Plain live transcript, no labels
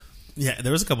Yeah,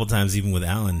 there was a couple times even with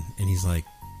Alan, and he's like,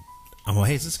 I'm like,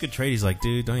 hey, is this a good trade? He's like,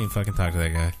 dude, don't even fucking talk to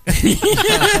that guy.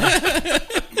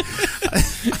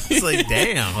 It's like,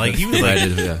 damn. Like, he was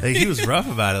like he was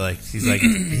rough about it. Like, he's like,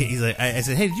 I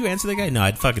said, hey, did you answer that guy? No,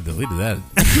 I'd fucking deleted that.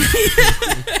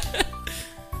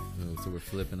 So we're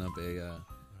flipping up a...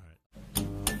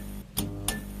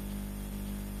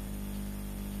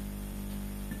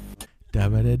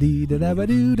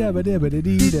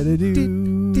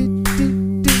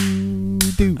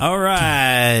 All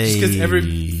right. Just because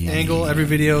every angle, every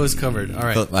video is covered. All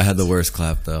right. I had the worst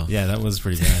clap, though. Yeah, that was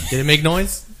pretty bad. Did it make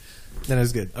noise? Then it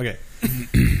was good. Okay.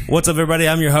 What's up, everybody?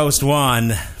 I'm your host,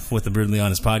 Juan, with the Brutally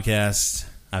Honest Podcast.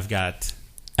 I've got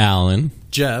Alan,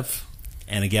 Jeff,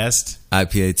 and a guest.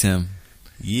 IPA Tim.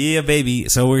 Yeah, baby.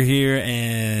 So we're here,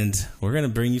 and we're going to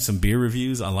bring you some beer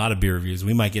reviews, a lot of beer reviews.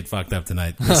 We might get fucked up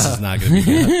tonight. This is not going to be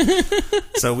good.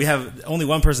 So we have only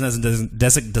one person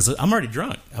doesn't. I'm already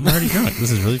drunk.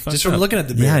 This is really fucked just from up. looking at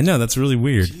the beer. Yeah, I know. That's really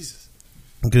weird. Jesus.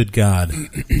 Good God.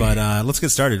 But let's get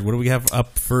started. What do we have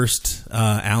up first,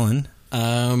 Alan?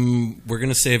 we're going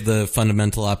to save the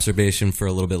fundamental observation for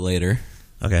a little bit later.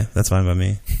 Okay, that's fine by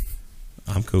me.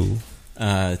 I'm cool.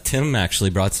 Tim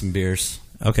actually brought some beers.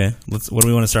 Okay, what do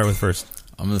we want to start with first?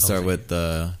 I'm going to start with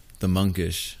the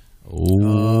monkish.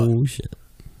 Oh, shit.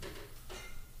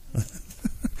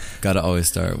 Gotta always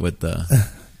start with the...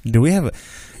 Do we have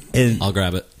I'll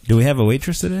grab it. Do we have a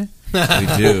waitress today? We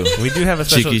do. We do have a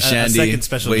special, Cheeky a Shandy second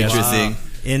special guest. waitressing.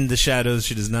 In the shadows.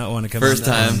 She does not want to come. First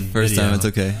on time, video. it's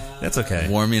okay. That's okay.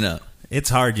 Warming up. It's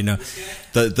hard, you know.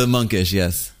 The monkish,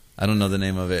 yes. I don't know the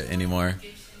name of it anymore.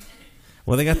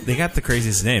 Well, they got the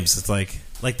craziest names. It's like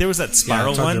there was that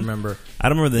spiral it's hard one. to remember. I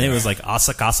don't remember the name. It was like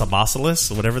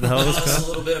Asakasabasilis, whatever the hell it was Tell us a called.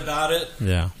 little bit about it,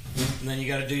 Yeah. and then you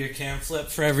got to do your can flip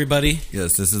for everybody.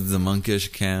 Yes, this is the monkish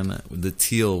can, the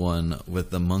teal one with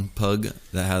the monk pug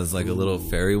that has like a little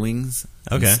fairy wings.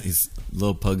 Okay. He's a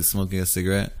little pug smoking a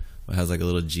cigarette. It has like a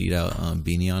little G'd out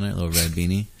beanie on it, a little red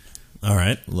beanie. All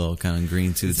right. A little kind of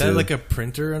green tutu. Is that like a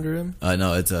printer under him?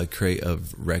 No, it's a crate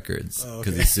of records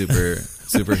because he's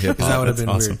super hip hop. That would have been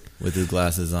awesome. weird. With his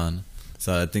glasses on.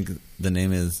 So I think the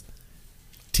name is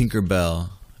Tinkerbell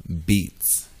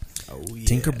Beats. Oh, yeah.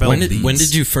 Tinkerbell. When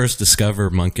did you first discover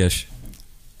monkish?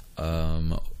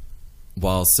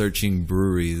 While searching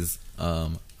breweries,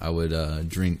 I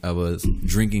was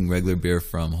drinking regular beer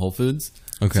from Whole Foods.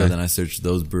 Okay. So then I searched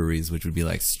those breweries, which would be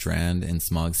like Strand and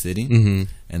Smog City. Mm-hmm.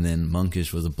 And then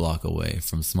Monkish was a block away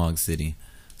from Smog City.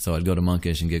 So I'd go to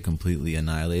Monkish and get completely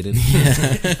annihilated.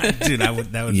 Dude,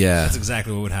 Yeah. That's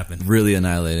exactly what would happen. Really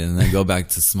annihilated. And then go back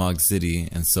to Smog City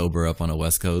and sober up on a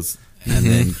West Coast. And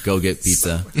then go get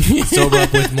pizza. Sober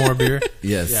up with more beer.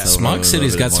 Yes. Yeah. sober up Smog with a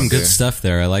City's little got bit some more good beer. stuff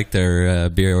there. I like their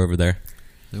beer over there.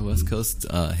 The West Coast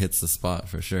hits the spot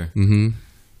for sure. Mm-hmm.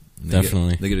 They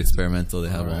Definitely. They get experimental. They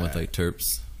have one with Alright. like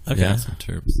terps. Okay. Yeah. Some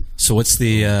terps. So what's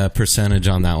the percentage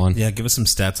on that one? Yeah, give us some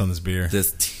stats on this beer.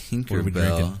 This What are we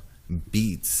Tinkerbell drinking?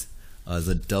 Beats is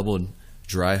a double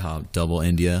dry hop, double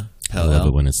India. I Pale love Ale.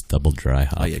 it when it's double dry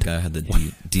hop. Oh yeah, guy had the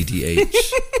DDH.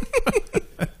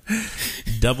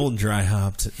 Double dry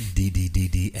hopped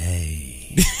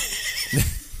DDDDA.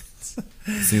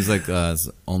 Seems like his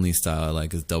only style I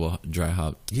like is double dry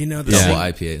hop, You know the double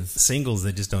sing- IPAs. singles,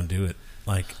 they just don't do it.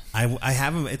 Like I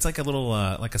have them. It's like a little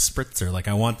like a spritzer. Like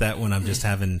I want that when I'm just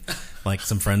having like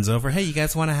some friends over. Hey, you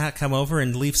guys want to come over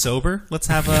and leave sober? Let's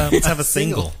have a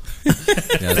single. Yeah,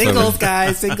 that's Singles, why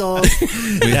guys, singles.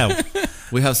 Yeah.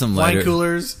 we have some Wine lighter.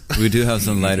 coolers. We do have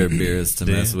some lighter beers to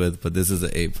Do you? mess with, but this is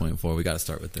an 8.4. We got to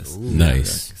start with this.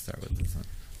 Nice. Yeah, start with this one.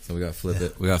 So we got to flip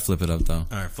it. We got to flip it up though. All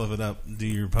right, flip it up. Do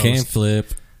your post. Can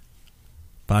flip.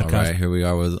 All Podcast. right, here we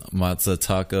are with Matza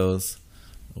Tacos.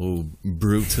 Oh,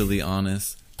 Brutally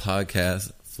Honest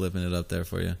Podcast. Flipping it up there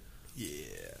for you. Yeah.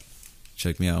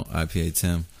 Check me out, IPA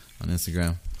Tim, on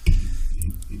Instagram.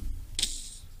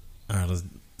 All right.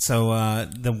 So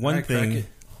the one Alright, crack thing it.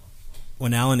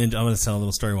 when Alan, I'm going to tell a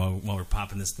little story while we're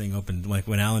popping this thing open. Like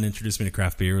when Alan introduced me to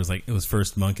craft beer, it was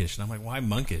first Monkish, and I'm like, why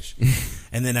Monkish?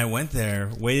 And then I went there,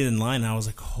 waited in line, and I was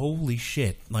like, holy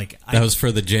shit! Like That was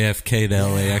for the JFK to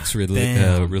LAX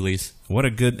Damn. release. what a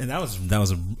good, and that was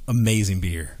an amazing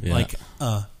beer, Yeah. like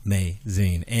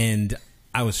amazing. And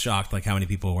I was shocked, like how many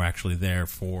people were actually there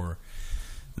for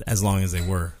as long as they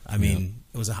were. I mean,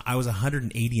 I was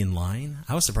 180 in line.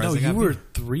 I was surprised. No, I got you were beer.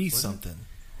 3 something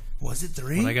Was it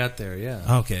 3? when I got there.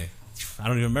 Yeah. Okay. I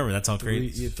don't even remember. That's all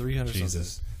great. 300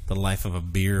 Jesus. The life of a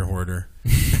beer hoarder.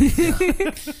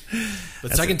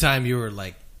 But second time you were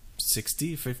like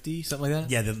 60, 50, something like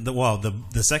that. Yeah,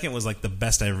 the second was like the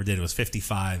best I ever did. It was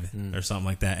 55 or something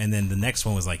like that. And then the next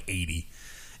one was like 80.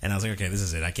 And I was like, okay, this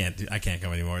is it. I can't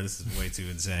go anymore. This is way too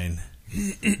insane.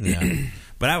 Yeah.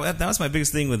 But that was my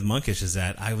biggest thing with Monkish, is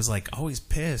that I was like always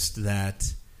pissed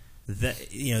that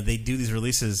they do these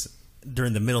releases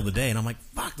during the middle of the day, and I'm like,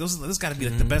 fuck, those got to be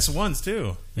like the best ones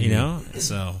too, you know.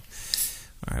 So, all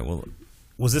right, well,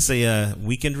 was this a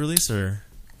weekend release or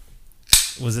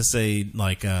was this a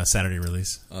Saturday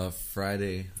release?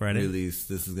 Friday release.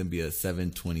 This is gonna be a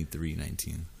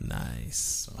 7/23/19.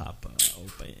 Nice. Pop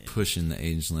open. Pushing the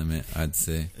age limit, I'd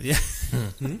say. Yeah.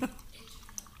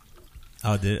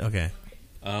 Oh, did it? Okay.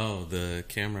 Oh, the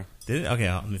camera. Did it?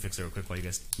 Okay, let me fix it real quick while you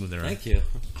guys move that around. Thank you.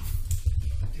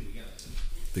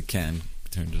 The can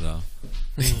turned it off.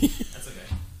 That's okay.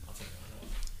 I'll take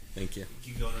it. Thank you.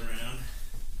 Keep going around.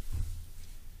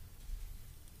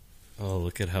 Oh,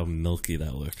 look at how milky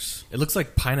that looks. It looks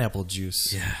like pineapple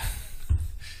juice. Yeah.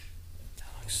 That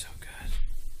looks so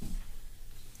good.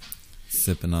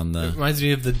 Sipping on It the reminds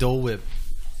me of the Dole Whip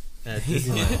at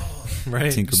Disneyland.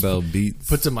 Right? Tinkerbell Beats.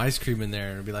 Put some ice cream in there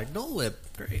and it'd be like, Dole Whip.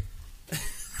 Great.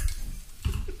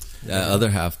 The other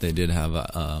half, they did have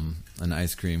an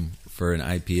ice cream for an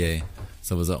IPA.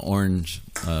 So it was an orange,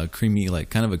 creamy, like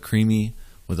kind of a creamy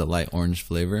with a light orange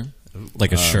flavor.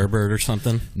 Like a sherbet or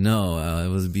something? No, it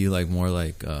would be like more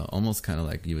like almost kind of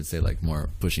like you would say like more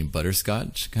pushing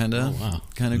butterscotch kind of, Oh, wow.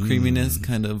 kind of creaminess,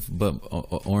 kind of, but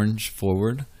orange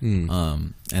forward.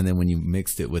 And then when you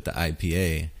mixed it with the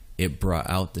IPA, it brought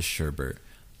out the sherbet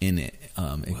in it.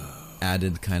 It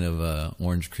added kind of a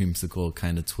orange creamsicle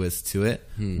kind of twist to it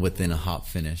within a hop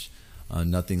finish.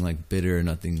 Nothing like bitter,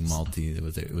 nothing malty. It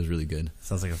was really good.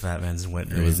 Sounds like a fat man's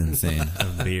wet It was insane.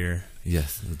 of beer.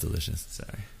 Yes, it was delicious.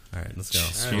 Sorry. All right, let's go.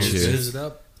 All right, Cheers. Cheers it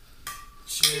up.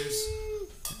 Cheers.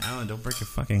 Alan, don't break your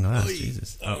fucking glass.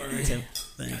 Jesus. Oh, Tim.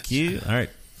 Thank you. All right.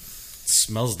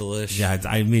 Smells delicious. Yeah,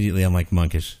 I'm like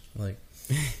monkish. Like,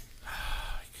 Oh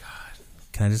my god.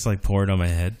 Can I just like pour it on my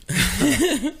head?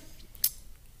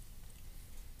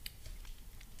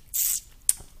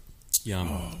 Yum.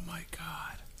 Oh my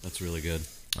god. That's really good.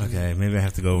 Okay, maybe I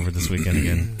have to go over this weekend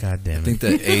again. God damn I it. think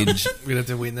the age, we're going to have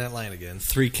to wait in that line again.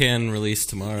 3-can release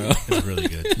tomorrow. It's really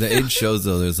good. the age shows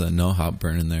though there's no hop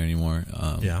burn in there anymore.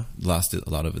 Yeah. Lost a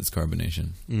lot of its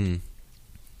carbonation.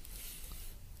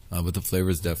 But the flavor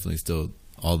is definitely still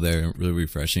all there. Really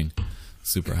refreshing.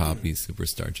 Super hoppy, super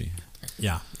starchy.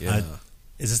 Yeah. Yeah.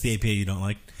 Is this the APA you don't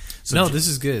like? So No, this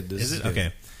is good. This Is it? good.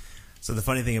 Okay. So the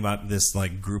funny thing about this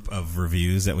like group of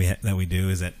reviews that we do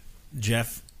is that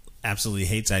Jeff absolutely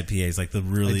hates IPAs. Like the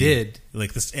really I did.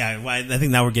 like this. Yeah, I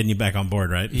think now we're getting you back on board,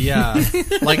 right? Yeah,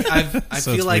 like I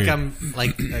So feel it's like weird. I'm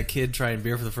like a kid trying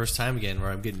beer for the first time again,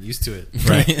 where I'm getting used to it.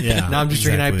 Right. Yeah. Now I'm just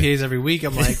exactly. drinking IPAs every week.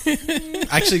 I'm like,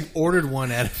 I actually ordered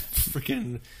one at a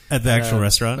freaking At the actual a-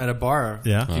 restaurant? at a bar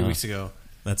Yeah. a few weeks ago.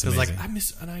 That's I was amazing. like, I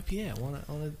miss an IPA.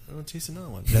 I want to taste another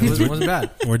one. That It means wasn't bad.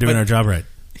 We're doing But our job right.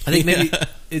 I think maybe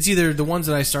it's either the ones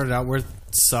that I started out with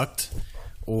sucked,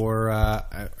 or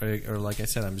like I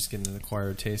said, I'm just getting an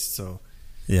acquired taste. So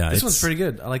Yeah. this one's pretty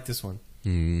good. I like this one.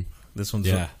 This one's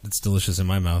Yeah. it's delicious in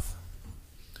my mouth.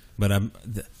 But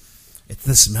it's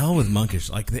the smell with Monkish,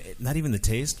 like not even the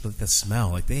taste, but the smell.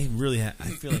 Like they really, I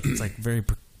feel like it's like very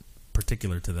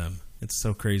particular to them. It's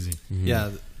so crazy. Yeah,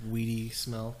 the weedy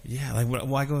smell. Yeah, like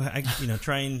why go?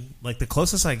 Trying like the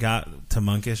closest I got to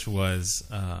Monkish was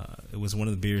it was one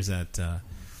of the beers at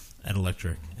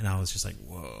Electric, and I was just like,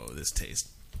 whoa, this tastes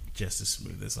just as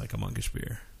smooth as like a Monkish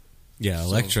beer. Yeah,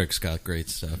 Electric's got great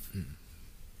stuff.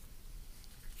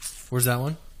 Where's that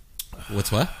one?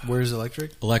 What's what? Where's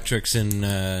Electric? Electric's in,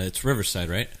 it's Riverside,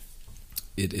 right?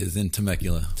 It is in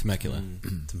Temecula. Temecula.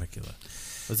 Temecula.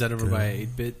 Was that over by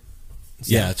 8-Bit?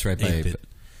 Yeah, it's right by 8-Bit.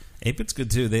 8-Bit. 8-Bit's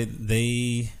good too.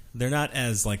 They're not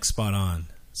as like spot on.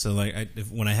 So like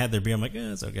when I had their beer, I'm like,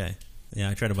 it's okay. Yeah,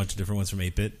 I tried a bunch of different ones from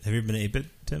 8-Bit. Have you ever been to 8-Bit,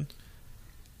 Tim?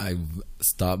 I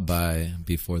stopped by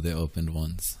before they opened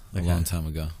once a Okay. long time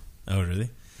ago. Oh, really?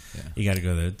 Yeah. You got to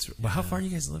go there. Well, how far do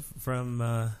you guys live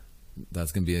from?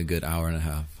 That's gonna be a good hour and a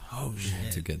half. Oh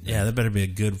shit! To get there. Yeah, that better be a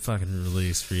good fucking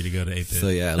release for you to go to 8-Bit. So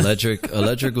yeah,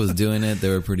 Electric was doing it. They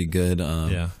were pretty good.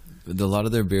 Yeah. A lot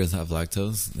of their beers have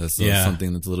lactose. That's Yeah.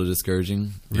 something that's a little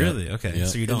discouraging. Really? Okay. Yeah.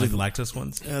 So you don't like the lactose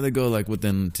ones? Yeah, they go like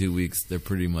within 2 weeks. They're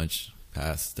pretty much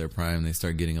past their prime. They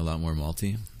start getting a lot more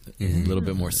malty, a little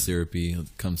bit more syrupy.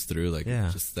 It comes through like Yeah.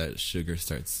 just that sugar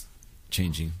starts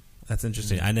changing. That's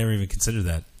interesting. I never even considered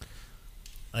that.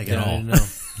 Like Yeah, at I all. didn't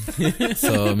know.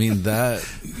 So I mean that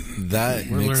We're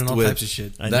mixed learning all with types of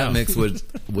shit. I that know. mixed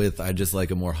with I just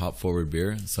like a more hop forward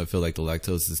beer. So I feel like the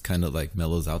lactose is kind of like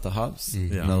mellows out the hops,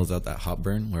 Yeah. mellows out that hop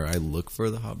burn where I look for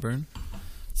the hop burn.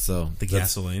 So The that's-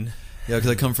 gasoline. yeah,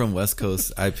 because I come from West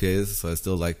Coast IPAs, so I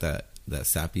still like that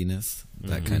sappiness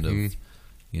that kind of,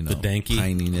 you know, The danky.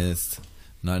 pininess.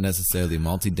 Not necessarily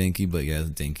malty danky, but yeah,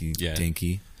 danky, Yeah.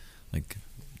 danky. Like,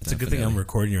 It's a good thing I'm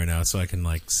recording you right now, so I can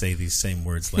like say these same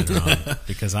words later on.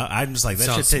 Because I'm just like that.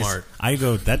 Sounds shit tastes. smart. I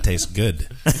go, that tastes good.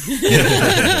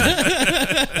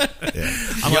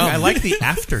 I'm like, I like the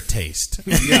aftertaste.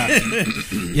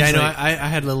 Yeah, I know. I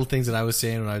had little things that I was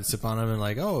saying when I'd sip on them, and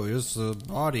like, oh, it's the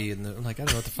body, and I'm like, I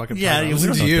don't know what the fucking. Yeah, I'm we don't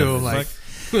listening to know you. what I'm the like,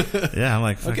 Yeah, I'm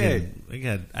like, fucking, Okay. we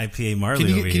got IPA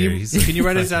Marley over can here. you He's can you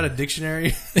write us fucking- out a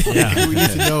dictionary? Yeah. We need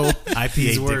to know IPA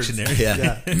these words. dictionary?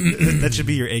 Yeah. That should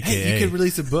be your AKA. Hey, you could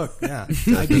release a book. Yeah,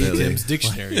 Definitely. IPA Tim's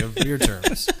dictionary of beer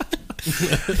terms.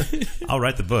 I'll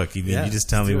write the book. You Yeah, you just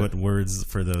tell me do what words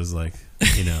for those, like,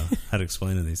 you know, how to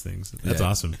explain these things. That's Yeah.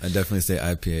 awesome. I definitely say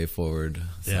IPA forward.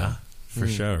 So. Yeah, for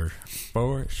sure.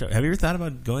 For sure. Have you ever thought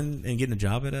about going and getting a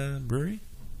job at a brewery?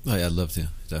 Oh yeah, I'd love to.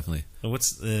 Definitely.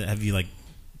 What's have you like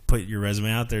put your resume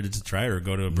out there to try it, or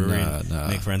go to a brewery and Nah.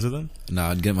 make friends with them? No,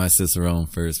 I'd get my Cicerone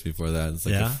first before that. It's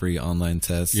like Yeah? a free online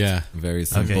test. Yeah. Very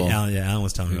simple. Okay, Alan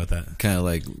was telling me about that. Kind of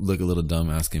like look a little dumb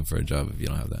asking for a job if you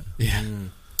don't have that. Yeah.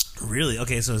 Really?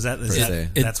 Okay, so is that Per se.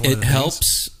 that's one of It the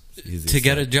helps Easy to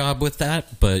get step. a job with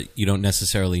that, but you don't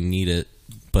necessarily need it.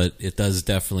 But it does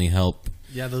definitely help.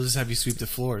 Yeah, they'll just have you sweep the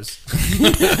floors.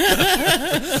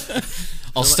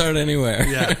 I'll start anywhere.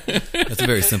 Yeah, That's a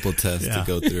very simple test Yeah. to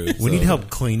go through. We so- need help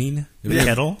cleaning the Yeah.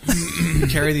 kettle.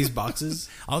 carry these boxes.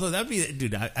 Although that'd be,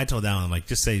 dude. I told Alan, like,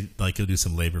 just say like you'll do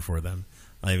some labor for them.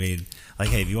 I mean, like,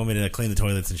 hey, if you want me to clean the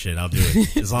toilets and shit, I'll do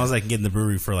it as long as I can get in the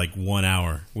brewery for like 1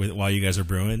 hour while you guys are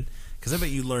brewing. Because I bet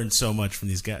you learn so much from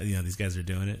these guys. You know, these guys are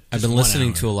doing it. I've Just been 1 listening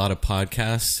hour. to a lot of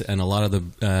podcasts, and a lot of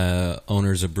the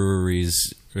owners of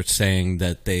breweries are saying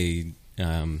that they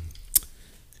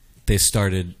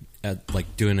started at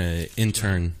like doing an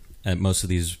intern at most of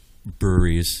these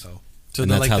breweries, So and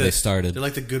they're that's like how the- they started. They're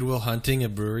like the Goodwill Hunting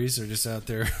at breweries. They're just out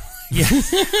there Yeah,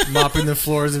 mopping the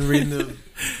floors and reading the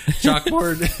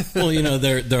chalkboard. Well, you know,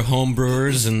 they're home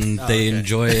brewers and they okay.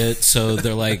 enjoy it, so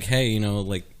they're like, hey, you know,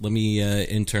 like let me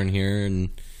intern here and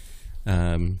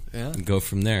Yeah. go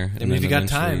from there. I mean, if you then got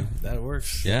time, eventually- that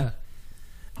works. yeah.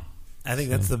 I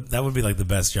think that would be like the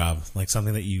best job, like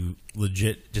something that you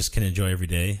legit just can enjoy every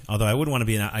day. Although I wouldn't want to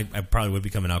be I probably would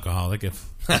become an alcoholic if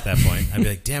at that point I'd be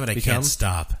like, damn it, I Become? can't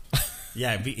stop.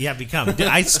 Become. Dude,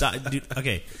 I stopped. Dude,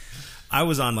 okay, I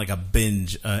was on like a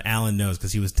binge. Alan knows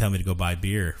because he was telling me to go buy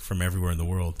beer from everywhere in the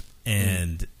world,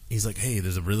 and he's like, hey,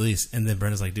 there's a release, and then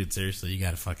Brenda's like, dude, seriously, you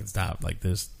got to fucking stop. Like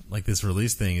this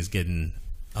release thing is getting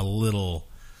a little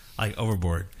like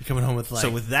overboard. You're coming home with like. So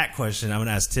with that question, I'm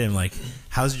gonna ask Tim, like,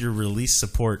 how's your release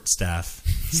support staff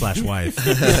 / wife?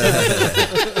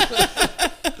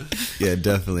 Yeah,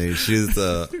 definitely. She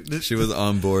was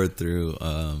on board through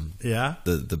Yeah,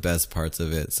 the best parts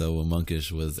of it. So when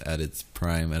Monkish was at its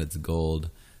prime, at its gold,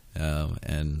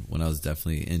 and when I was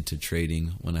definitely into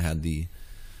trading, when I had the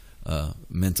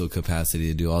mental capacity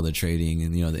to do all the trading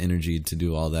and the energy to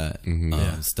do all that,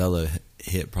 Yeah. Stella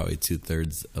hit probably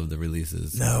 2/3 of the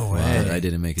releases. No way. That I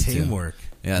didn't make it to. Teamwork.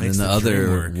 Yeah, and Makes then the the dream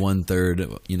other work.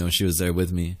 1/3, she was there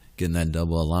with me getting that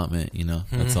double allotment.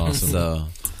 That's awesome. So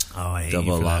Oh, I hate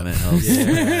double you for allotment that. helps,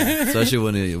 especially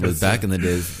when it was back in the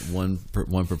days. One per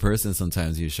person.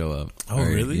 Sometimes you show up. Oh, Or,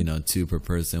 really? 2 per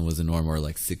person was the norm, or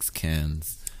like 6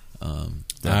 cans. I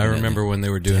Definitely. remember when they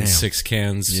were doing Damn. 6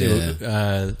 cans.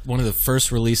 Yeah. One of the first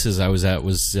releases I was at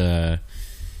was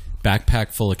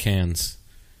Backpack Full of Cans.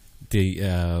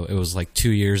 It was like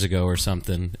 2 years ago or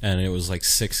something, and it was like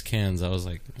 6 cans. I was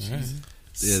like, all right.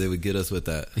 Yeah, they would get us with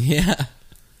that. Yeah.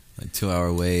 Like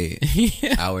 2-hour wait,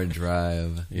 Yeah. hour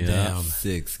drive, Yeah. Damn.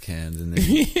 6 cans, and then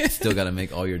you still got to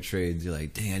make all your trades. You're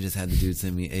like, dang, I just had the dude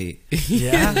send me 8.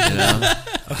 Yeah.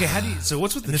 Okay. How do you? So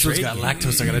what's with the this one's trade got game?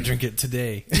 lactose. I gotta drink it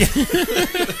today.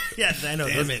 Yeah, I know.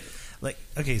 Damn it. Like,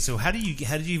 okay, so how did you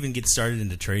even get started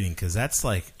into trading? Because that's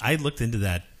like, I looked into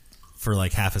that for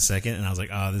like half a second, and I was like,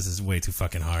 oh, this is way too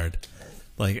fucking hard.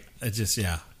 Like, it just,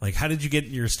 yeah. Like, how did you get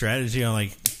your strategy on,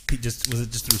 like, was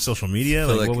it just through social media?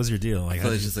 So, Like, like, what was your deal? Like, I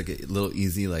feel like it's just like a little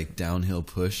easy like downhill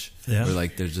push. Yeah. Where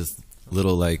like there's just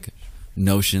little like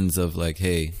notions of like,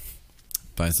 hey,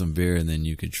 buy some beer and then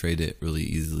you could trade it really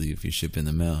easily if you ship in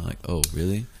the mail. Like, oh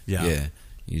really? Yeah. Yeah.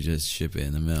 You just ship it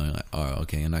in the mail. You're like, oh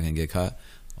okay, you're not gonna get caught.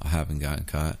 I haven't gotten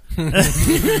caught. All right.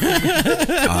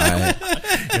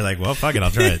 you're like, well, fuck it,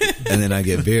 I'll try it. And then I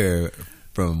get beer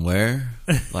from where?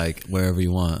 Like wherever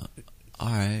you want. All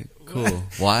right, cool.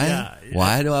 Why? Yeah, yeah.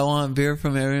 Why do I want beer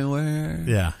from everywhere?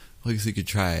 Yeah. Well, so you could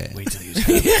try it. Wait till you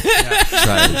try.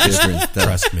 Try the different stuff.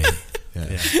 Trust me. Yeah.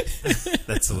 Yeah.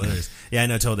 That's hilarious. Yeah, I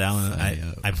know. I told Alan, Sign me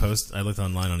up. I looked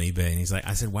online on eBay, and he's like,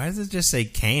 I said, why does it just say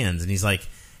cans? And he's like,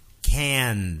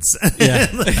 cans. Yeah.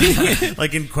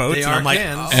 Like in quotes. They and are I'm like,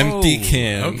 cans. Empty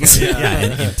cans. Okay. Yeah,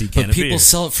 an empty can But of people beer.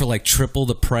 sell it for like triple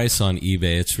the price on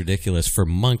eBay. It's ridiculous for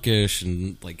Monkish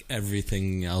and like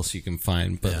everything else you can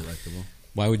find. But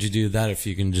why would you do that if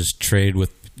you can just trade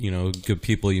with, good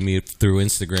people you meet through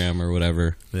Instagram or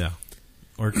whatever? Yeah.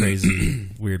 Or crazy,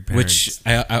 weird parents. Which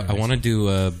I want to do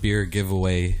a beer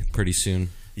giveaway pretty soon.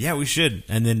 Yeah, we should.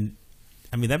 And then,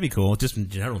 I mean, that'd be cool. Just in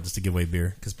general, just to give away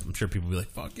beer. Because I'm sure people would be like,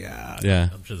 fuck yeah. Yeah.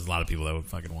 I'm sure there's a lot of people that would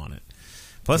fucking want it.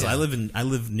 Plus, I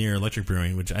live near Electric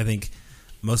Brewing, which I think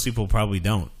most people probably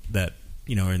don't that,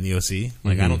 are in the OC.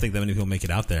 Like, I don't think that many people make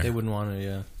it out there. They wouldn't want to,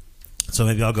 yeah. So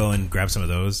maybe I'll go and grab some of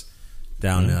those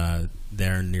down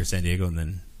there near San Diego, and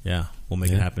then, we'll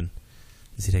make it happen.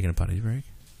 Is he taking a potty break?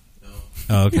 No.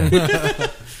 Oh, okay.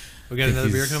 We got another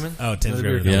beer coming? Oh, Tim's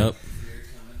Another grabbing Yep.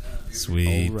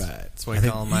 Sweet. All right. That's why I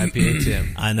call him IPA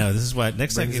Tim. I know. This is why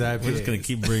next time Brings we're just IPAs. going to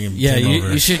keep bringing Yeah, Tim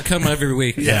over. you should come every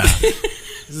week. Yeah.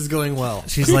 This is going well.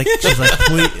 She's like,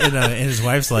 please, and his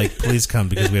wife's like, please come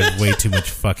because we have way too much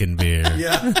fucking beer.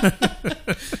 Yeah.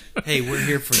 Hey, we're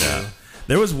here for you.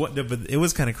 There was what, but it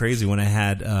was kind of crazy when I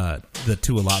had the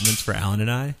 2 allotments for Alan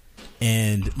and I,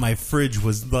 and my fridge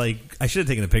was like, I should have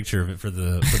taken a picture of it for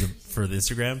the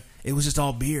Instagram. It was just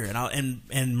all beer,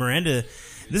 and Miranda.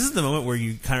 This is the moment where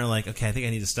you kind of like, okay, I think I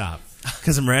need to stop.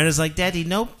 Because Miranda's like, Daddy,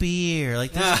 no beer.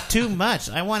 Like, this is too much.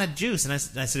 I want a juice. And I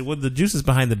said, well, the juice is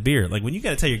behind the beer. Like, when you got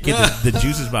to tell your kid the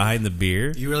juice is behind the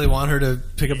beer. You really want her to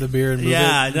pick up the beer and move it?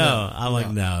 Yeah, I know. I'm like,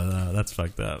 no, that's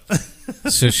fucked up.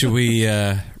 So should we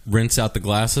rinse out the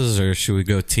glasses or should we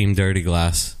go Team Dirty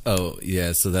Glass? Oh,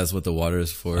 yeah, so that's what the water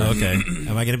is for. Okay. Am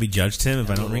I going to be judged, Tim, if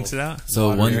I don't rinse it out?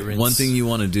 So Water rinse. one thing you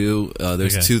want to do,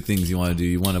 there's Okay. 2 things you want to do.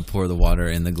 You want to pour the water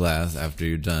in the glass after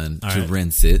you're done All to right.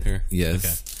 rinse it. Here.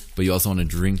 Yes. But you also want to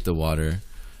drink the water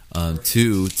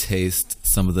to taste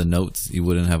some of the notes you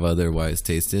wouldn't have otherwise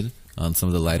tasted. Some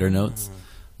of the lighter notes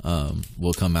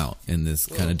will come out in this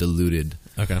kind of diluted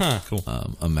Okay, cool.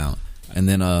 amount. And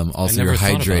then also never you're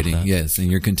thought about hydrating. that. Yes, and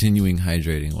you're continuing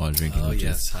hydrating while drinking. Oh, which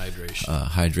yes, is, hydration.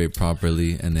 hydrate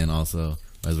properly. And then also,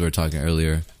 as we were talking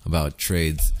earlier about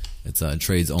trades, it's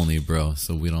trades only, bro.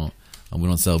 So we don't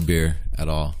sell beer at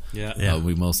all. Yeah.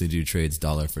 We mostly do trades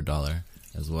dollar for dollar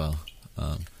as well.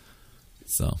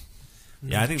 So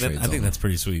Yeah, I think Trades only. that's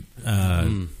pretty sweet.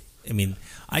 I mean,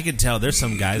 I could tell there's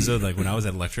some guys though. Like when I was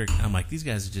at Electric, I'm like, these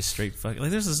guys are just straight fucking. Like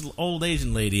there's this old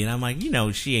Asian lady, and I'm like,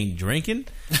 she ain't drinking.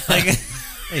 Like,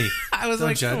 Hey, I was don't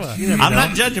like, judge. come on. You never I'm know.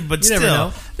 not judging, but You never still,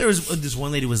 know. there was this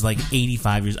one lady was like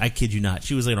 85 years. I kid you not.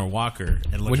 She was like on a walker. At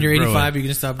Electric When you're 85, Brewing. you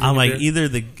can stop I'm like, drinking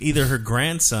beer? either her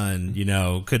grandson,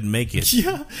 couldn't make it.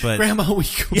 Yeah, but Grandma, we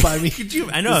go buy me. could you?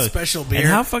 I know the special beer. And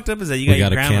how fucked up is that? You We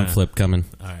got your a grandma. can flip coming.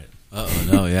 All right. oh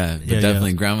no, yeah, but Yeah,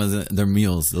 definitely grandmas. They're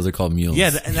meals. Those are called meals.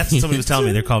 Yeah, and that's what somebody was telling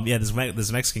me. They're called,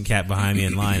 this Mexican cat behind me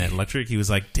in line at Electric. He was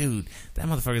like, dude, that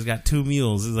motherfucker's got 2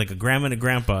 mules. It's like a grandma and a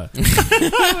grandpa.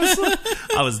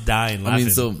 I was dying laughing. I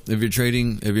mean, so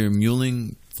if you're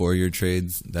muling for your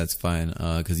trades, that's fine.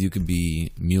 Because you could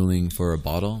be muling for a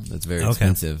bottle that's very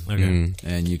expensive. Okay.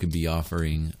 And you could be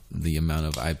offering the amount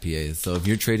of IPAs. So if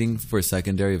you're trading for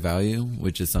secondary value,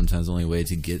 which is sometimes the only way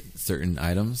to get certain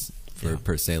items for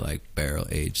per se like barrel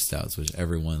aged stouts, which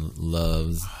everyone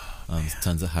loves,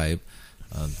 tons of hype.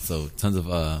 So tons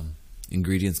of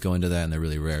ingredients go into that, and they're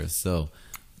really rare. So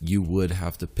you would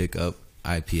have to pick up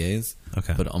IPAs,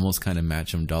 Okay. but almost kind of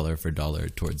match them dollar for dollar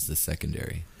towards the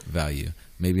secondary value.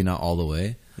 Maybe not all the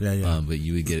way, Yeah. but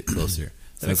you would get it closer.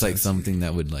 So makes it's like sense. something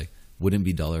that wouldn't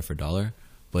be dollar for dollar,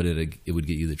 but it would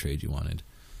get you the trade you wanted.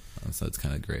 So it's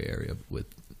kind of gray area with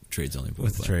trades only.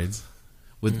 with the trades.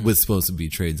 with supposed to be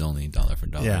trades only dollar for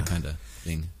dollar Yeah. kind of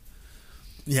thing.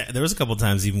 Yeah, there was a couple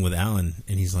times even with Alan,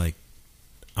 and he's like,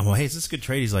 I'm like, hey, is this a good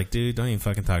trade? He's like, dude, don't even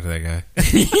fucking talk to that guy.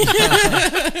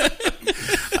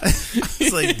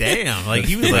 It's like, damn. Like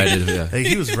he was Right, like, yeah. like,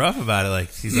 he was rough about it.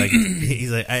 Like he's like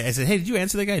I said, hey, did you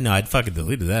answer that guy? No, I'd fucking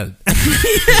deleted that.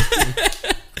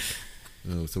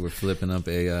 So we're flipping up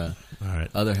a All right.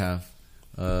 other half.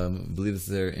 I believe it's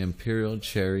their Imperial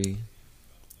Cherry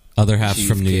Other half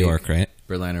from New Cheesecake. York, right?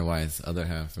 Berliner Weiss. Other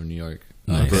half from New York,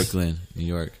 Nice. Brooklyn, New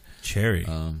York. Cherry.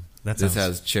 That This sounds-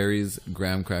 has cherries,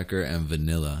 graham cracker, and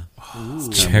vanilla. It's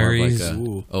kinda Cherries.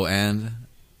 more of like and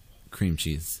cream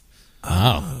cheese.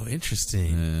 Wow. Oh,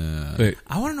 interesting. Wait,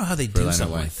 I want to know how they do Berliner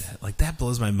something like Weiss. that. Like that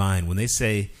blows my mind when they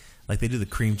say like they do the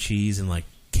cream cheese and like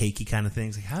cakey kind of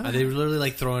things. Like how Are they literally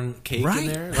like throwing cake right?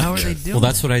 in there? How are they doing? well,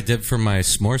 that's what I did for my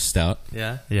s'more stout.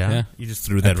 Yeah. yeah. Yeah. You just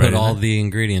threw I that put right all in there? the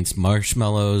ingredients: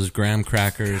 marshmallows, graham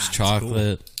crackers,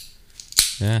 chocolate.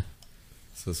 Yeah.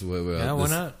 So this is what Yeah, why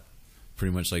this- not?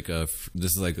 Pretty much like this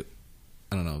is like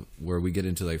I don't know, where we get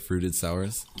into like fruited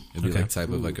sours. It'd be Okay. like type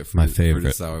of like a My fruited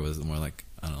favorite. sour was more like,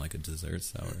 I don't know, like a dessert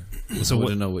sour. So I what-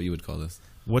 wouldn't know what you would call this.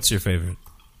 What's your favorite?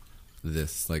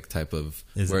 This like type of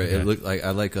Is it where okay? it looked like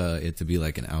I like it to be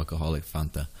like an alcoholic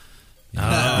Fanta.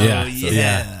 Oh, Yeah.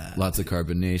 yeah. Lots of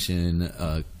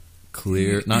carbonation,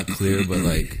 clear, not clear, but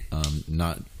like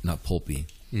not pulpy.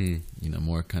 Mm. You know,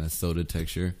 more kind of soda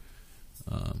texture.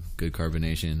 Good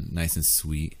carbonation, nice and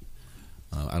sweet.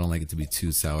 I don't like it to be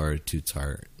too sour, too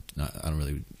tart. I don't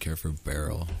really care for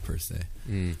barrel per se.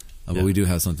 Mm. But we do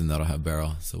have something that'll have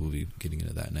barrel, so we'll be getting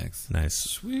into that next. Nice.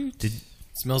 Sweet.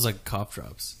 Smells like cough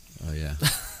drops. Oh yeah,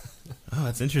 Oh,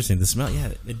 that's interesting. The smell,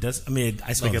 yeah, it does. I mean,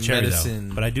 I smell Like the a cherry medicine.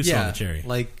 though, but I do smell the cherry,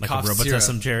 like a cough Robitussin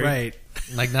syrup. cherry, right?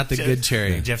 Like not the good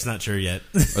cherry, Jeff's not sure yet,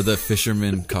 or the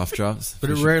fisherman cough drops.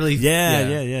 but it rarely.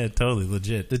 yeah, totally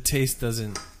legit. The taste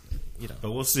doesn't. You know.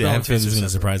 But we'll see. Smell I and have a feeling taste this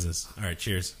is are going to separate. surprise us. All right,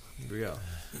 cheers. Here we go.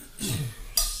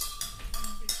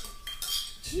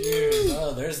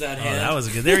 Oh, there's that Oh, that was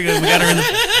good. There we go. We got her in the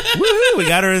woohoo. We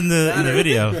got her in the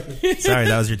video. Sorry,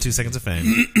 that was your 2 seconds of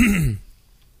fame.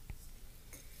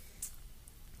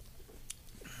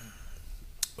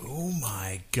 Oh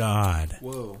my god!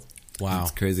 Whoa. Wow.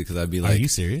 It's crazy because I'd be like, Are you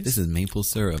serious? This is maple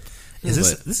syrup. Is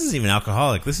this But- this isn't even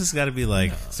alcoholic? This has got to be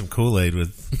like some Kool-Aid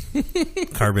with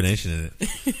carbonation in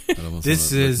it. I'd almost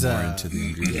This wanna look is, more uh, into the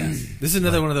ingredients. This is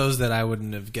another one of those that I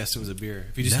wouldn't have guessed it was a beer.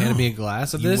 If you just No. handed me a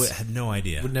glass of You this, had no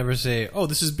idea. would never say, "Oh,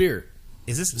 this is beer."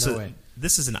 Is this No so? way.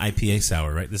 This is an IPA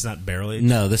sour, right? This is not barrel aged.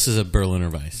 No, this is a Berliner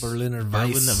Weiss. Berliner Weiss,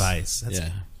 Berliner Weiss. That's Yeah.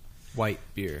 white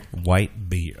beer. white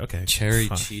beer. Okay, Cherry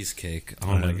Fuck. cheesecake.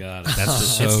 Oh my Uh, god. that's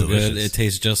so it's good. delicious. It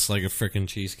tastes just like a freaking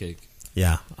cheesecake.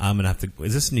 Yeah, I'm gonna have to.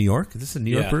 Is this New York? Is this a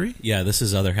New York brewery? Yeah, this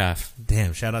is other half.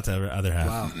 Damn! Shout out to the other half.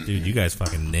 Wow. Dude, you guys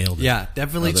fucking nailed it. Yeah,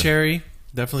 definitely Other- cherry,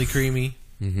 definitely creamy.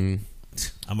 Mm-hmm.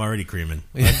 I'm already creaming.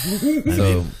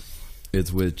 So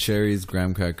it's with cherries,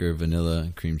 graham cracker, vanilla,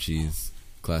 cream cheese,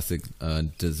 classic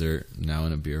dessert, now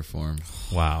in a beer form.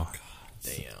 Wow,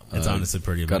 Damn. it's honestly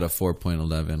pretty. Got a amazing.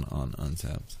 4.11 on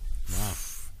Untapped. Wow.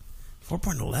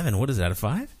 4.11. What is that? A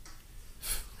 5?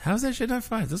 How's that shit not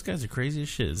 5? Those guys are crazy as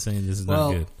shit saying this is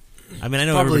Well, not good. I mean, I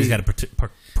know probably- everybody's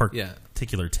got a Yeah.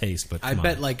 particular taste, but I come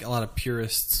bet on. like a lot of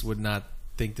purists would not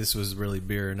think this was really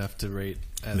beer enough to rate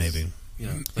as Maybe. You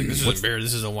know, like this is a beer.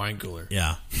 This is a wine cooler.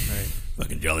 Yeah, Right.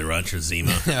 fucking Jolly Rancher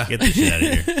Zima. Yeah. Get this shit out of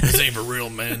here. This ain't for real,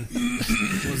 man.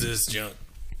 What's this junk?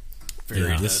 Fairy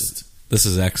Yeah. dust. This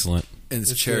is excellent. And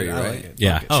it's It's cherry, good. I right? like it.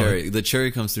 Yeah. Like it. Oh. Cherry. The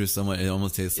cherry comes through somewhat. It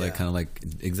almost tastes like Yeah. kind of like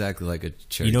exactly like a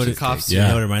cherry. You know what it cheesecake. coughs- You Yeah.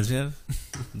 know what it reminds me of?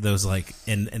 Those like,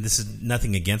 and this is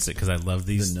nothing against it because I love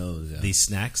these The nose, yeah. these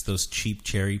snacks, those cheap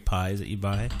cherry pies that you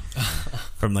buy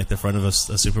from like the front of a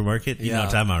supermarket. You know what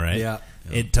I'm talking about, right? Yeah.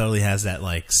 It totally has that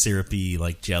like syrupy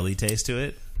like jelly taste to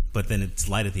it, but then it's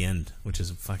light at the end, which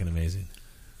is fucking amazing.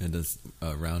 It does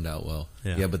round out well.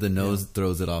 Yeah. Yeah, but the nose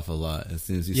throws it off a lot as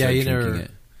soon as you Yeah, start you drinking never-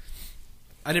 it.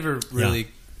 I never really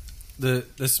the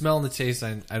smell and the taste.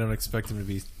 I don't expect them to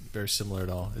be very similar at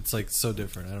all. It's like so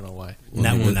different. I don't know why.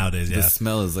 Nowadays, The yeah.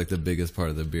 smell is like the biggest part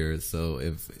of the beer. So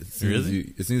if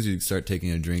Really? as soon as you start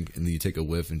taking a drink and then you take a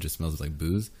whiff and it just smells like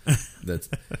booze, that's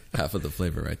half of the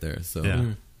flavor right there. So Yeah.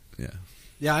 yeah.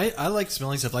 Yeah, I like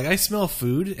smelling stuff. Like I smell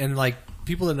food, and like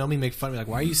people that know me make fun of me. Like,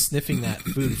 why are you sniffing that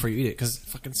food before you eat it? Because it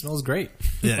fucking smells great.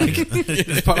 Yeah,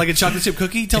 It's part, like a chocolate chip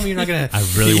cookie. Tell me you're not gonna. I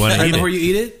really want to right eat before it. you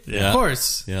eat it. Yeah. Of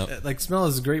course. Yep. Like smell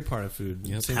is a great part of food.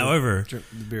 Yep. Same However, with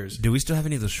the beers. Do we still have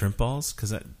any of those shrimp balls?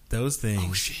 Because those things.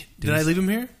 Oh shit! Did I leave them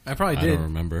here? I probably I did. don't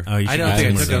remember. Oh, you I should don't get think I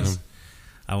Tim took to them. those.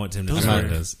 I want Tim to Those try are-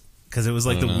 those because it was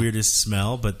like I the don't know. weirdest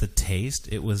smell, but the taste.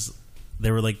 It was. They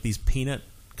were like these peanut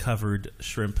covered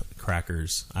shrimp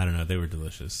crackers. I don't know. They were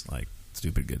delicious. Like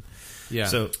stupid good. Yeah.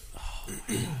 So,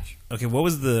 okay,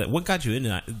 what got you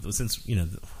into it? Since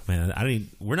man,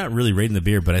 we're not really rating the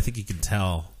beer, but I think you can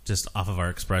tell just off of our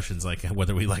expressions, like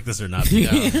whether we like this or not. For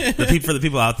the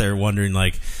people out there wondering,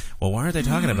 like, well, why aren't they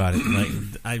talking about it? Like,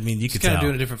 I mean, you just could kind tell. of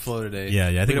doing a different flow today. Yeah,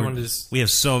 I think we don't we're- want to just we have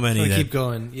so many wanna that keep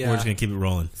going. Yeah. we're just gonna keep it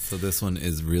rolling. So this one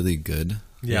is really good.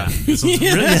 Yeah. This one's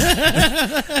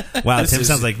really- wow, This Tim is-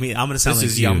 sounds like me. I'm gonna sound this like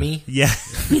is you. yummy? Yeah,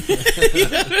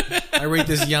 I rate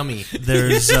this yummy.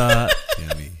 there's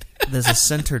Yummy. there's a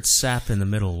centered sap in the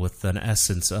middle with an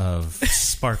essence of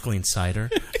sparkling cider,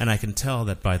 and I can tell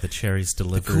that by the cherries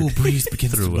delivered cool breeze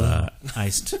begins to through blow.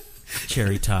 iced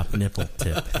cherry top nipple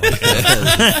tip.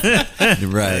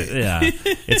 Right. Yeah,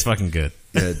 it's fucking good.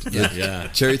 Yeah.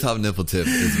 Cherry top nipple tip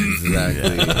is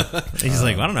exactly. He's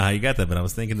like, I don't know how you got that, but I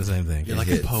was thinking the same thing. You're like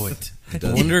a poet. It I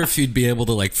does. wonder if you'd be able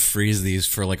to like freeze these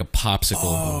for like a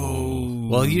popsicle.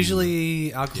 Well,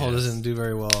 usually alcohol doesn't do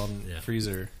very well in Yeah.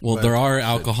 freezer. Well, but- there are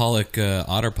alcoholic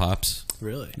Otter Pops.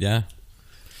 Really? Yeah.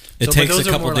 It So, but takes those a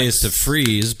are couple more like days to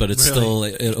freeze, but it's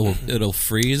Really? still it'll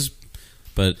freeze.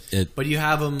 But But you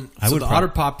have them. I So would the Otter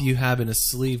Pop you have in a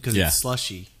sleeve because Yeah. it's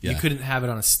slushy. Yeah. You couldn't have it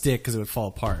on a stick because it would fall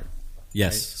apart. Right?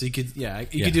 yes, So you could, you Yeah.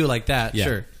 could do it like that. Yeah.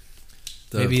 Sure.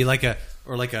 The- Maybe like a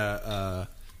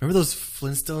remember those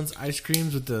Flintstones ice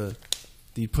creams with the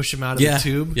you push them out of yeah, the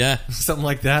tube? yeah. Something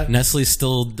like that. Nestle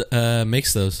still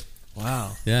makes those.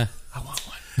 Wow. Yeah, I want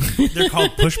one. They're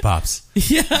called push pops.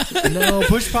 No,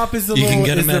 push pop is the You can little.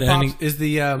 get is 'em the at pop, any- is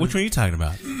the Which one are you talking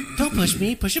about? Don't push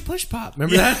me, push a push pop.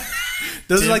 Remember that?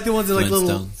 Those are like the ones that are like little.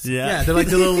 Flintstones. Yeah, they're like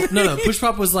the little. No, push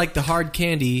pop was like the hard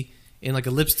candy in like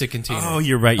a lipstick container. Oh,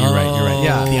 you're right. You're right.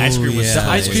 Yeah. The ice cream was yeah, the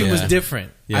ice cream was yeah.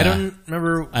 different. Yeah. I don't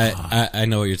remember. I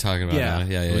know what you're talking about. Yeah. now.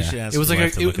 Yeah. We should ask It was my like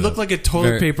wife to it look looked up. like a toilet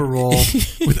Very- paper roll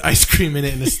with ice cream in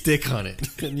it and a stick on it,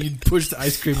 and you'd push the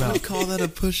ice cream I out. would call that a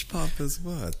push pop as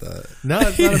well. I thought. No,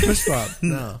 it's not a push pop.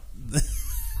 No,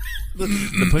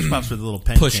 the push pops were the little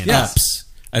pen Push candies. ups.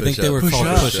 I think they were Push called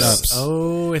ups. push ups.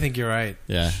 Oh, I think you're right.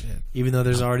 Yeah. Even though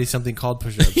there's already something called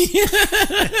push-ups.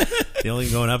 The only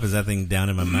going up is that thing down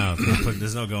in my mouth.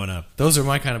 There's no going up. Those are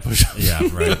my kind of push-ups. Yeah,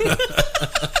 right.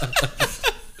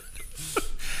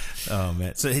 Oh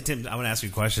man. So hey Tim, I want to ask you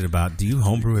a question about: do you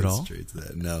homebrew at all? Straight to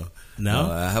that. No.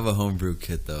 No? I have a homebrew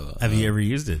kit though. Have you ever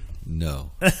used it?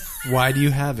 No. Why do you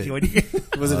have it?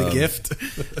 Was it a gift?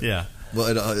 Yeah. Well,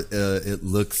 it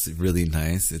looks really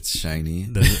nice. It's shiny.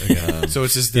 So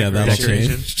it's just Yeah, that'll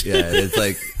decoration. change.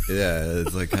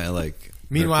 It's like kind of like.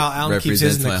 Meanwhile, Alan keeps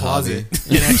his in the represents my closet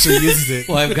hobby. and actually uses it.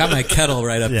 Well, I've got my kettle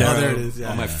right up Yeah. there, Oh, there it is, yeah.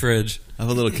 on my fridge. I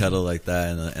have a little kettle like that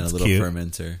and a little cute.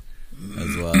 fermenter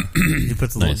as well. He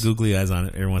puts little Nice. googly eyes on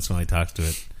it every once in a while. He talks to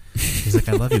it. He's like,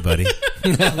 "I love you, buddy."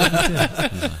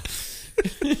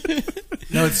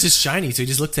 No, it's just shiny. So he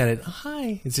just looks at it. Oh,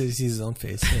 hi. And so he sees his own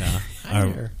face. Yeah. Hi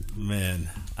there. Man,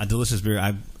 a delicious beer.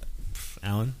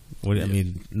 Alan, what? I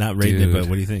mean, not rating it, Dude. but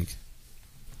what do you think?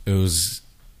 It was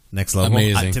Next level.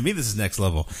 Amazing. To me, this is next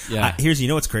level. Yeah. You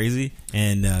know what's crazy,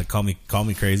 and call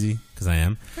me crazy because I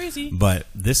am Crazy. But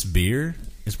this beer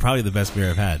is probably the best beer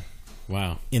I've had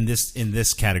wow. in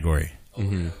this category.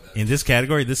 Mm-hmm. In this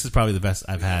category, this is probably the best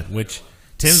I've had. Which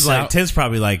Tim's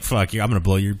probably like, "Fuck you, I'm gonna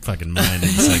blow your fucking mind in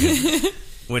a second."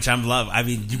 Which I'm love. I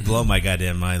mean, you blow my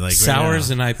goddamn mind. Like Sours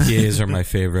right now. and IPAs are my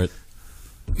favorite.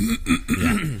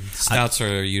 Yeah. Stouts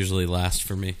are usually last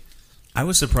for me. I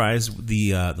was surprised.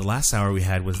 The last sour we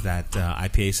had was that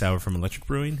IPA sour from Electric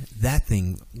Brewing. That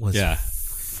thing was Yeah.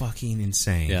 fucking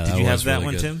insane. Yeah, Did that you have was that really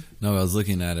one, good. Tim? No, I was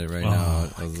looking at it right Oh, now. I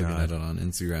my was looking God. at it on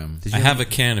Instagram. Did I you have a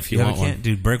can if you have want a can? one.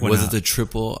 Dude, break one Was out. it the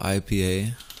triple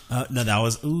IPA? No, that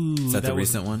was Is that the was-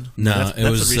 recent one? No, that's it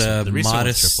was the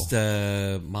recent one's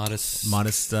modest.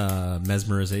 modest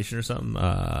mesmerization or something.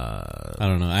 I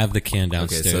don't know. I have the can Okay,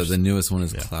 downstairs. so the newest one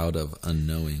is Yeah. Cloud of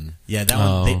Unknowing. Yeah, that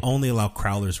one. They Oh. only allow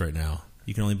crowlers right now.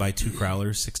 You can only buy 2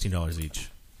 crowlers, $16 each.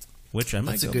 Which I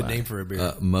might That's a go good buy. name for a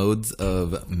beer. Modes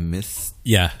of Mysticism.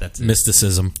 yeah, That's it.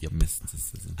 mysticism.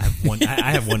 I have one.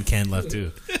 I have one can left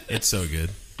too. It's so good.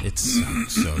 It's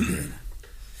so good.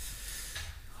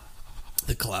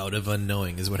 The cloud of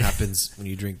unknowing is what happens when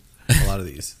you drink a lot of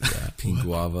these. Pink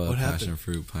guava, what happened? passion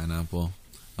fruit, pineapple.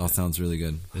 All sounds really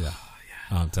good. Yeah.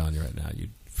 Oh, I'm telling you right now.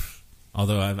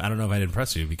 Although I don't know if I'd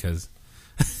impress you because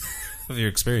of your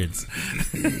experience.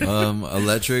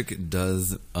 Electric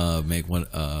does make one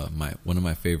of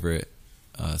my favorite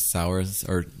sours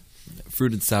or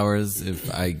fruited sours.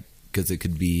 Because it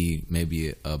could be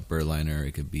maybe a Berliner,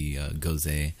 it could be a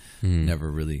Gose.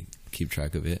 Never really keep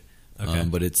track of it. Okay.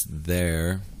 But it's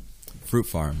their fruit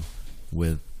farm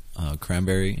with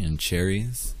cranberry and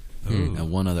cherries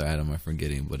and one other item I'm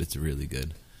forgetting, but it's really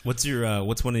good. What's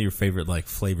one of your favorite like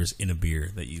flavors in a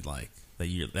beer that you like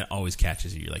that always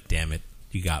catches you? You're like, damn it,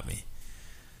 you got me.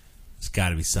 It's got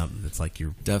to be something that's like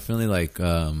your Definitely like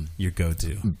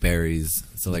go-to. berries.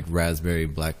 So like raspberry,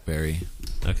 blackberry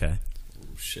Okay.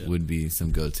 Shit. would be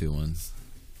some go-to ones.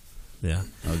 Yeah.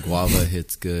 Guava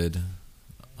hits good.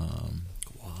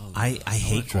 I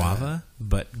hate guava,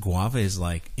 but guava is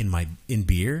like in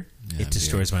beer. Yeah, It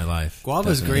destroys my life. Guava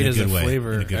is Definitely. great In a as a good way.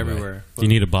 flavor In a good way. everywhere. Do you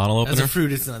need a bottle As opener? a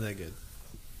fruit, it's not that good.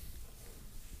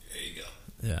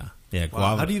 Yeah. Yeah. Wow.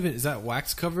 Guava. How do you even? Is that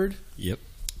wax covered? Yep.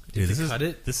 Dude, Did you cut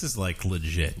it? This is like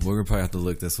legit. We're gonna probably have to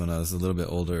look this one up. It's a little bit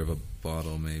older of a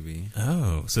bottle, maybe.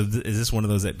 Oh, so is this one of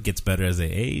those that gets better as they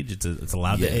age? It's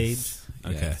allowed to age.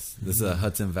 Okay. Yes. This is a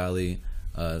Hudson Valley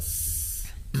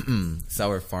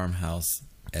sour farmhouse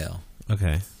ale.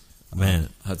 Okay. Man,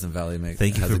 Hudson Valley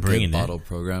Thank you has for a bringing good it. bottle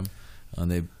program.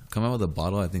 They come out with a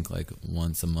bottle, I think, like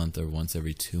once a month or once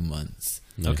every 2 months.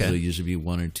 Okay. It'll usually be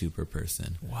 1 or 2 per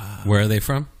person. wow. Where are they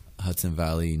from? Hudson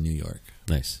Valley, New York.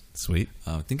 Nice. Sweet.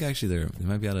 I think actually they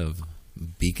might be out of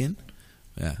Beacon.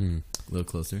 Yeah, a little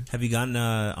closer. Have you gone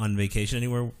on vacation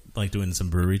anywhere, like doing some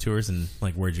brewery tours, and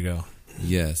like where'd you go?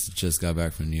 Yes, just got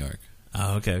back from New York.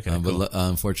 Oh, okay, But cool.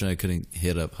 unfortunately, I couldn't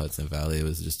hit up Hudson Valley. It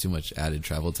was just too much added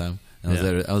travel time. And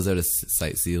I was there to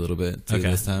sightsee a little bit too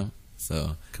this time.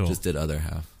 So Cool. just did other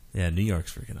half. Yeah, New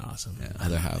York's freaking awesome. Yeah, I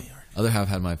other love half. New York. Other half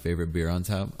had my favorite beer on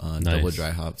tap, Nice. double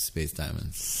dry hop Space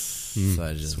Diamonds. So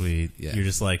I just Sweet. Yeah, You're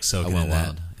just like I soaking went in that.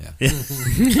 wild. Yeah.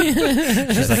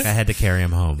 She's like, I had to carry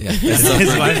him home. Yeah.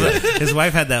 His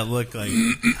wife had that look. Like,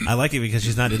 I like it because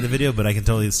she's not in the video, but I can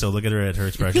totally still look at her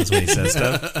expressions when he says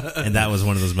stuff. And that was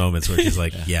one of those moments where she's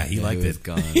like, yeah, he liked it was it.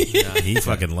 gone. Yeah, he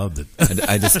fucking loved it.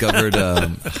 I discovered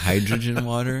hydrogen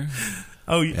water.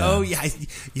 Oh yeah.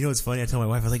 You know what's funny? I tell my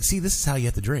wife, I was like, see, this is how you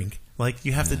have to drink. Like,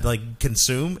 you have to like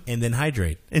consume and then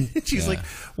hydrate. And she's like,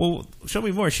 well, show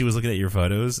me more. She was looking at your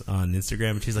photos on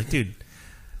Instagram, and she's like, dude,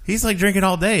 he's like drinking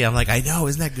all day. I'm like, I know,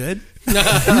 isn't that good?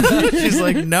 She's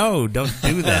like, no, don't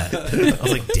do that. I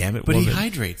was like, damn it, But he woman.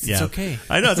 hydrates. It's okay.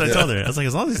 I know. That's what I told her. I was like,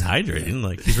 as long as he's hydrating,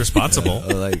 like he's responsible.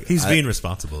 Like, he's being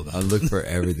responsible. I look for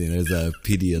everything. There's a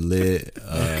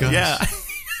Pedialyte. Yeah.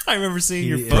 I remember seeing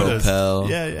your photos. Propel.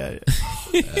 Yeah.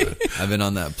 I've been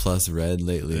on that Plus Red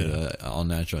lately. All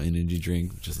natural energy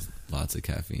drink. Just lots of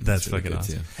caffeine. That's It's really fucking good,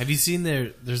 awesome. too. Have you seen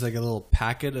there's like a little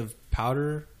packet of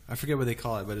powder? I forget what they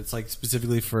call it, but it's like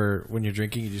specifically for when you're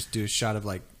drinking. You just do a shot of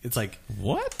like, it's like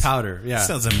What? powder. Yeah.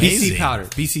 Sounds amazing.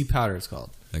 BC powder it's called.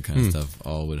 That kind of stuff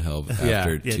all would help after Yeah.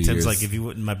 2 Yeah, years. Tim's like, if you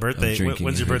wouldn't, my birthday. of drinking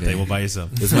When's your every birthday? day. We'll buy you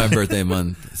some. It's my birthday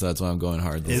month, so that's why I'm going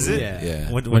hard. Is it? Yeah.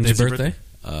 What When's day's your birthday?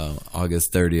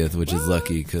 August 30th, which is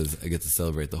lucky because I get to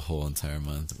celebrate the whole entire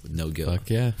month with no guilt. Fuck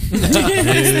yeah.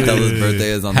 Stella's birthday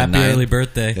is on Happy the 9th. early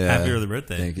birthday. Yeah. Happy early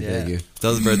birthday. Thank you, Yeah. thank you.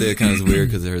 Stella's birthday kind of is weird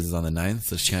because hers is on the 9th,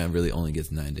 so she kind of really only gets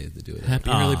 9 days to do it. Happy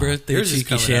Aw. early birthday, Yours is Cheeky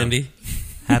coming Shandy.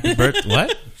 Happy birthday.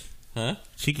 What? Huh?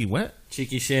 Cheeky what?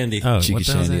 Cheeky Shandy. Oh, Cheeky what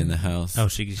the hell is Shandy that? in the house. Oh,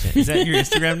 Cheeky Shandy. Is that your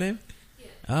Instagram name?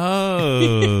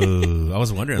 Oh, I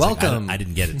was wondering. I was like, Welcome. I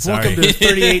didn't get it. Sorry. Welcome to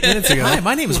 38 minutes ago. Hi,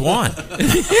 my name is Juan.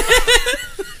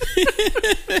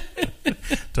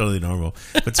 Totally normal.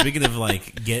 But speaking of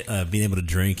like being able to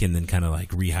drink and then kind of like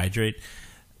rehydrate,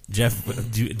 Jeff,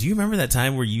 do you remember that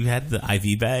time where you had the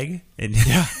IV bag? And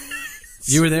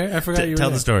You were there? I forgot you were tell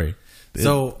there. the story.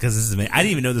 So- because this is amazing. I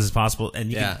didn't even know this is possible, and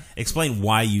you Yeah. can explain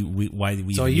why we. So I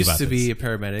even knew used about to be a this.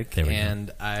 paramedic, There we go.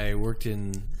 and I worked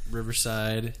in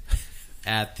Riverside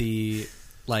at the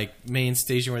like main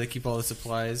station where they keep all the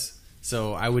supplies.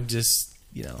 So I would just,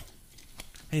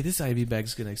 hey, this IV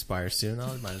bag's gonna expire soon.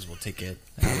 I might as well take it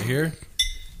out of here.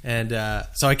 And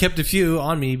so I kept a few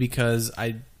on me because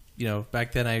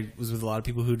back then I was with a lot of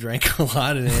people who drank a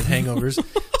lot and had hangovers.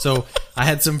 So I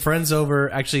had some friends over.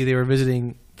 Actually, they were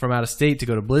visiting from out of state to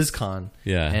go to BlizzCon.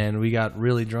 Yeah. And we got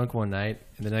really drunk one night,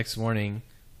 and the next morning,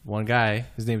 one guy,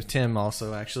 his name's Tim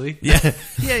also, actually. Yeah,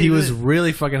 He was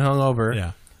really fucking hungover.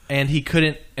 Yeah. And he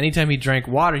couldn't, anytime he drank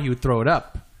water, he would throw it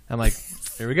up. I'm like,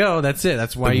 here we go. That's it.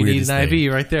 That's why The you need weirdest an IV thing.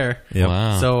 right there. Yep.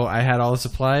 Wow. So I had all the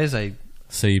supplies.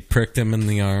 So you pricked him in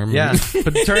the arm. Yeah,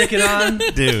 put the tourniquet on,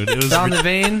 Dude, it was down the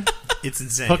vein, it's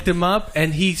insane. hooked him up,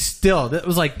 and he still, that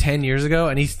was like 10 years ago,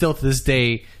 and he still to this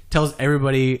day tells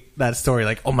everybody that story.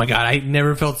 Like, oh my God, I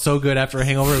never felt so good after a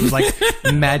hangover. It was like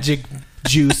magic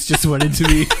juice just went into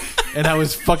me, and I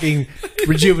was fucking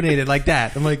rejuvenated like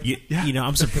that. I'm like,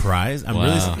 I'm surprised.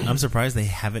 Wow. I'm surprised they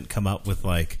haven't come up with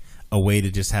like a way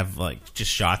to just have like just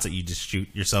shots that you just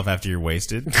shoot yourself after you're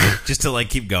wasted, just to like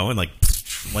keep going, like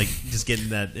just getting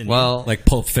that. In well, Like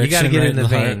Pulp Fiction. you got to get right in the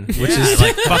vein, heart. which yeah, is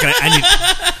like fucking.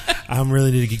 I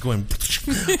really need to keep going.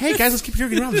 Hey guys, let's keep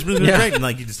drinking around. This is really Yeah. great. And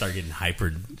like you just start getting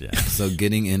hypered. Yeah. So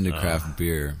getting into craft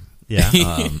beer. Yeah.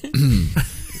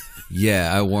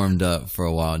 Yeah, I warmed up for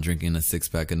a while drinking a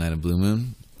 6-pack a night of Blue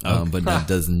Moon. But that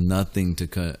does nothing to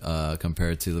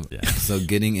compare to the. So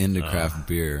getting into craft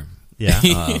beer. Yeah.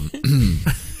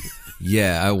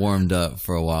 Yeah, I warmed up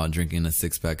for a while drinking a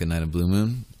 6-pack a night of Blue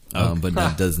Moon. But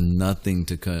that does nothing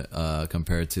to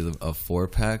compare to a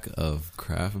 4-pack of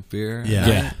craft beer. Yeah.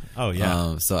 Yeah. Oh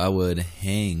yeah. So I would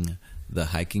hang the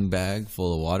hiking bag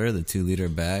full of water, the 2-liter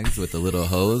bags with the little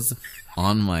hose,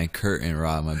 on my curtain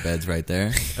rod. My bed's right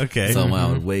there. Okay. So when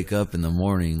I would wake up in the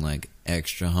morning, like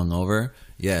extra hungover,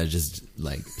 just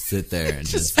like sit there and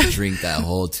just drink that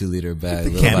whole 2-liter bag.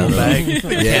 little camel by little.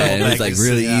 bag. Yeah, and Camel it was bag like is-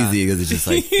 really yeah. easy because it just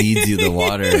like feeds you the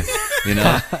water,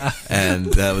 And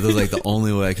that was like the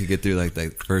only way I could get through like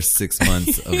the first 6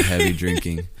 months of heavy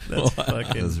drinking. That's It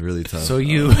fucking. was really tough. so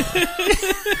you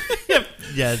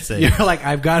Yeah, it's You're like,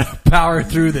 I've got to power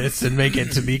through this and make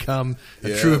it to become a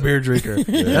Yeah. true beer drinker.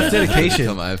 That's dedication.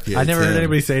 Become IPA I never heard 10.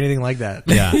 anybody say anything like that.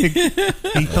 Yeah.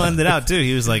 He planned it out, too.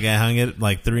 He was like, I hung it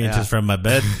like 3 inches from my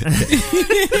bed.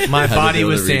 My to body be able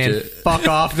was to saying, reach it. fuck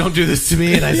off, don't do this to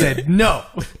me. And I said, no.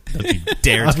 Don't you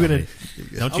dare I'm tell gonna- me.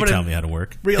 Don't you gonna- tell me how to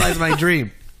work. Realize my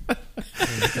dream.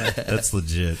 That's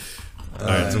legit. All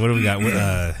right, so what do we got? Give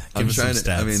I'm us trying some to.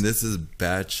 stats. I mean, this is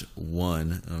batch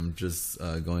 1. I'm just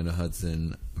going to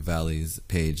Hudson Valley's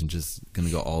page and just gonna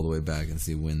go all the way back and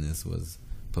see when this was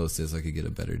posted, so I could get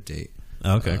a better date.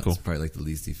 Okay, cool. It's probably like the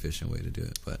least efficient way to do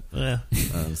it, but Yeah.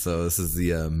 so this is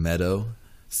the Meadow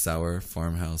Sour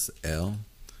Farmhouse Ale,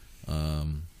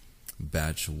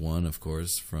 batch 1, of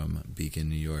course, from Beacon,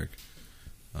 New York.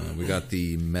 We got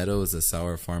the Meadow is a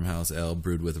sour farmhouse ale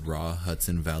brewed with raw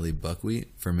Hudson Valley buckwheat,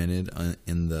 fermented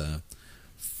in the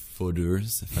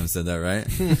foeders, if I said that right.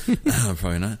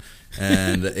 Probably not.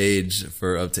 And aged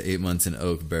for up to 8 months in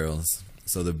oak barrels.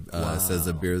 So the it says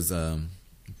the beer's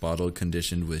bottled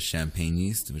conditioned with champagne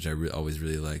yeast, which I always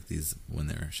really like these when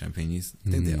they're champagne yeast.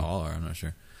 I think they all are. I'm not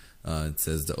sure. It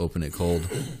says to open it cold,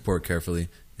 pour carefully,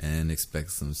 and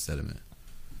expect some sediment.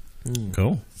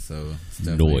 Cool. So it's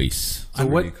definitely- Noise. So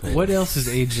really cool. what else is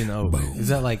aged in oak? Is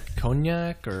that like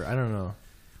cognac or I don't know?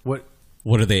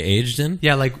 What are they aged in?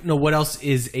 Yeah, like no. What else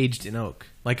is aged in oak?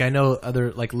 Like I know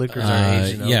other like liquors are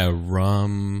aged in oak. Yeah,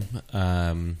 rum,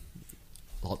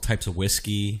 all types of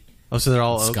whiskey, Oh, so they're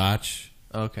all oak. scotch.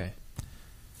 Okay.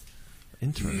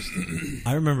 Interesting.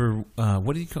 I remember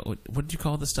what did you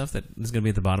call the stuff that is going to be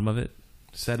at the bottom of it?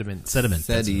 Sediment. Sediment.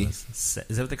 that's what it Seti. was.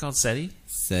 Is that what they call it? Seti?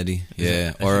 SETI. Is Yeah.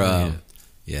 it- Or yeah.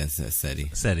 yeah, it's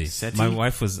SETI. Seti. Seti? My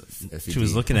wife was she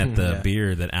was looking at the Yeah.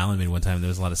 beer that Alan made one time. There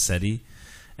was a lot of Seti,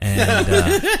 and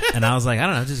and I was like, I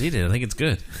don't know, just eat it. I think it's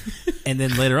good. And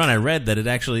then later on, I read that it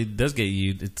actually does get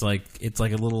you. It's like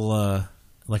a little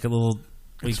what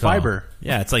do you It's call it? fiber.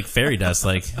 Yeah, it's like fairy dust.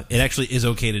 Like it actually is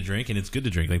okay to drink, and it's good to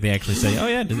drink. Like they actually say, oh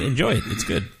yeah, enjoy it. It's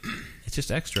good. It's just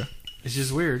extra, It's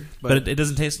just weird, but it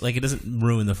doesn't taste like it doesn't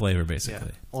ruin the flavor. yeah.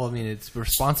 Basically, Well, I mean, it's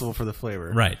responsible for the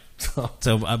flavor, right. So,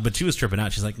 So, but she was tripping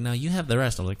out. She's like, "No, you have the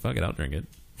rest." I was like, "Fuck it, I'll drink it."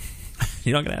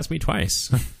 You're not gonna ask me twice.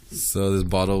 So this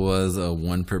bottle was a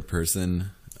 1 per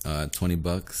person,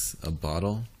 $20 a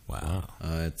bottle. Wow.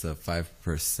 It's a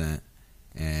 5%,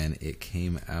 and it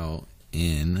came out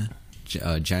in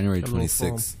January Got a little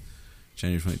 26th.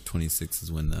 January 26th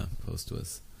is when the post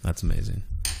was That's amazing.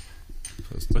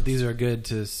 posted. but these are good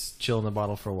to chill in the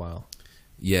bottle for a while.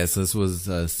 Yeah, so this was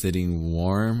sitting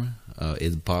warm.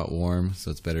 It's bought warm,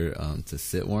 so it's better to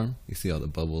sit warm. You see all the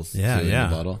bubbles Yeah, in yeah.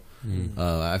 the bottle.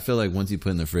 I feel like once you put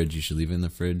it in the fridge, you should leave it in the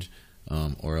fridge,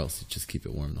 or else you just keep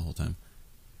it warm the whole time.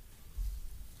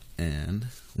 And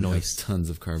we have Nice. tons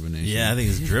of carbonation. Yeah, I think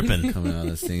it's dripping. coming out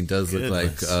of this thing. It does look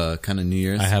Goodness. like kind of New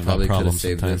Year's. I have that Probably could problem have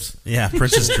saved sometimes. this. Yeah,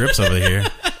 Princess Drips over here.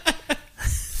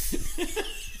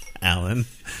 Alan.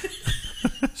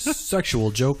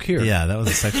 Sexual joke here. Yeah, that was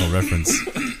a sexual reference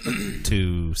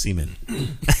to semen.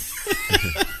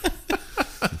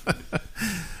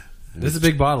 This is a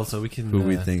big bottle, so we can. Who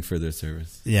we thank for their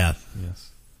service. Yeah, Yes.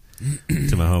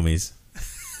 to my homies.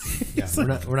 Yeah,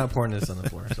 we're not pouring this on the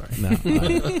floor. Sorry. No.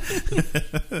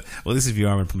 Well, this is if you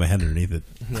are, I'm gonna put my head underneath it.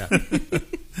 Yeah.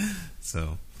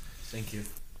 So, Thank you.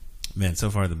 man, so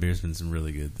far the beer's been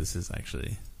really good. This is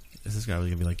probably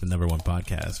gonna be like the #1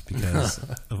 podcast because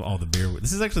of all the beer.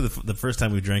 This is actually the first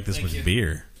time we drank this with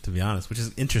beer, to be honest, which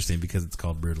is interesting because it's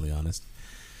called Brutally Honest.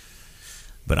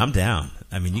 But I'm down.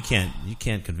 I mean, you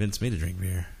can't convince me to drink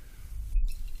beer.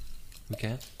 We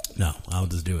can't. No, I'll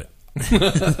just do it.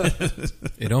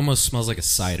 It almost smells like a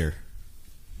cider.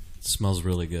 It smells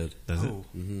really good. Does it?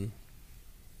 Mm-hmm.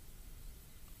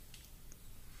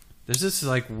 There's this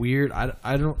like weird. I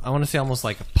want to say almost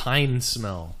like a pine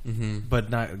smell, but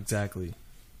not exactly.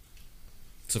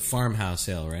 It's a farmhouse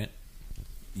ale, right?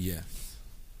 Yes.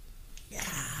 Yeah.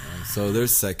 So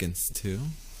there's seconds too.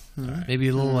 Maybe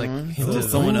a little like. hint So if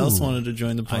of- someone Ooh. else wanted to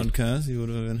join the podcast, you would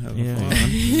have been having Yeah. fun.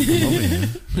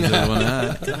 Just one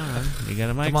that. Come on, you got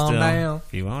a mic Come on still. now.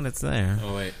 If you want, it's there.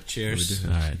 Oh wait, cheers.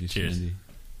 All right, cheers.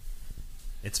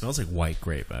 It smells like white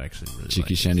grape. I actually really Cheeky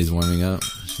like it. Shandy's warming up.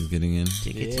 She's getting in.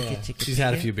 Yeah. She's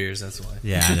had a few beers. That's why.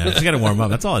 Yeah, I know. She got to warm up.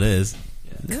 That's all it is.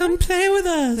 Come play with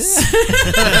us.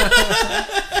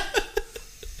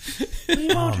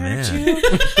 Oh man.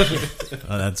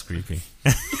 Oh, that's creepy.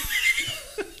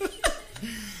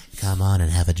 Come on and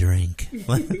have a drink.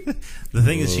 The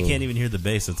thing is, she can't even hear the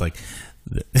bass. It's like,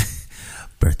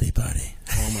 birthday party.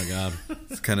 Oh my god.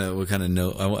 It's kind of what kind of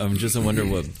note. I'm just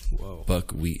wondering what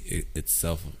buckwheat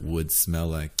itself would smell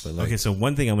like. But like, Okay, so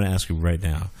one thing I'm going to ask you right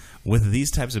now. With these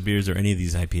types of beers or any of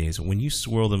these IPAs, when you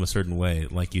swirl them a certain way,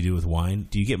 like you do with wine,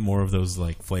 do you get more of those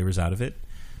like flavors out of it,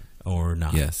 or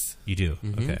not? yes, You do.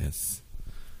 Okay. yes.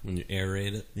 When you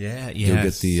aerate it. Yeah. You'll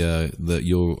get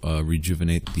you'll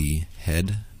rejuvenate the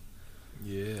head.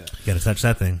 Yeah. You got to touch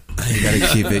that thing. You got to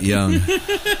keep it young.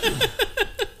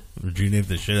 Rejuvenate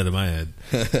the shit out of my head.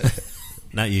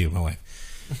 Not you, my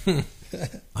wife.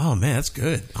 Oh man, that's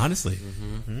good. Honestly.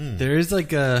 There is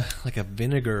like a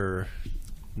vinegar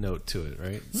note to it,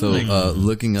 right? So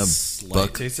looking up Taste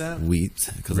that? buckwheat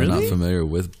because I'm not familiar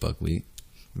with buckwheat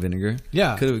vinegar.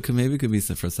 Yeah. could be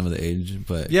for some of the age,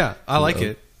 but Yeah, I like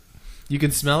it. You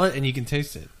can smell it and you can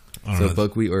taste it. So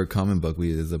buckwheat or common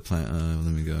buckwheat is a plant.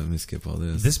 Let me skip all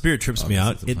this. This beer trips me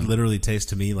out. Obviously, it's a It plant. literally tastes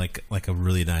to me like a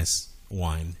really nice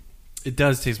wine, It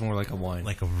does taste more like a wine.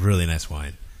 like a really nice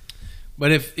wine.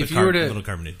 But if The you were a to little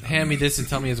carbonated. hand me this and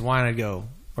tell me it's wine, I'd go,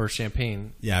 or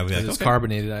champagne. Yeah, I'd be like, If it's okay.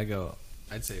 carbonated,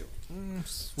 I'd say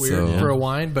it's weird So- for a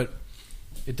wine, but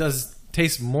it does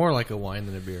taste more like a wine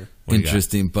than a beer. What do you got?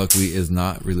 Interesting. Buckwheat is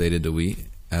not related to wheat,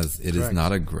 as it is Correct.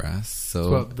 not a grass.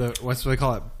 So Well, what's what they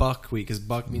call it? Buckwheat, because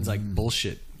buck means like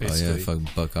bullshit, oh basically. yeah, fuck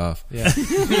buck off. Yeah.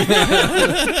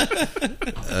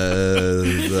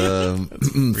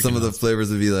 Some of the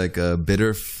flavors would be like a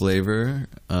bitter flavor,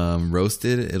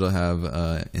 roasted. It'll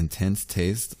have intense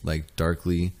taste, like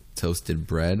darkly toasted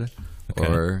bread, Okay.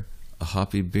 or a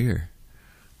hoppy beer.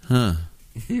 Huh?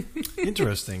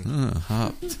 Interesting.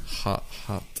 Hopped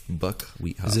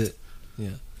buckwheat. Hopped. Is it? Yeah.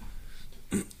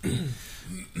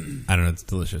 I don't know. It's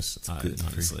delicious. good.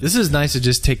 Honestly. This is nice to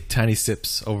just take tiny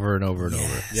sips over and over and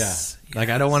over. Yeah. Like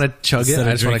I don't want to chug Instead it.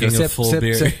 I of just want to go drinking a sip, full sip,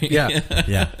 beer. sip. Yeah.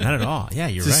 Yeah, not at all. Yeah,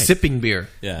 you're It's a right. sipping beer.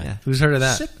 Yeah. Who's heard of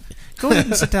that? Sip. Go ahead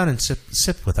and sit down and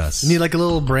sip with us. You need like a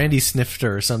little brandy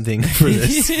snifter or something for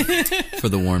this. For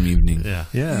the warm evening. Yeah.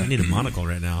 Yeah. I need a monocle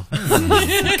right now.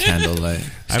 Candlelight.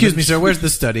 Excuse me, sir. Where's the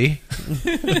study?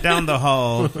 Down the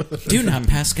hall. Do not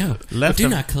pass go. Left Do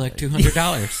of- not collect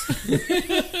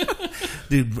 $200.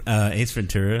 Dude, Ace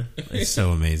Ventura is so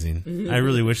amazing. I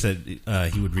really wish that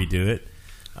he would redo it.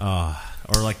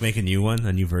 Or like make a new one,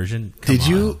 a new version. Come Did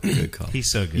you? on. Good call. He's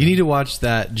so good. You need to watch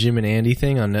that Jim and Andy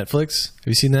thing on Netflix. Have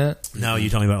you seen that? No, you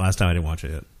told me about it last time. I didn't watch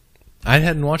it yet. I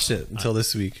hadn't watched it until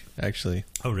this week, actually.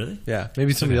 Oh, really? Yeah,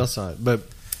 maybe somebody else saw it. But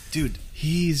dude,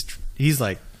 he's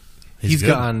like he's good.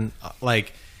 gotten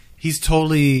like he's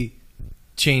totally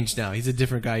changed now. He's a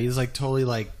different guy. He's like totally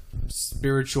like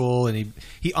spiritual, and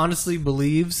he honestly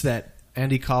believes that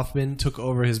Andy Kaufman took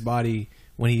over his body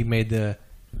when he made the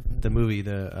movie,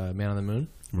 the Man on the Moon.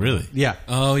 Really? Yeah.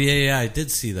 Oh, yeah, I did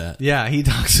see that. Yeah, he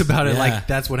talks about it Yeah. like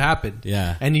that's what happened.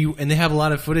 Yeah. and they have a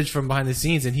lot of footage from behind the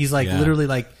scenes, and he's like Yeah. literally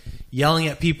like yelling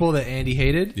at people that Andy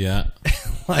hated, Yeah.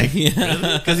 like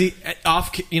Yeah. because he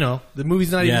the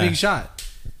movie's not even Yeah. being shot.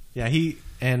 Yeah, What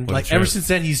a like trip. ever since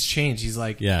then he's changed. He's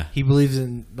like Yeah. he believes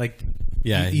in like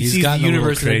Yeah, he he's sees the gotten a little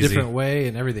universe in a crazy. different way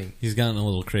and everything. He's gotten a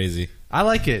little crazy. I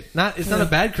like it. It's not a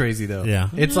bad crazy though. Yeah.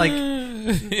 it's like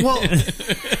well.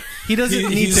 He doesn't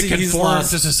need He's- to he's conform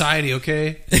lost. to society,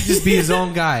 okay? Just be his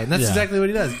own guy. And that's Yeah. exactly what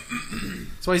he does.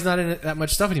 That's why he's not in that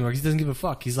much stuff anymore. 'Cause he doesn't give a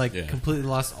fuck. He's like Yeah. completely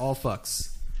lost all fucks.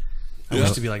 I Yeah.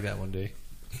 wish to be like that one day.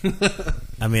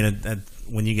 I mean,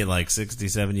 when you get like 60,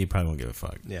 70, you probably won't give a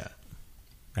fuck. Yeah.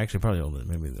 Actually, probably older.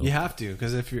 Maybe. You have to,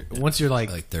 because once you're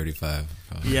like, Like 35.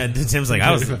 Probably. Yeah, Tim's like,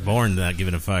 I was born not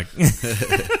giving a fuck.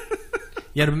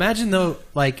 yeah, to imagine though,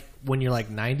 like when you're like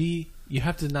 90, you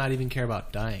have to not even care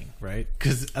about dying, right?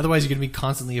 Because otherwise you're going to be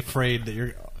constantly afraid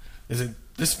that is it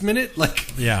this minute?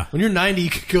 Like, Yeah. when you're 90, you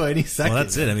could go any second. Well,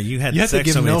 that's it. I mean, you had You have to sex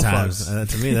give so many no times. fucks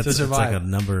To me, that's to it's like survive. a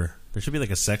number. There should be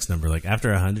like a sex number. Like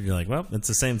after 100, you're like, well, it's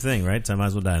the same thing, right? So I might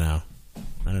as well die now.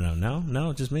 I don't know.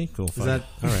 No, just me. Cool. Fine. that-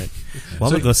 All right? Well,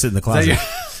 So- I'm gonna go sit in the Is that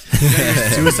closet. your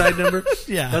suicide number?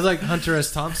 Yeah. That was like Hunter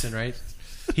S. Thompson, right?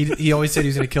 He always said he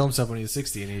was going to kill himself when he was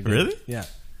 60, and he did. Really? Yeah.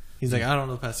 He's like, I don't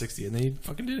know past 60, and then he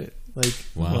fucking did it. Like,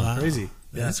 Wow. crazy.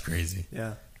 Yeah. That's crazy.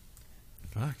 Yeah.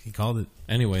 Fuck, he called it.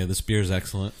 Anyway, this beer's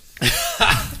excellent.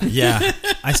 Yeah,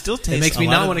 I still taste. It makes me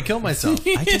not want to kill myself.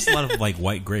 I taste a lot of like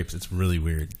white grapes. It's really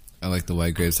weird. I like the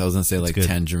white grapes. I was going to say like good.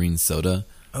 tangerine soda,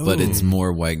 but it's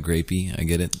more white grapey. I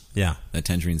get it. Yeah, That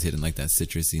tangerine's hidden, like that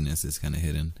citrusiness is kind of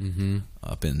hidden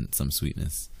up in some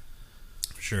sweetness.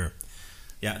 for sure.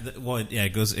 Yeah,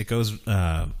 it goes.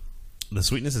 The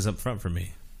sweetness is up front for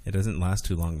me. It doesn't last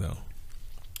too long though,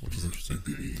 which is interesting.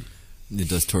 It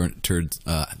does turds. Turds.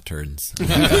 Turds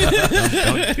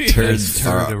Turds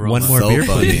are One more so beer,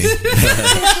 funny. please.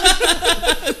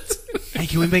 Hey,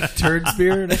 can we make turds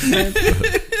beer next time?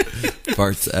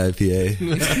 Farts IPA.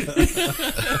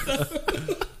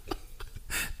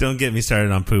 Don't get me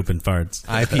started on poop and farts.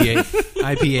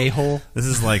 IPA hole. This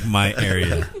is like my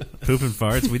area. Poop and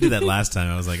farts. We did that last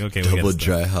time. I was like, okay, we Double got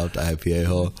dry hopped IPA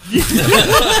hole.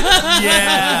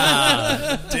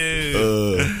 Yeah,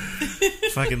 dude.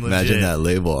 Fucking legit. Imagine that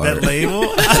label art. That label.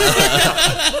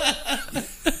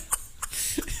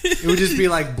 It would just be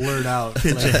like blurred out.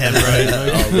 Pinch a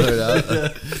hemorrhoid. All blurred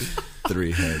out.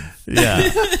 3 heads. Yeah,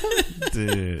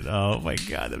 dude. Oh my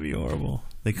god, that'd be horrible.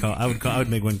 I would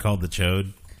make one called the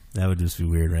Chode. That would just be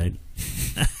weird, right?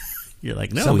 You're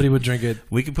like, no, Somebody would drink it.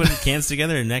 we could put cans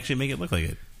together and actually make it look like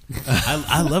it.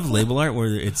 I love label art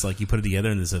where it's like you put it together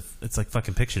and it's like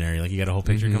fucking Pictionary. Like you got a whole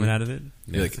picture coming out of it.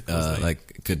 You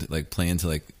could play into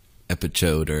like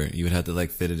Epichode, or you would have to like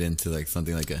fit it into like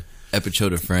something like a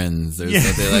Epichode of Friends or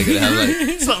something like it. Have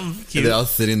like Something cute. they're all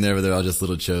sitting there, but they're all just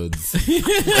little chodes.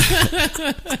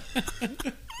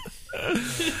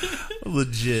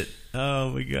 Legit. Oh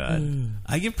my god!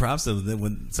 I give props to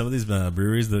when some of these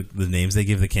breweries, the names they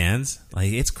give the cans,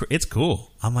 like it's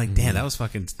cool. I'm like, damn, that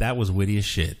was witty as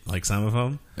shit. Like some of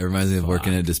them, It reminds me of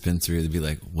working at a dispensary. They'd be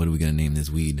like, "What are we gonna name this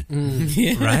weed?"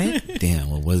 right? Damn,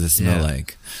 well, what does it smell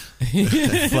like?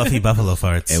 Fluffy buffalo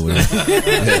farts.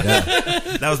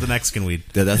 That That was the Mexican weed.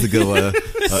 that's a good one.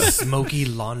 Smoky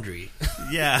laundry.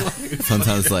 Yeah,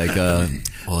 Sometimes like,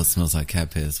 it smells like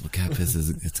cat piss. Well, cat piss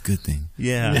it's a good thing.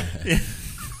 yeah.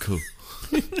 Cool.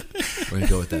 We're gonna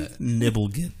go with that. Nibble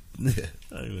get.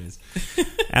 Anyways,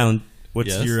 Alan,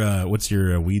 what's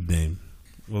your weed name?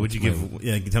 What would you give?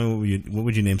 Yeah, tell me what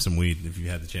would you name some weed if you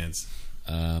had the chance?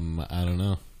 I don't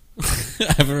know.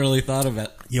 I haven't really thought of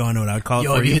it. You want to know what I'd call it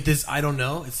Yo, for if you you? hit this, I don't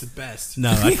know. It's the best. No,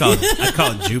 I'd call it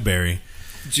Jewberry.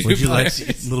 Would you like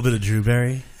a little bit of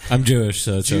Jewberry? I'm Jewish,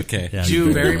 so it's okay. Yeah,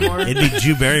 Jew Barrymore. It'd be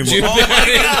Jew Barrymore. Jew Oh my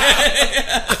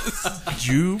god!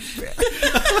 Jew.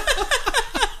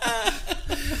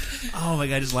 Oh my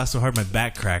god! I just laughed so hard my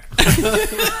back cracked.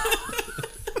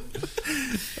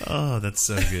 Oh, that's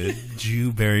so good.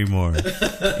 Jew Barrymore.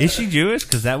 Is she Jewish?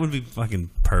 Because that would be fucking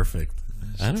perfect.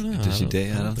 I don't know. Did she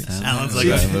date Adam Sandler? Alan's Is like,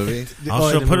 that a movie? I'll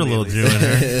Oh, she'll in the put a movie, little at Jew in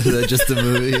her. Is that just a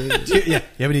movie? Yeah.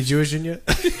 You have any Jewish in you?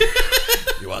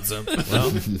 You want some? Well,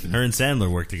 her and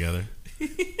Sandler work together.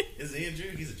 Is he a Jew?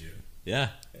 He's a Jew. Yeah.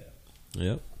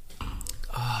 Yep.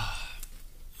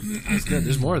 That's good.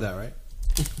 There's more of that, right?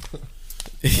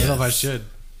 I don't know if I should.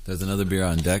 There's another beer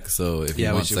on deck, so if you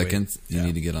Yeah, we want should wait. seconds, you Yeah.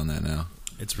 need to get on that now.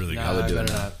 It's really Nah, good. I do it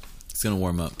better now. not. It's gonna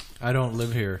warm up. I don't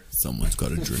live here. Someone's got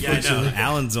to drink. Yeah, I know.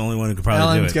 Alan's the only one who could probably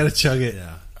Alan's do it. got to chug it.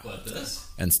 Yeah.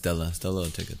 And Stella will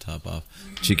take a top off.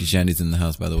 Cheeky Shandy's in the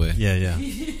house, by the way. Yeah, yeah.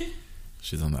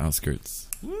 She's on the outskirts.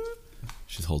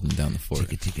 She's holding down the fort.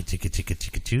 Chicka chicka chicka chicka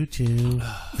chicka choo choo.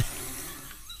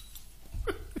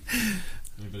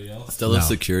 Anybody else? Stella's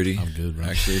No. security. I'm good, bro.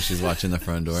 Actually, she's watching the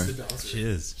front door. She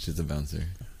is. She's a bouncer.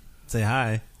 Say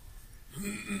hi.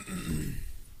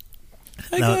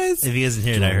 Hi, No, guys. if he isn't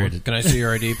here, I heard it. Can I see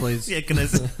your ID, please? Yeah, can I?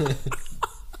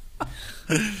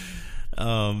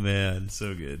 Oh man,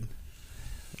 so good.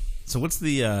 So what's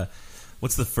the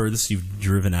furthest you've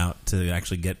driven out to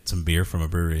actually get some beer from a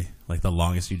brewery? Like the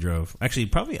longest you drove? Actually,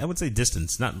 probably I would say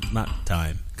distance, not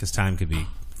time, because time could be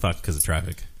fucked because of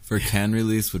traffic. For can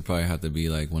release would probably have to be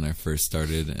like when I first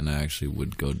started, and I actually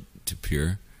would go to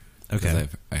Pure. Okay.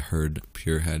 Because I heard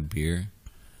Pure had beer.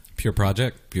 Pure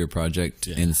Project. Pure Project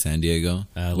Yeah. in San Diego.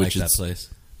 I like which that is- place.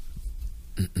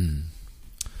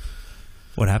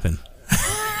 What happened?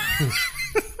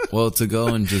 Well, to go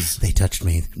and just They touched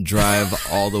me. drive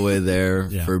all the way there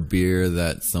Yeah. for beer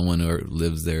that someone who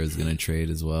lives there is going to trade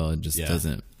as well. It just Yeah.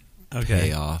 doesn't Okay.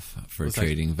 pay off for It's like-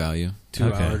 trading value.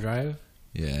 2-hour drive.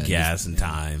 Yeah. Gas and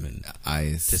time and just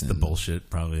ice. just the and bullshit.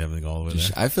 Probably having to go all the way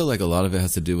there. I feel like a lot of it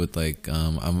has to do with like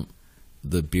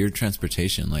the beer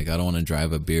transportation. Like I don't want to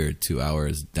drive a beer 2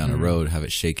 hours down a road, have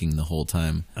it shaking the whole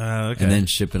time, Okay. and then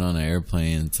ship it on an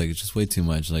airplane. It's like it's just way too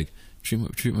much. Like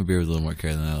treat my beer with a little more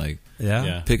care than that. Like yeah.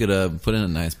 Yeah. pick it up, put it in a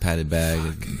nice padded bag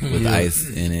with ice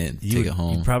in it, take it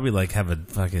home. You'd probably like have a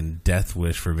fucking death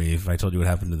wish for me if I told you what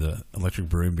happened to the electric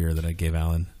brewing beer that I gave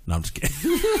Alan. No, I'm just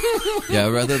kidding. Yeah,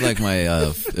 I'd rather like my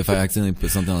if I accidentally put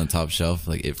something on the top shelf,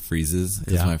 like it freezes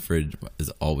because Yeah. my fridge is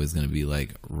always going to be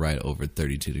like right over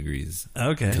 32 degrees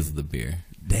Okay. because of the beer.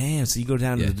 Damn, so you go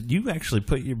down to you actually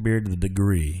put your beer to the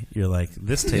degree. You're like,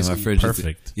 this tastes my fridge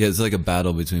perfect. It's like a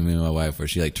battle between me and my wife where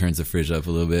she like turns the fridge up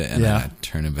a little bit and I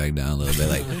turn it back down a little bit.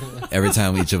 Like every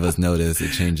time each of us notice,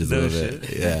 it changes a little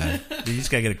bit. Yeah. You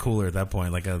just gotta get a cooler at that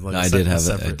point. I did have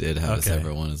a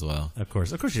separate one as well. Of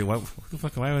course you. Why am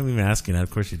I even asking that?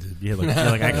 Of course you did. You're like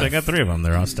actually, I got 3 of them.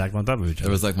 They're all stacked on top of each other.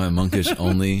 There was like my monkish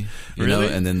only, you know,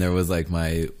 and then there was like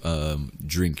my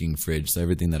drinking fridge. So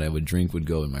everything that I would drink would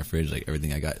go in my fridge. Like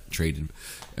everything I got traded,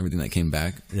 everything that came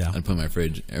back, I'd put in my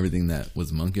fridge. Everything that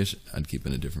was monkish, I'd keep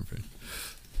in a different fridge.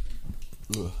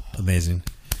 Amazing.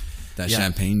 That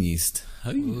champagne yeast.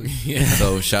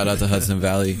 So shout out to Hudson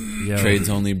Valley. Trades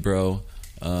only, bro.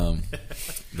 They're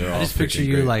all I just picture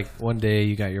you great. like one day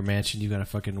you got your mansion, you got a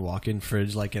fucking walk-in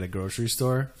fridge like at a grocery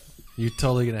store. You're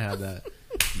totally gonna have that.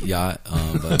 Yacht,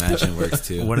 but mansion works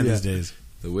too. One of these days.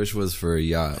 The wish was for a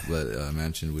yacht, but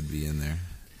mansion would be in there.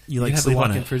 You You have a sleep on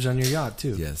walk-in it. fridge on your yacht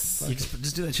too. Yes. You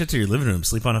just do that shit to your living room.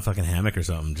 Sleep on a fucking hammock or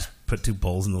something. Just put 2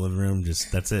 poles in the living room. Just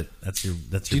that's it. That's your.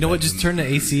 Do you know what? Just turn the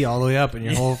AC all the way up, and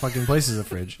your whole fucking place is a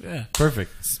fridge. Yeah.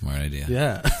 Perfect. Smart idea.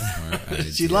 Yeah. Smart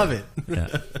idea. She'd love it.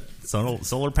 Yeah.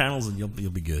 Solar panels and you'll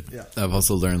be good. Yeah. I've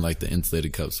also learned like the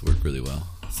insulated cups work really well.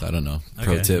 So I don't know.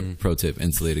 Pro tip,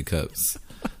 insulated cups.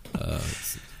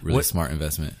 It's really smart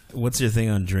investment. What's your thing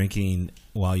on drinking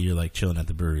while you're like chilling at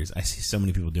the breweries? I see so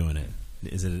many people doing it.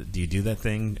 Do you do that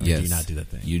thing or do you not do that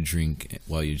thing? You drink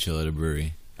while you chill at a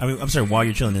brewery. I mean, I'm sorry, while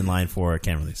you're chilling in line for a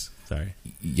can release. Sorry.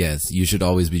 Yes, you should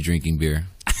always be drinking beer.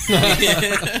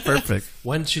 Perfect.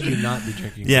 When should you not be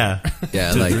drinking? Yeah.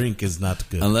 Yeah, to like drink is not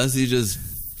good. unless you just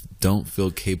don't feel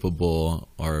capable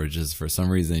or just for some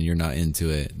reason you're not into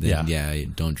it,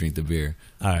 then don't drink the beer.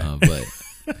 All right. But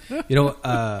You know,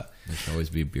 there should always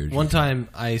be beer. one drinking. time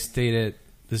I stayed at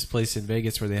this place in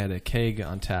Vegas where they had a keg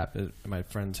on tap at my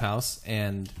friend's house,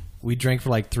 and we drank for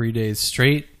like 3 days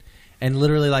straight. And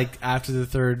literally, like after the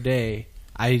 3rd day,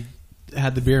 I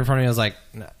had the beer in front of me. I was like,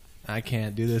 no, I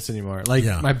can't do this anymore. Like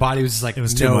my body was just like, it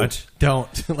was too much.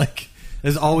 Don't. Like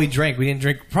that's all we drank. We didn't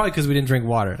drink probably because we didn't drink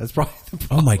water. That's probably the Oh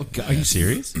problem. my god, are you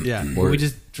serious? Yeah, Or- we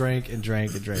just drank and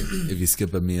drank and drank. If you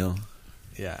skip a meal,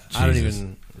 Yeah, I don't Jesus.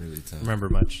 even really tough. remember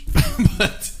much.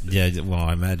 But Yeah, well,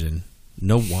 I imagine.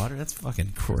 No water? That's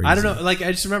fucking crazy. I don't know. Like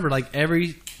I just remember, like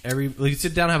every like, you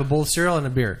sit down, and have a bowl of cereal and a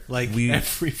beer. Like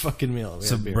every fucking meal. We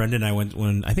So had beer. Brendan and I went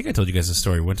when I think I told you guys the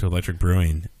story. We went to Electric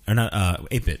Brewing or not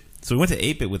 8-Bit. So we went to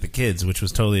 8-Bit with the kids, which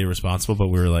was totally irresponsible. But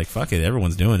we were like, "Fuck it,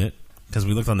 everyone's doing it." Because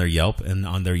we looked on their Yelp, and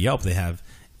on their Yelp they have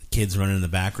kids running in the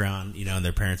background, you know, and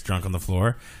their parents drunk on the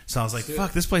floor. So I was like,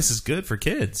 "Fuck, this place is good for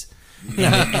kids."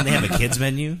 And they have a kids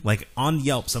menu. Like on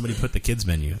Yelp, somebody put the kids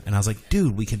menu, and I was like,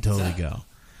 "Dude, we can totally go."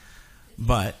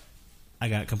 But I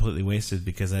got completely wasted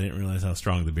because I didn't realize how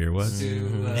strong the beer was.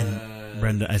 And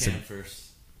Brenda, I said, first.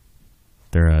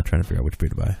 they're trying to figure out which beer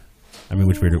to buy. I mean,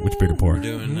 which beer to pour. We're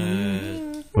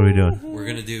doing. What are we doing? We're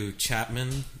gonna do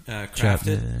Chapman Crafted.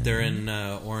 Chapman. They're in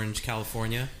Orange,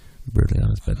 California, Brutally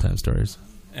honest bedtime stories.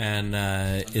 and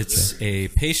it's a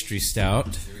pastry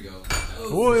stout. Here we go.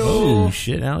 Oh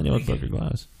shit, Alan, you almost broke your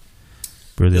glass.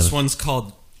 Brutally This honest. one's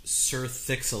called Sir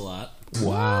Thix-a-Lot.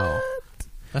 Wow,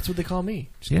 that's what they call me.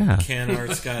 Yeah. Can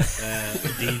art's got a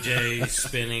DJ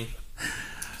spinning.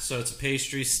 So it's a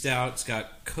pastry stout. It's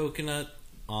got coconut,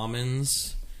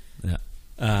 almonds, Yeah.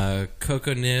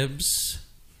 cocoa nibs,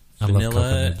 I love cocoa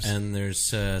vanilla, nibs. and there's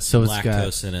So some it's got-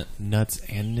 lactose in it. Nuts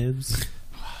and nibs.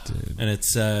 Dude. And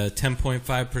it's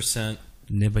 10.5%.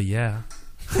 Nibba, yeah.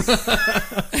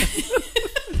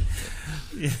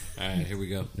 All right, here we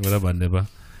go. What about Nibba?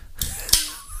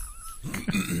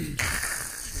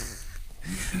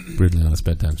 Brutally honest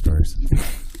bedtime stories.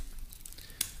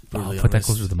 Brutally Put that honest.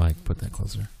 closer to the mic. Put that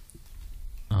closer.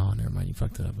 Oh, never mind. You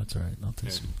fucked it up. That's all right. I'll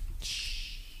take some.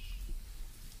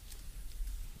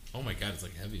 Oh my god, it's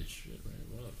like heavy as shit,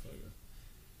 right? Motherfucker.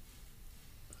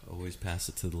 Always pass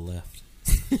it to the left.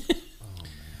 Oh man.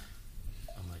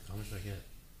 I'm like, how much do I get?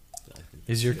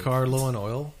 Is your car low on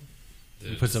oil?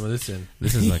 You put some of this in.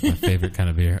 This is like my favorite kind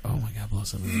of beer. Oh my god, blow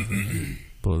some of that over here.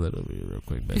 Blow that over here real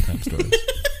quick. Bedtime stories.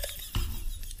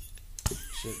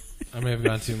 Shit, I may have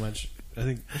gone too much. I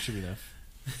think that should be enough.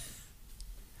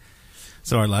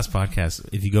 So our last podcast,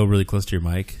 if you go really close to your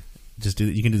mic, just do.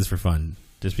 You can do this for fun,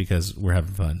 just because we're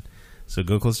having fun. So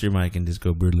go close to your mic and just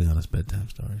go brutally honest bedtime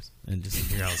stories, and just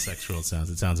hear how sexual it sounds.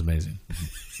 It sounds amazing.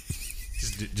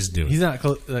 Just do it. He's not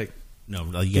close. Like No,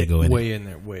 you gotta go in. way in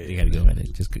there. Way. You gotta go in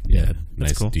it. Just yeah, that's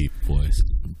Nice cool. deep voice.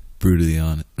 Brutally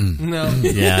honest. No.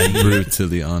 Yeah,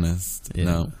 Brutally honest. Yeah.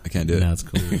 No, I can't do it. No, it's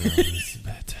cool.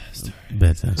 Bedtime story.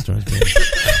 Bedtime stories. Baby.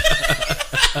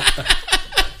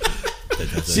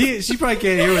 She probably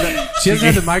can't hear that. She doesn't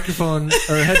have the microphone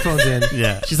or headphones in.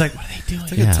 Yeah. She's like, what are they doing?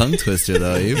 It's like a tongue twister,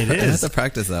 though. You have to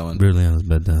practice that one. Brutally Honest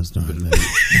Bedtime Story.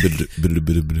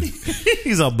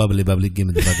 He's all bubbly. Give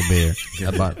me the bucket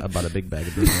bear. I bought a big bag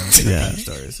of Brutally Yeah.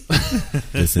 stories.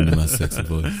 Listen to my sexy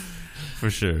voice. For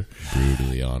sure.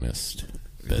 Brutally honest.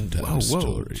 Bedtime Whoa.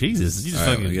 story. Jesus. You just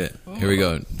All right, here we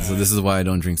go. So this is why I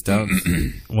don't drink stout.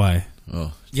 Why?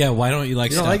 Oh, Yeah, why don't you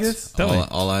like You don't like this?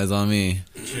 all eyes on me.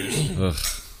 Ugh.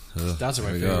 That's my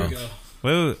Here we favorite. go.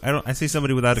 Wait. I see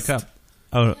somebody without a cup.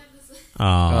 Oh.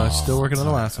 Still working on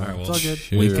the last one. All right, It's all good.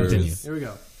 We Cheers. continue. Here we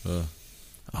go.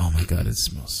 Oh my god, it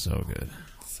smells so good.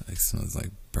 It smells like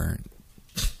burnt.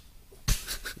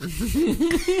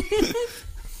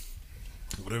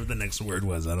 Whatever the next word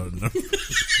was, I don't know.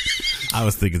 I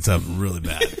was thinking something really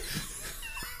bad.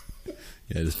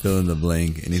 Yeah, just fill in the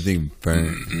blank. Anything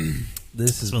burnt.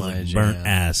 This is Smells my like jam. burnt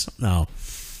ass. No.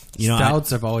 You know, Stouts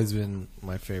have always been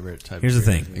my favorite type. here's of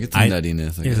the beer. thing. I get some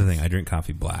nuttiness. I Here's the guess. thing. I drink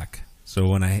coffee black. So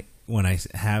when I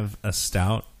have a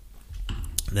stout,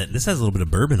 this has a little bit of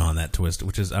bourbon on that twist,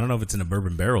 which is I don't know if it's in a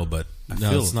bourbon barrel, but I No,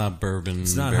 feel it's not bourbon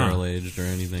It's not, barrel huh? aged or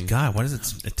anything. God, what is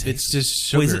it? It tastes. It's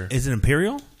just Wait, sugar. is it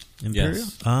Imperial? Imperial?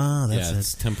 Yes. Ah, that's Yeah,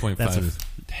 it's 10.5. That's what it is.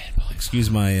 Excuse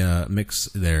my mix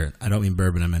there. I don't mean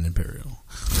bourbon. I meant Imperial.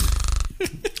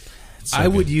 I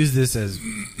would use this as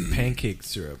pancake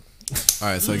syrup. All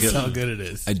right, so I get. That's how good it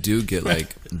is. I do get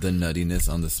like the nuttiness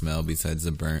on the smell besides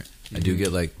the burnt. I do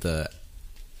get like the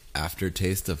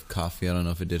aftertaste of coffee. I don't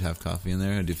know if it did have coffee in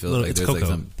there. I do feel like It's there's cocoa. like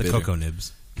some The bitter, cocoa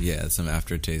nibs. Yeah, some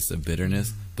aftertaste of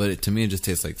bitterness. But to me, it just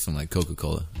tastes like some like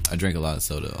Coca-Cola. I drink a lot of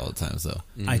soda all the time, so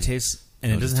I taste,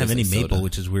 and No, it it doesn't just have any tastes like maple, soda.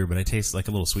 which is weird, but I taste like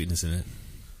a little sweetness in it.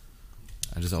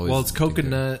 I just always. Well, it's think that-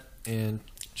 coconut and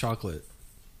chocolate.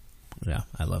 Yeah,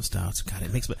 I love stouts. God,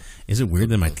 it makes me. Is it weird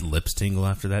that my lips tingle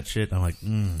after that shit? I'm like,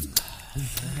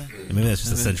 maybe that's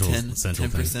just a central thing.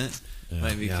 10%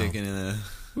 might be Yeah. kicking in a.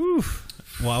 Oof.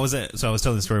 Well, I was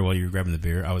telling the story while you were grabbing the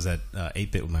beer. I was at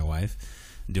 8-Bit with my wife,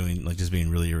 doing like just being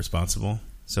really irresponsible.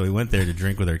 So we went there to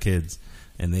drink with our kids,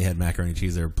 and they had macaroni and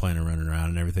cheese. They were playing and running around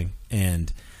and everything.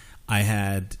 And I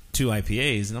had 2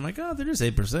 IPAs, and I'm like, oh, they're just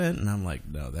 8%. And I'm like,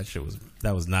 no,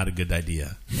 that was not a good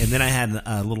idea. And then I had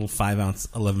a little 5-ounce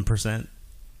 11%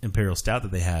 Imperial Stout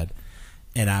that they had,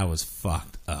 and I was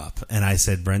fucked up. And I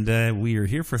said, Brenda, we are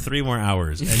here for 3 more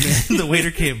hours. And then the waiter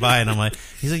came by, and I'm like,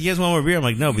 he's like, you guys want more beer? I'm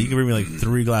like, no, but you can bring me like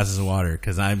 3 glasses of water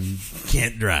because I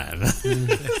can't drive.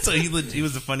 So he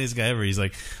was the funniest guy ever. He's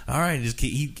like, all right,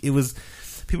 it was.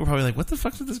 People were probably like, what the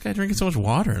fuck is this guy drinking so much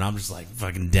water? And I'm just like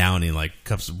fucking downing like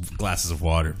glasses of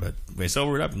water. But they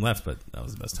sobered up and left, but that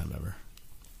was the best time ever.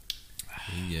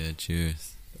 Yeah,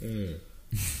 cheers.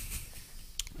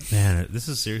 Man, this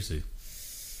is seriously.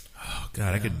 Oh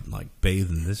God, I could like bathe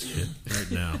in this shit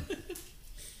right now.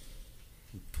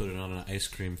 Put it on an ice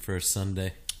cream for a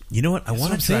sundae. You know what? I That's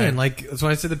want what I'm to try. saying. Like that's why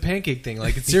I said the pancake thing.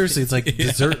 Like it's seriously, it's like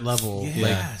dessert level. Like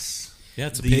Yes. Yeah,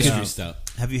 it's a The, pastry stout.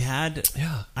 Have you had?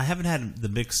 Yeah. I haven't had the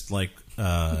mixed like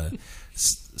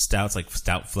stouts, like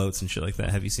stout floats and shit like that.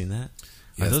 Have you seen that?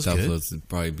 Yeah, Are those stout good? floats would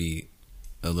probably be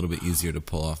a little bit easier to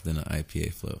pull off than an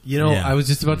IPA float. You know, Yeah. I was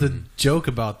just about to joke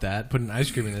about that, putting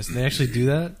ice cream in this, and they actually do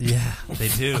that. Yeah, they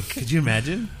do. Could you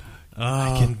imagine? Oh,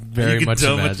 I can very much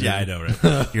imagine. Yeah, I know,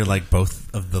 right? You're like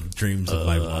both of the dreams of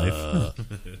my life.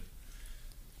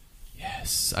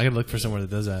 Yes, I can look for somewhere that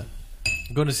does that.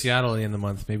 I'm going to Seattle at the end of the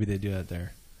month. Maybe they do that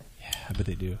there. Yeah, I bet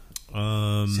they do.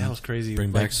 Seattle's crazy.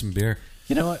 Bring Like, back some beer.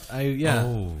 You know what? Yeah.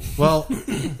 Oh. Well,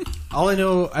 all I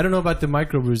don't know about the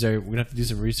microbrews there. We're gonna have to do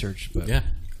some research. But Yeah.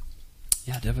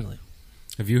 yeah, definitely.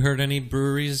 Have you heard any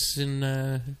breweries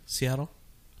in Seattle?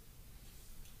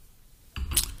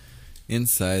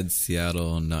 Inside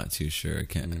Seattle, I'm not too sure. I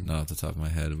can't, not off the top of my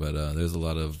head, but there's a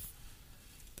lot of.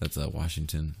 That's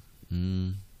Washington.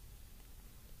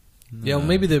 Yeah, well,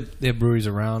 maybe they have breweries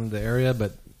around the area,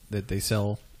 but that they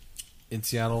sell in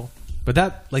Seattle. But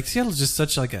that like Seattle's just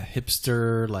such like a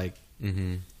hipster like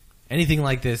anything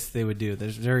like this they would do.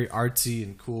 There's very artsy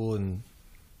and cool and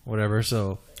whatever.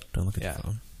 So Don't look at Yeah. the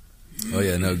phone. Oh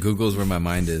yeah, no. Google's where my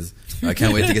mind is. I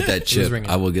can't wait to get that chip. ringing.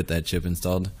 I will get that chip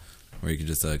installed, where you can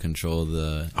just control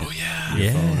the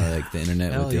Yeah. phone or like the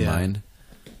internet Hell with your yeah. mind.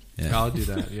 Yeah, I'll do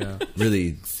that. Yeah.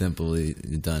 really simply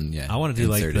done. Yeah, I want to do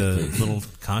like Insert it, the please. little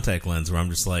contact lens where I'm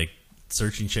just like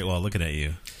searching shit while looking at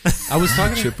you. I was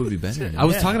talking. chip would be better. I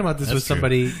was Yeah, talking about this that's with true.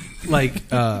 somebody. Like,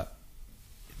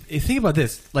 think about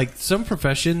this. Like some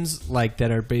professions, like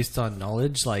that are based on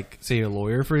knowledge. Like, say a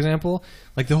lawyer, for example.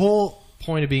 Like the whole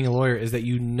point of being a lawyer is that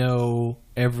you know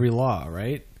every law,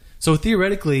 right? So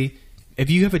theoretically, if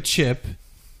you have a chip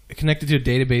connected to a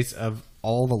database of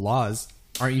all the laws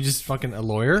aren't you just fucking a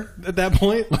lawyer at that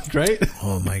point? Like, right?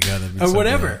 Oh my god, that'd be Or so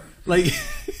whatever. Like, good.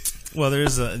 Well, there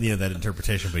is that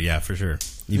interpretation, but yeah, for sure,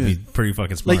 you'd be pretty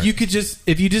fucking smart. like you could just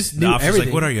if you just The knew officer's everything.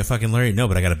 like, "What are you, a fucking lawyer?" No,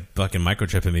 but I got a fucking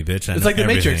microchip in me, bitch. I It's know like the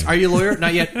everything. Matrix. Are you a lawyer?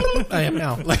 Not yet. I am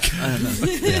now. Like,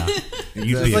 Yeah,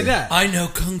 it's like that. I know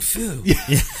kung fu.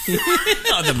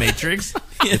 Oh, the Matrix.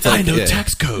 It's like,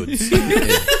 tax codes.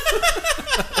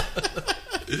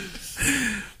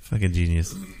 Fucking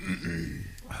genius.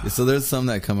 So there's some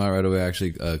that come out right away.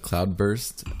 Actually,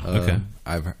 Cloudburst. Okay.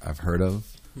 I've heard of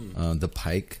the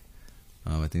Pike.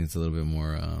 I think it's a little bit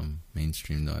more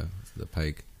mainstream though. The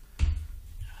Pike.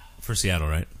 For Seattle,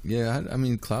 right? Yeah, I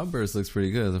mean Cloudburst looks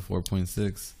pretty good. It's a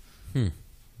 4.6.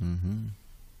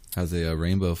 Has a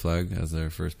rainbow flag as their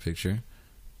first picture.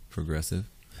 Progressive.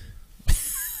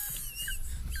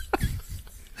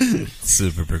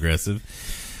 Super progressive.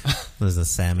 There's a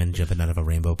salmon jumping out of a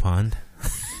rainbow pond.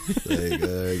 There you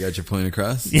go. You got your point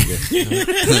across.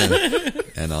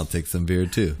 And I'll take some beer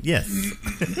too. Yes.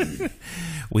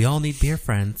 We all need beer,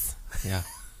 friends. Yeah.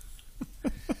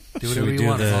 Do Should whatever we you do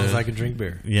want as long the- as I can drink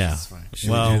beer. Yeah. That's fine.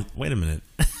 Well, wait a minute.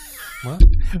 What?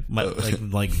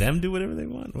 like them do whatever they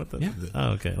want? What the? Yeah. Oh,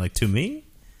 okay. Like to me?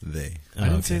 They. I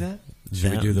didn't say that.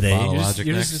 Should we do the They- bottle You're logic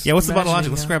you're next? Yeah, what's the bottle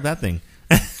imagining logic? Let's how- grab that thing.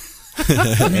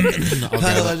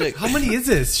 How many is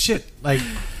this? Shit. Like,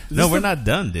 No, we're not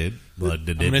done, dude. I'm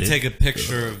gonna take a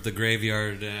picture of the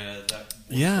graveyard.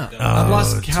 yeah. Oh, I've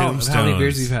lost count of how many tombstones.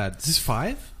 beers we've had. Is this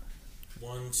 5?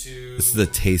 1, 2. This is the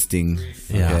tasting.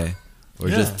 Yeah. Okay. We're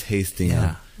Yeah. just tasting.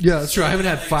 Yeah. Yeah, that's true. I haven't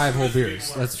had 5 whole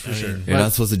beers. That's for sure. You're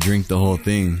not supposed to drink the whole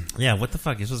thing. Yeah, what the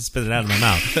fuck? You're supposed to spit it out of my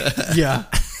mouth. Yeah.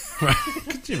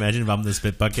 Could you imagine if I'm the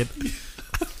spit bucket?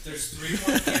 There's 3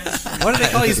 more cans. Why do they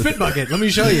call you Spit Bucket? Let me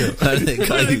show you. Why do they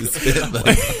call you spit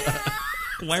bucket?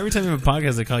 Why every time you have a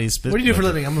podcast they call you spit What do you do for a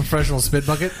bucket? living? I'm a professional Spit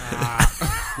Bucket.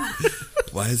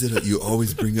 Why is it that you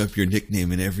always bring up your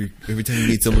nickname and every time you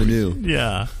meet someone new?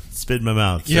 Yeah. Spit in my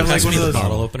mouth. You have like one of those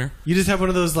bottle opener. You just have one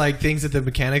of those like things that the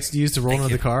mechanics use to roll into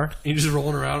the car. And you're just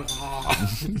rolling around. Oh,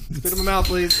 spit in my mouth,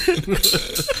 please.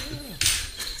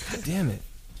 God damn it.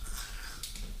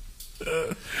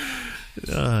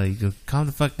 You go calm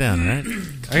the fuck down, all right?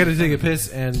 I gotta take a piss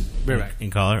and be right back. In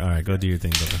collar? All right, go do your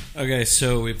thing, brother. Okay,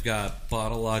 so we've got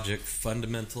Bottle Logic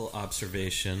Fundamental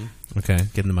Observation. Okay,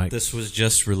 get in the mic. This was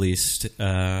just released,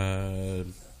 what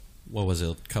was it,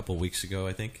 a couple weeks ago,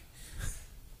 I think.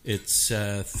 It's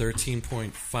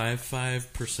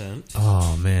 13.55%.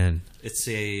 Oh, man. It's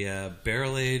a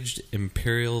barrel-aged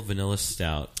Imperial Vanilla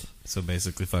Stout. So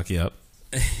basically, fuck you up.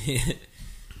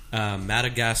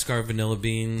 Madagascar vanilla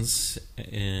beans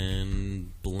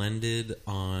and blended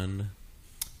on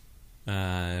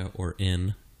or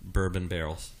in bourbon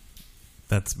barrels.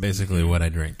 That's basically what I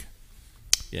drink.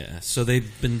 Yeah, so they've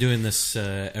been doing this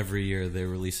every year. They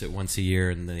release it once a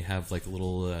year, and they have like a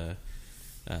little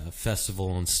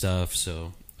festival and stuff.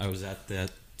 So I was at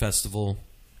that festival.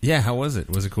 Yeah, how was it?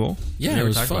 Was it cool? Yeah, You it never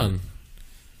was talked about fun.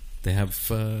 They have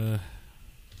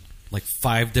like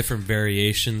 5 different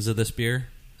variations of this beer.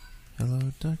 Hello,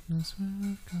 darkness.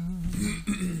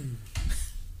 Welcome.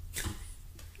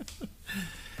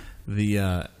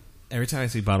 The every time I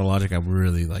see Bottle Logic, I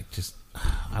really like just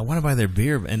I want to buy their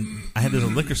beer, and I had there's a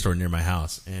liquor store near my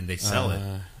house, and they sell it.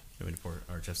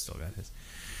 Our Jeff still got his.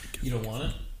 You don't want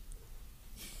it?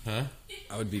 Huh?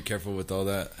 I would be careful with all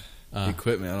that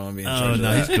equipment. I don't want to be in Oh charge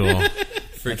no, of he's that. cool.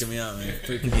 Freaking me out, man.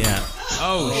 Yeah.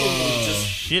 Oh, just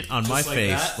shit on my like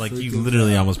face. that? Like you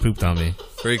literally almost pooped on me.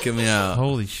 Freaking me out.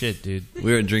 Holy shit, dude.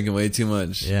 We were drinking way too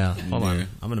much. Yeah. Hold on. Here.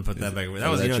 I'm gonna put that back away. That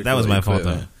was Electrical that was my fault though,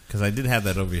 equipment. because I did have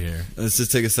that over here. Let's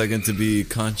just take a second to be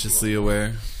consciously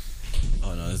aware.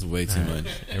 Oh no, this is way too much.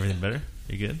 Everything better?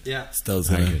 You good? Yeah. Stella's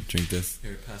gonna Alright. drink this.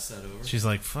 Here, pass that over. She's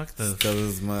like, fuck the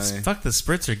Stella's my.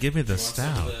 spritzer. Give me the Want some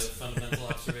of stout. the fundamental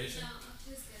observation?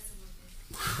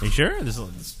 Are you sure? This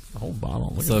whole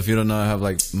bottle. Look So at if you don't know, I have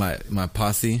like my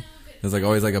posse. There's like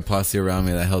always like a posse around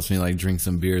me that helps me like drink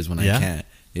some beers when Yeah? I can't.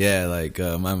 Yeah, like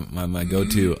my go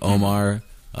to Omar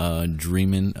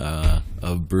Dreamin'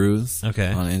 of Brews.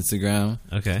 Okay. On Instagram.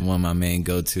 Okay. One of my main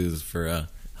go tos for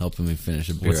helping me finish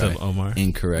a beer. What's up, I Omar?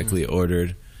 Incorrectly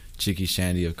ordered. Chicky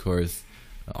Shandy, of course,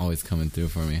 always coming through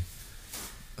for me.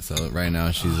 So right now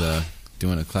she's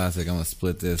doing a classic. I'm gonna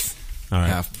split this All right.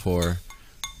 half pour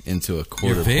into a Your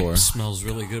quarter vape pour. smells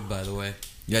really good, by the way.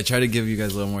 Yeah, I tried to give you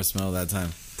guys a little more smell that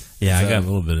time. Yeah, I It's, got a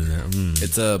little bit in there.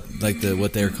 It's like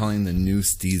what they're calling the new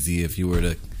Steezy. If you were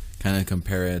to kind of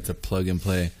compare it, it's a plug and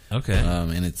play. Okay.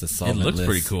 And it's a It solventless. looks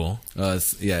pretty cool.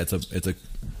 It's a.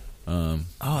 I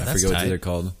that's forget what tight. they're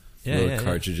called. Yeah, Little yeah, yeah.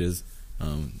 cartridges,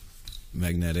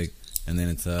 magnetic. and then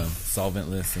it's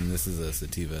solventless, and this is a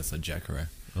sativa, it's a Jack Herer.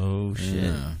 Oh shit!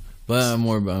 Yeah. But I'm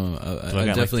more. So I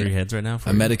got definitely like 3 heads right now. For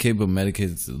I you? medicate, but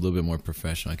medicate's a little bit more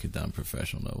professional. I keep down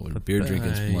professional though. With beer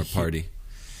drinking, it's more party.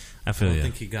 I I feel don't you.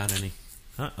 think he got any.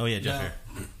 Huh? Oh yeah, Jeff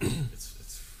here.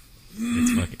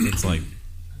 It's fucking. It's like,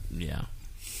 yeah.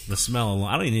 The smell alone.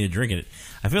 I don't even need to drink it.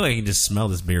 I feel like I can just smell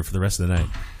this beer for the rest of the night.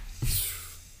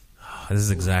 This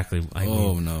is exactly.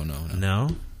 No. No.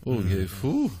 Oh, yeah.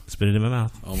 Ooh. Spit it in my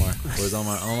mouth. Omar, where's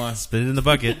Omar? Omar, Spit it in the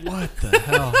bucket. What the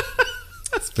hell?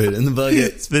 spit it in the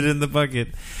bucket. Spit it in the bucket.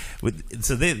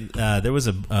 So there was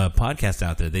a podcast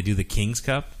out there. They do the King's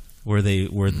Cup. Where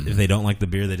if they don't like the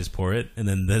beer, they just pour it, and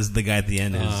then there's the guy at the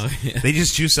end. They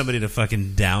just choose somebody to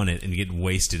fucking down it and get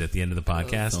wasted at the end of the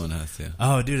podcast. Someone has to.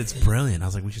 Oh, dude, it's brilliant. I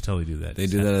was like, we should totally do that. They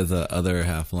do that as a other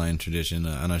half line tradition.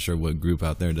 I'm not sure what group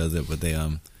out there does it, but they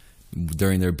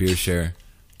during their beer share,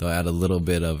 they'll add a little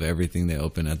bit of everything they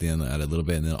open at the end. They'll add a little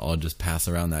bit, and then all just pass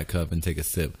around that cup and take a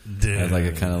sip. Dude. As like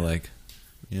a kind of like,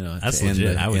 That's to end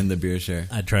legit. end the beer share.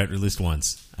 I'd try it at least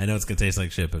once. I know it's gonna taste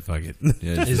like shit, but fuck it.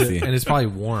 Yeah, just Is to it, see. and it's probably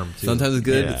warm too. Sometimes it's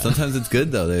good. Yeah. Sometimes it's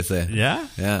good though. They say. Yeah,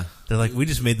 Yeah. they're like, we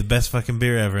just made the best fucking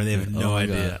beer ever, and they have no Oh my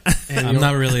idea. And I'm you'll-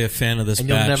 not really a fan of this and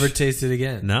batch. you'll never taste it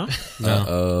again. No. No.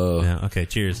 Oh. Yeah. Okay.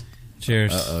 Cheers.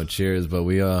 Cheers. Cheers! But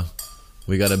we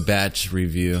got a batch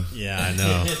review. Yeah, I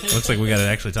know. Looks like we got to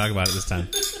actually talk about it this time.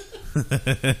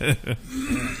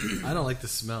 I don't like the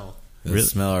smell. The Really?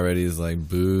 smell already is like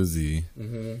boozy.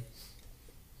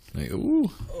 Like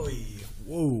ooh.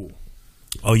 Whoa.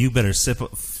 Oh, you better sip.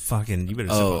 Fucking. You better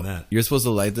sip on that. You're supposed to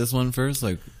light this one first,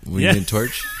 like when Yeah. you need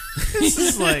torch. This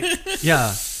is like.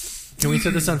 Yeah. Can we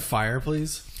set this on fire,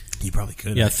 please? You probably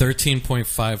could. Yeah,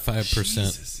 13.55%.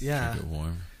 Jesus. Yeah. Keep it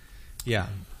warm. Yeah.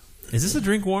 Is this a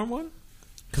drink warm one?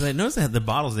 Because I noticed they had the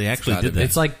bottles. They actually gotta did be. that.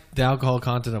 It's like the alcohol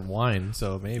content of wine,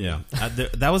 so maybe. Yeah,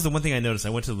 that was the one thing I noticed. I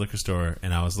went to the liquor store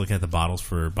and I was looking at the bottles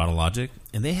for Bottle Logic,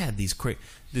 and they had these dude,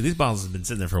 these bottles have been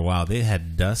sitting there for a while. They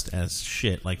had dust as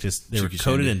shit, like just they were Cheeky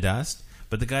coated shandy. in dust.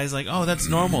 But the guy's like, "Oh, that's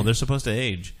normal. They're supposed to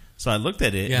age." So I looked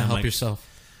at it. Yeah, and I'm help like, yourself.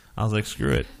 I was like,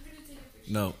 "Screw it."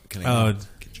 No, can I? Oh,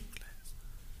 Get your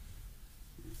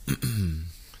glass.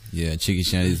 Yeah, Cheeky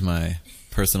Shandy's my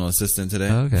personal assistant today.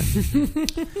 okay.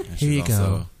 And Here you she's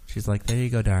also- go. She's like, "There you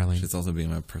go, darling." She's also being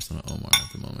my personal Omar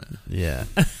at the moment. Yeah.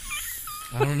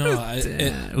 I don't know.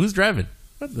 Who's driving?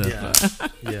 What the? Yeah.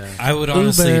 Yeah. I would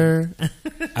honestly, Uber.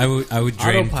 I would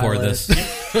drain pour Autopilot. this.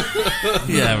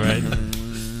 Yeah, right.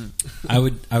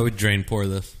 I would drain pour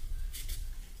this.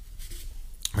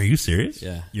 Are you serious?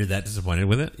 Yeah. You're that disappointed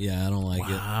with it? Yeah, I don't like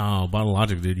it. Wow, Bottle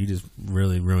Logic, dude, you just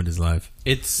really ruined his life.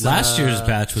 It's Last year's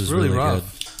batch was it's really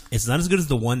rough. good. It's not as good as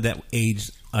the one that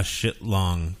aged a shit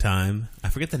long time. I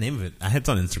forget the name of it. I had it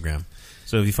on Instagram.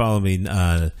 So if you follow me,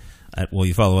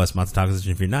 you follow us, Matsu Tacos.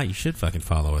 If you're not, you should fucking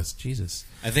follow us. Jesus.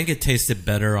 I think it tasted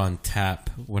better on tap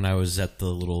when I was at the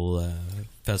little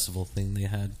festival thing they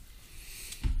had.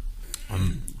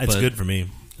 It's But- good for me.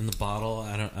 In the bottle,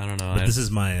 I don't know. But this is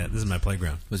my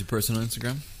playground. What's your personal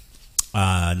Instagram?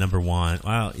 Number one.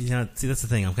 Wow, see that's the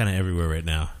thing. I'm kind of everywhere right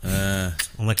now.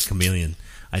 I'm like a chameleon.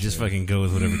 I just fucking go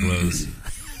with whatever glows.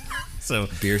 So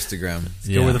Beerstagram.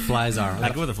 yeah. Go where the flies are. I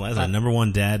go where the flies are. Number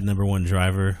one dad, number one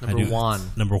driver. Number Juan.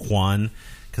 Number Juan,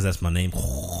 because that's my name.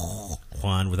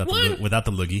 Juan without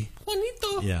the loogie.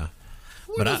 Juanito. Yeah.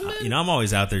 But I'm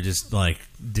always out there just like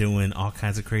doing all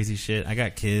kinds of crazy shit. I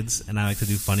got kids and I like to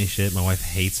do funny shit. My wife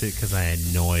hates it because I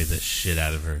annoy the shit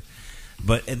out of her.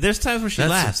 But there's times where she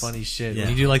That's laughs. some funny shit. Yeah.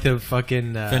 When you do like the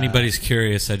fucking. If anybody's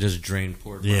curious, I just drain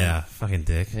poured. Yeah, fucking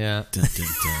dick. Yeah. Dun, dun,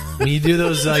 dun. When you do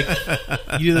those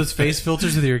face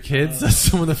filters with your kids, that's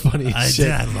some of the funniest shit.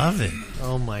 I love it.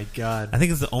 Oh my god. I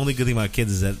think it's the only good thing about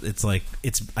kids is that it's like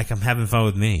I'm having fun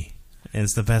with me, and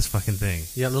it's the best fucking thing.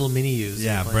 You got little mini yous.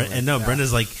 Yeah, you're playing with. Yeah.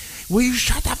 Brenda's like, "Will you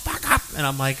shut the fuck up?" And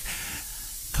I'm like,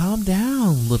 "Calm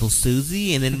down, little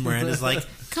Susie." And then Miranda's like,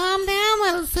 "Calm down,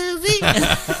 little Susie."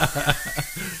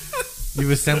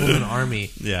 You've assembled an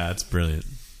army. Yeah, it's brilliant.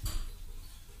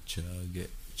 Chug it.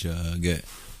 Chug it.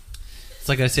 It's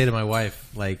like I say to my wife,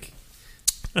 like,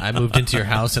 I moved into your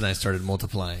house and I started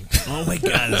multiplying. Oh my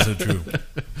god, that's so true.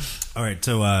 All right,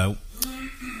 so A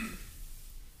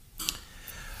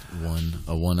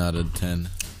 1 out of 10.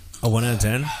 a 1 out of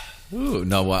 10. Ooh,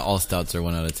 no, well, all stouts are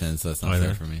 1 out of 10, so that's not Oh, fair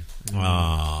yeah? for me.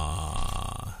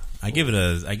 I give it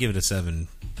a 7,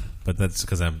 but that's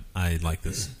because I like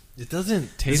this. It doesn't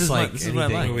This taste is like this is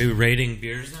what I anything. Are we rating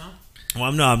beers now?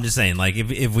 Well, I'm just saying, like,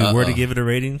 if we were to give it a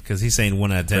rating, because he's saying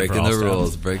 1 out of 10 for Breaking all the stouts.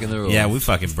 rules. Breaking the rules. Yeah, we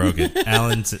fucking broke it.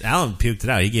 Alan puked it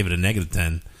out. He gave it a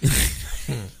 -10.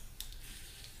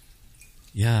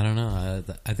 Yeah, I don't know.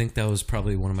 I think that was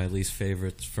probably one of my least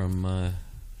favorites from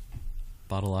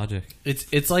Bottle Logic.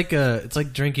 It's like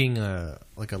drinking a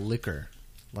liquor.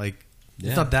 Like Yeah.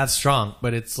 it's not that strong,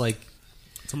 but it's like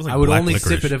It's almost like I would black only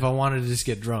licorice. sip it if I wanted to just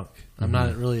get drunk. I'm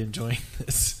not really enjoying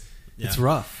this. Yeah. It's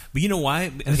rough. But you know why?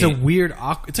 And it's a weird,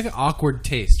 it's like an awkward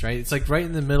taste, right? It's like right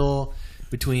in the middle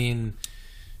between,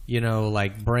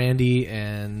 like brandy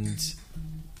and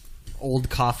old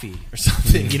coffee or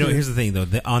something. Here's the thing though.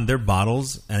 On their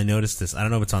bottles, and I noticed this. I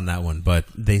don't know if it's on that one, but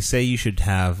they say you should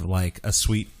have like a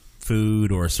sweet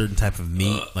food or a certain type of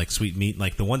meat, like sweet meat.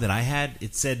 Like the one that I had,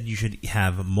 it said you should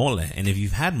have mole. And if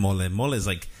you've had mole is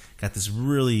like got this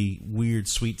really weird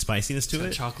sweet spiciness to It's got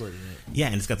it. chocolate in it. Yeah,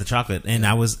 and it's got the chocolate. And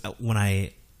I was when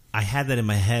I had that in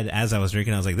my head as I was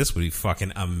drinking. I was like, this would be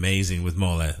fucking amazing with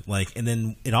mole. Like, and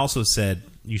then it also said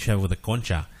you should have it with a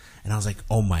concha. And I was like,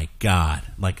 oh my God,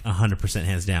 like 100%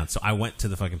 hands down. So I went to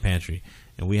the fucking pantry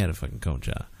and we had a fucking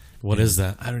concha. What is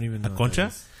that? I don't even know. A what concha?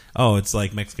 that is. Oh, it's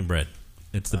like Mexican bread.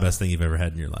 It's the best thing you've ever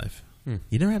had in your life.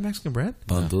 You never had Mexican bread?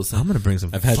 Pan dulce? I'm going to bring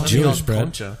some. I've had Something Jewish called bread.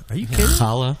 concha. Are you kidding?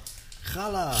 Challah.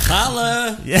 Challah.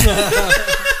 Challah.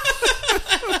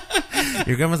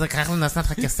 Your grandma's like, that's not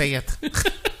how you say it.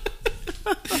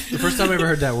 The first time I ever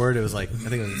heard that word, it was like, I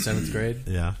think it was in 7th grade.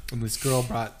 Yeah. And this girl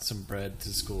brought some bread to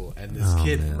school, and this Oh,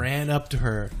 kid man. ran up to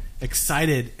her,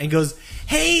 excited, and goes,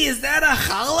 "Hey, is that a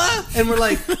challah?" And we're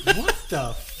like, "What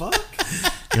the fuck?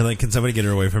 You're like, can somebody get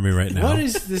her away from me right now? What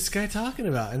is this guy talking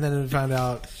about?" And then we found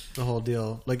out the whole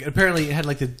deal. Like, apparently, it had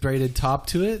like the braided top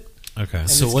to it. Okay.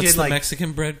 So this what's kid, the like-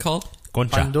 Mexican bread called?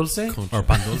 Concha. Pan dulce? Or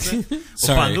pan dulce?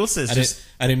 Sorry, pan dulce is I just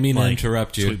I didn't mean to like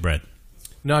interrupt you. sweet bread.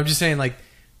 No, I'm just saying, like,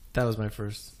 that was my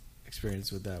first experience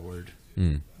with that word.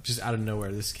 Hmm. Just out of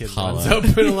nowhere, this kid Challah. runs up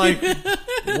and I'm like,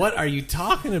 "What are you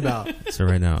talking about?" So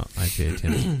right now, IPA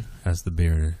Tim has the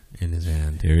beer in his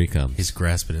hand. Here he comes. He's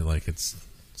grasping it like it's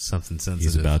something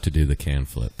sensitive. He's about to do the can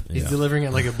flip. He's Yeah. delivering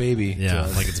it like a baby. to Yeah,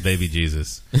 us. like it's baby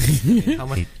Jesus. how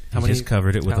much? He How many? just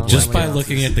covered it with a how Just many by ounces?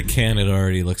 looking at the can, it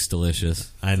already looks delicious.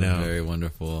 I It's a know. very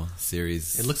wonderful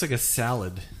series. It looks like a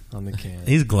salad on the can.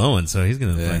 He's glowing, so he's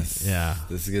gonna. Yes. Like, yeah.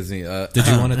 This gives me Did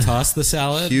you want to toss the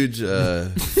salad? huge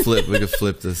flip. We could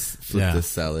flip this Yeah.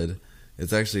 salad.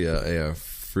 It's actually a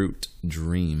fruit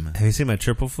dream. Have you seen my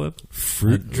triple flip?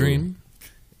 Fruit dream?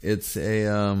 It's a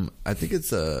I think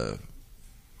it's a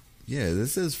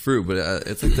this is fruit, but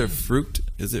it's like their fruit.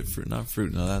 Is it fruit? Not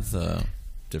fruit. No, that's a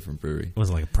different brewery. Was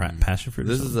it like a passion fruit? Or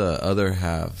This something? is other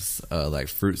halves like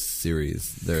fruit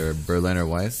series. Their Berliner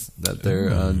Weiss that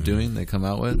they're doing. They come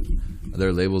out with.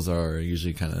 Their labels are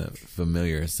usually kind of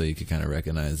familiar, so you can kind of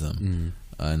recognize them.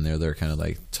 And they're kind of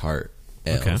like tart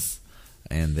ales. Okay.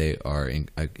 And they are.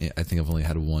 I think I've only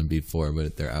had one before,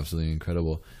 but they're absolutely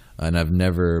incredible. And I've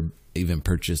never even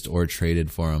purchased or traded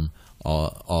for them.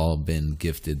 All been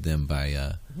gifted them by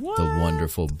the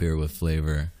wonderful Beer with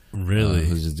Flavor. Really?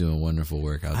 Who's just doing wonderful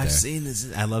work out there. I've seen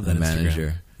this. I love that The Instagram.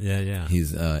 manager. Yeah, yeah.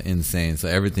 He's insane. So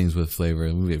everything's with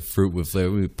flavor. We get fruit with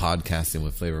flavor. We podcasting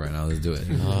with flavor right now. Let's do it.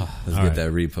 Let's all get right.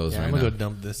 that repost Yeah, right I'm gonna now. go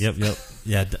dump this. Yep.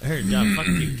 Yeah. Here, John, fuck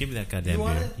you. Give me that goddamn You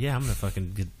want beer. it? Yeah, I'm gonna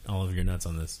fucking get all of your nuts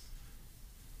on this.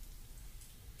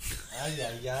 Ay,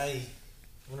 ay, ay.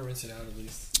 I'm gonna rinse it out at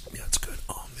least. Yeah, it's good.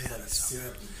 Oh man, Like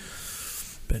syrup.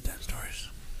 bedtime stories.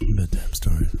 Bedtime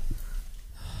stories.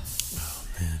 Oh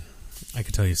man, I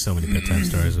could tell you so many bedtime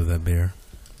stories with that beer.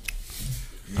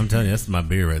 I'm telling you, that's my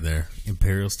beer right there.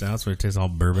 Imperial Stouts, where it tastes all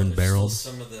bourbon barrels.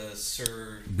 Some of the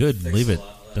Sir. Good, leave it.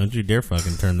 Don't you dare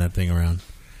fucking turn that thing around.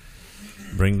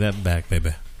 Bring that back,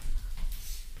 baby.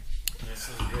 Nice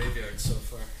little graveyard so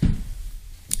far.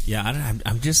 Yeah,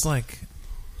 I'm just like,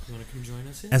 You want to come join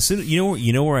us? as soon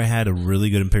you know where I had a really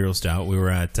good Imperial Stout. We were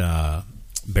at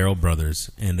Barrel Brothers,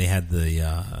 and they had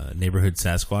the neighborhood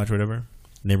Sasquatch, or whatever.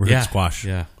 Neighborhood Squash.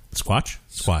 Yeah. Squatch.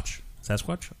 Sasquatch.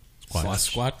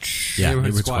 Squatch. Yeah, Neighborhood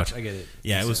neighborhood squash. Squatch. I get it.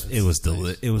 Yeah, it was Nice.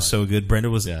 it was so good. Brenda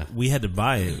was. Yeah. We had to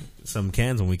buy some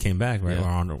cans when we came back, right?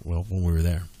 Yeah. Or when we were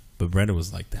there. But Brenda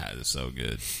was like, "That is so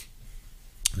good."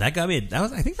 That got me. I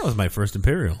think that was my first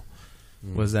Imperial.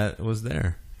 Was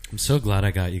there? I'm so glad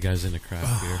I got you guys into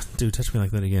craft beer. Dude, touch me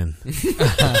like that again.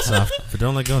 Soft, but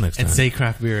don't let go next time. And say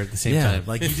craft beer at the same yeah, time.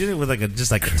 like you did it with like a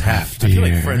tap. I feel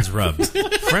like friends rubbed.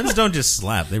 Friends don't just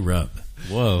slap; they rub.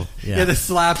 Whoa. Yeah, Yeah, the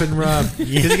slap and rub. Because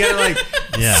you gotta like,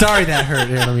 Yeah. sorry that hurt.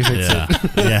 Here, let me fix yeah,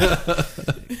 it.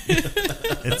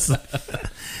 yeah. It's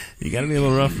you gotta be a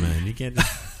little rough, man. You can't.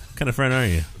 What kind of friend are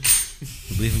you?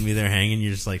 Leaving me there hanging,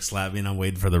 you're just like slapping. I'm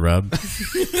waiting for the rub.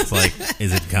 It's like,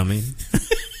 is it coming?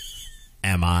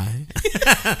 Am I?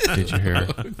 Did you hear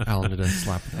Alan did a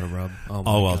slap without a rub? Oh,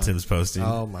 my While God. Tim's posting.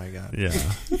 Oh my God. Yeah.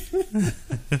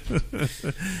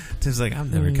 Tim's like,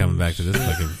 I'm never coming back to this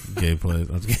fucking gay place.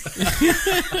 I'm just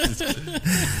kidding.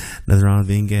 Nothing wrong with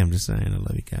being gay. I'm just saying, I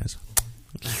love you guys.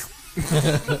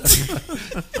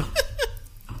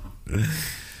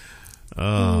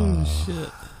 Oh shit!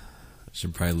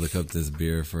 Should probably look up this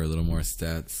beer for a little more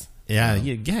stats. Yeah,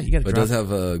 you got to. But it does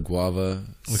have a guava,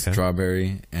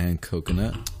 strawberry, and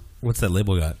coconut. What's that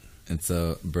label got? It's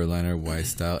a Berliner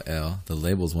Weissstyle Ale. The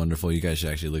label's wonderful. You guys should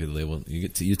actually look at the label.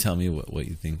 You tell me what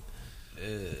you think.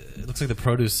 It looks like the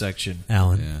produce section.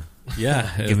 Alan. Yeah,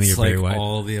 Give me your like Barry White.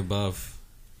 all the above.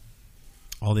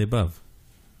 All the above.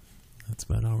 That's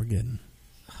about all we're getting.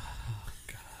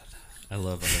 I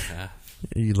love other half.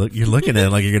 You're looking at it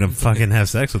like you're gonna fucking have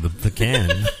sex with the can.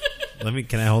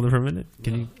 Can I hold it for a minute?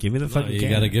 Can you give me the fucking You can?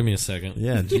 gotta give me a second.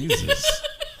 Yeah, Jesus.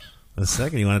 A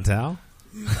second, you want a towel?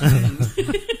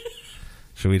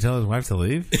 Should we tell his wife to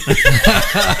leave?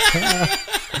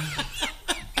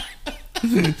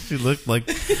 She looked like,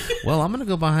 well, I'm gonna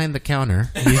go behind the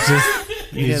counter. He's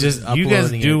just you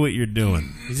guys uploading do it. what you're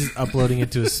doing. He's just uploading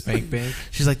it to a spank bank.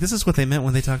 She's like, this is what they meant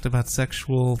when they talked about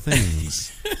sexual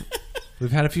things.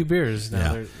 We've had a few beers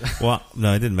now. Yeah. Well,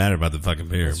 no, it didn't matter about the fucking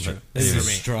beer. That's true. But It's anyway. for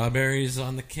me. Strawberries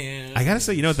on the can. I gotta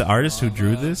say, you know what, the artist who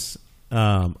drew this,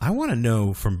 I want to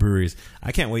know from breweries.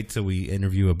 I can't wait till we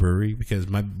interview a brewery because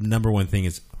my number one thing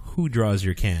is who draws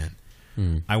your can.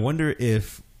 I wonder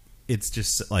if it's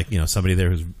just like somebody there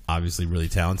who's obviously really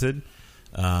talented,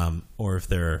 or if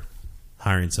they're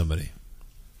hiring somebody,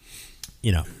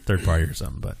 third party or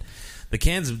something. But the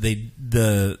cans,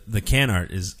 the can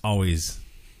art is always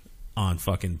on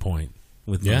fucking point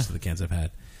with most of the cans I've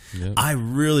had. Yep. I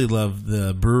really love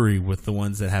the brewery with the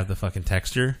ones that have the fucking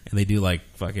texture, and they do like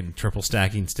fucking triple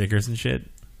stacking stickers and shit.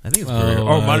 I think it's Brewery.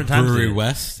 Modern Times Brewery did it.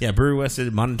 West. Yeah, Brewery West did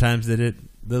it. Modern Times did it.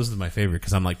 Those are my favorite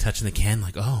because I'm like touching the can,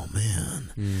 like, oh man,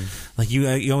 like you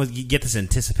always you get this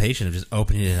anticipation of just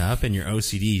opening it up, and your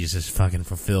OCD is just fucking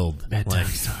fulfilled. Bedtime like,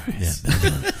 stories.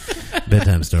 Yeah,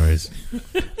 bedtime stories.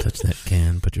 Touch that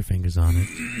can, put your fingers on it.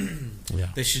 Yeah.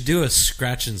 They should do a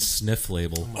scratch and sniff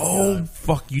label. Oh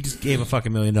fuck! You just gave a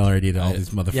fucking $1 million idea to all these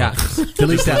motherfuckers. Yeah.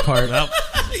 Delete that part.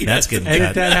 That's getting Edit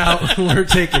cut. that out. We're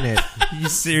taking it. You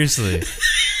seriously.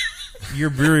 Your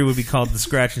brewery would be called the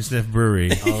Scratch and Sniff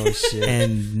Brewery. Oh shit!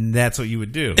 And that's what you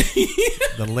would do.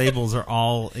 The labels are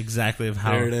all exactly of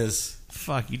how. There it is.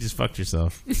 Fuck, you just fucked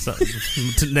yourself. So,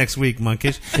 next week,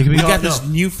 Monkish. It can be We got called- this no.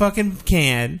 new fucking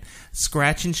can,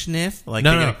 Scratch and Sniff. Like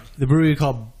No, they no. got- The brewery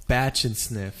called Batch and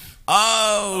Sniff.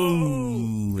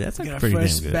 Oh, that's We got a pretty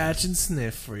fresh damn good. batch and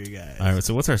sniff for you guys. All right,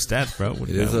 so what's our stats, bro? What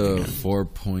do It you is got? What a do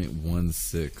you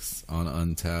 4.16 on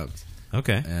Untapped, got?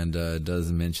 Okay. and it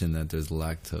does mention that there's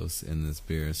lactose in this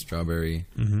beer: strawberry,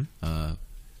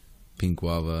 pink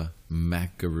guava,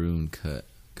 macaroon cut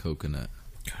coconut,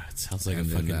 God, it sounds like and a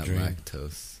then fucking that dream.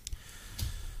 lactose.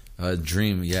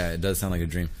 Dream, yeah, it does sound like a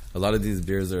dream. A lot of these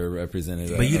beers are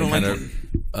represented. But you don't like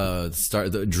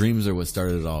the dreams are what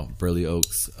started it all. Burley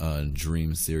Oak's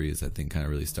Dream series, I think, kind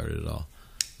of really started it all,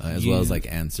 as well as like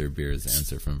Answer beers.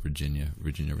 Answer from Virginia.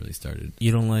 Virginia really started.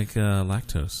 You don't like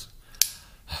lactose.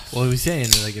 Well, he was saying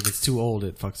that, like if it's too old,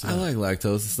 it fucks it I up. like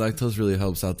lactose. Lactose really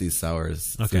helps out these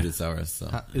sours, Okay. fruited sours. So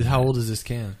How old is this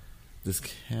can? this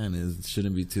can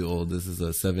shouldn't be too old. This is a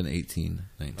 7/18/19.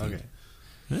 Okay,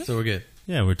 so we're good.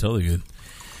 Yeah, we're totally good.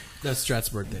 That's Strat's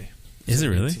birthday. Is it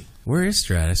really? Where is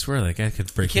Strat? I swear, like I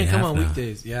could break. Can't in come half on now.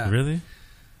 weekdays. Yeah, Really?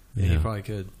 Yeah, you probably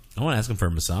could. I want to ask him for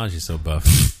a massage. He's so buff.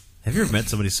 Have you ever met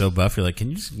somebody so buff? You're like, can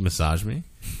you just massage me?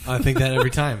 I think that every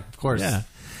time. Of course. Yeah.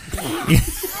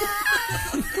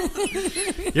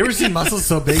 You ever seen muscles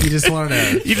so big you just wanted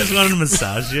to You just wanted to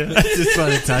massage you. just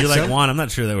wanted to touch You're like, them? Juan, I'm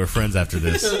not sure that we're friends after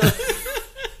this.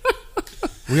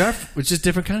 We are. We're just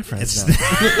different kind of friends It's-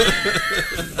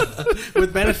 now.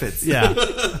 With benefits. Yeah.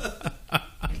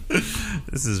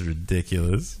 This is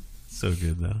ridiculous. So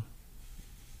good though.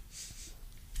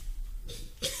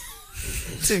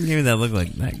 Tim gave me that look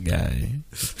like that guy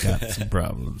got some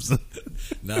problems.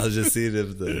 Now I'll just see it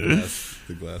if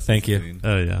the glass. Thank is you. clean.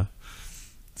 Oh yeah,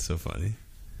 so funny.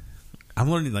 I'm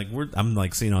learning I'm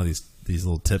like seeing all these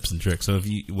little tips and tricks. So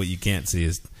what you can't see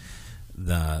is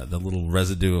the little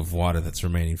residue of water that's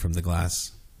remaining from the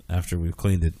glass after we've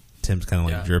cleaned it. Tim's kind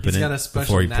of like dripping He's got it a special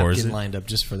before he pours napkin it. lined up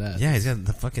just for that. Yeah, he's got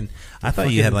the fucking. I thought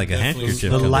you had like a definitely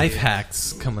handkerchief. The covered. life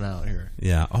hacks coming out here.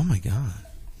 Yeah. Oh my god.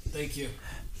 Thank you.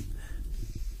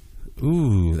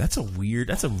 Ooh, that's a weird.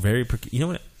 That's a very. You know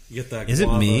what? You get that Is it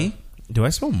guava. me? Do I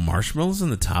smell marshmallows on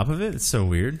the top of it? It's so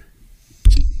weird.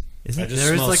 Isn't I it? just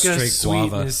There is smell like a straight guava.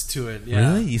 sweetness to it.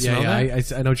 Yeah. Really? You smell yeah,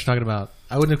 that? I know what you're talking about.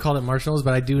 I wouldn't have called it marshmallows,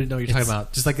 but I do know what you're talking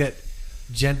about. Just like that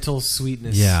gentle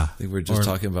sweetness. Yeah. I think we're just Or-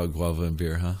 talking about guava and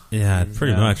beer, huh? Yeah,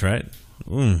 pretty Yeah. much, right?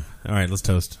 All right, let's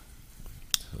toast.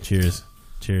 Cheers.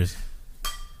 Cheers.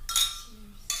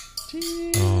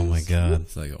 Oh my god.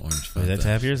 It's like an orange Wait, Fanta. did I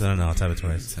tap yours? I don't know. I'll tap it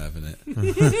twice. It's having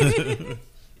it.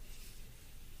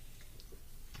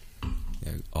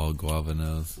 Yeah, all guava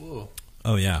nose. Whoa.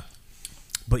 Oh yeah.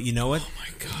 But you know what?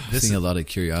 This seeing a lot of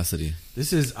curiosity.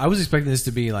 This is. I was expecting this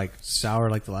to be like sour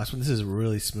like the last one. This is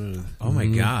really smooth. Oh my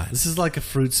god. This is like a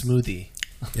fruit smoothie.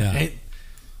 Yeah. It-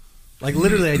 like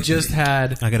literally, I just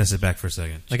had I gotta sit back for a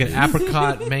second. like an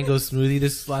apricot mango smoothie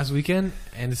this last weekend,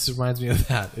 and this reminds me of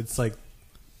that. It's like,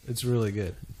 it's really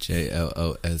good.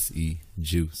 JLOSE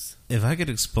juice. If I could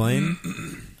explain,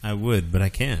 I would, but I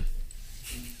can't.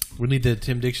 We need the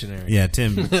Tim Dictionary. Yeah,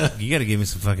 Tim, you gotta give me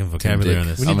some fucking vocabulary on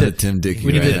this. We need I'm the- gonna Tim Dick you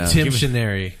We need right the now.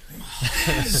 Timtionary.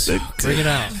 Bring it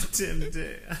out. Tim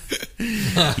Dick.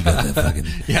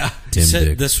 Yeah. Tim Said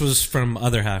Dick. this was from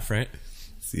Other Half, right?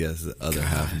 Yes, the other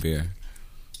half beer.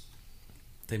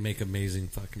 They make amazing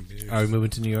fucking beers. Are we moving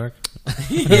to New York?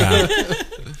 Yeah.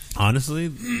 Honestly,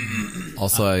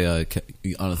 Also,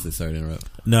 honestly, sorry to interrupt.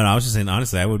 no, I was just saying.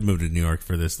 Honestly, I would move to New York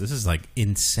for this. This is like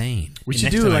insane. We should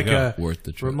Next do time I like go. a Worth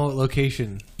the trip. remote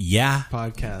location Yeah.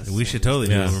 podcast. We should totally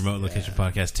do Yeah. a remote location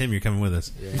podcast. Tim, you're coming with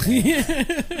us.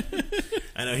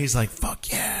 I know he's like,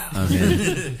 fuck yeah. I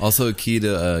mean, also a key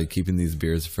to keeping these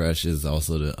beers fresh is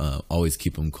also to always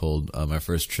keep them cold. My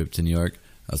first trip to New York,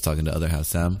 I was talking to Other Half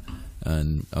Sam,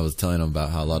 and I was telling him about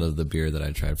how a lot of the beer that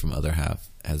I tried from Other Half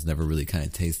has never really kind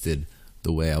of tasted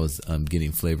the way I was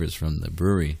getting flavors from the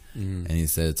brewery. And he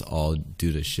said it's all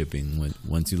due to shipping.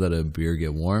 Once you let a beer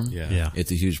get warm, Yeah.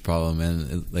 it's a huge problem.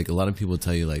 And like a lot of people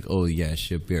tell you, like, oh yeah,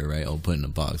 ship beer, right? I'll put it in a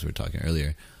box. We were talking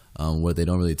earlier. What they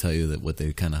don't really tell you, that what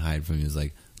they kind of hide from you is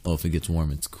like, oh, if it gets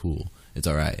warm, it's cool. It's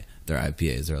all right. They're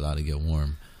IPAs. They're allowed to get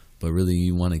warm. But really,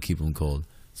 you want to keep them cold.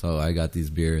 So I got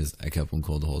these beers. I kept them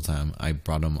cold the whole time. I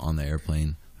brought them on the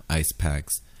airplane, ice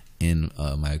packs in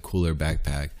my cooler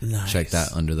backpack. Nice. Checked that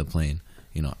under the plane.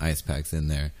 You know, ice packs in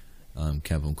there.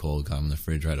 Kept them cold. Got them in the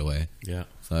fridge right away. Yeah.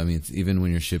 So, I mean, even when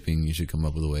you're shipping, you should come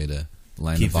up with a way to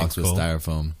line Keep the box things with cold.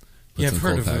 styrofoam. Put Yeah, some I've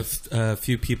heard cold of packs. a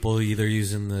few people either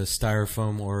using the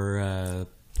styrofoam or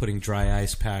putting dry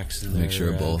ice packs in there. Make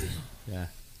sure both. Yeah.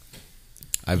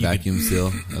 I vacuum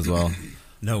seal as well.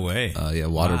 No way. Yeah,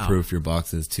 waterproof your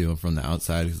boxes too from the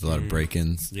outside because a lot of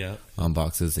break-ins Yeah. on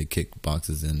boxes. They kick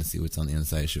boxes in to see what's on the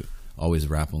inside. You should always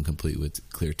wrap them complete with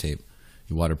clear tape.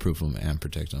 You waterproof them and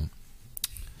protect them.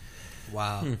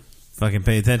 Wow. Fucking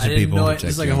pay I attention, didn't people. know it. Check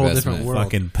It's like a your whole investment. different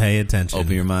world. Fucking pay attention.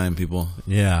 Open your mind, people.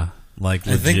 Yeah. Like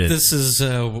I legit. think this is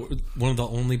one of the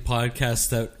only podcasts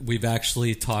that we've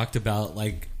actually talked about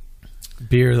like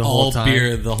Beer the whole all time.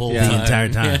 beer the whole the time. entire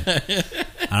time.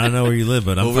 I don't know where you live,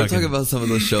 but I'm Well, we're fucking. talking about some of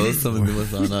those shows. Some of them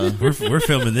was on we're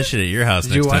filming this shit at your house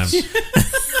Did you next watch?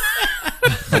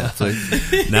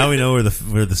 Netflix. time. Now we know where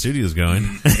the studio's going.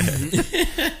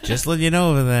 Just let you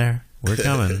know over there. We're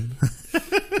coming.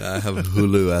 I have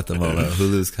Hulu at the moment.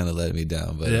 Hulu's kind of letting me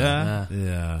down, but Yeah.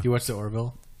 Yeah. You watch the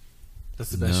Orville? That's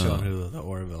the best No. show on Hulu. The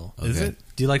Orville. Okay. Is it?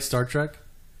 Do you like Star Trek?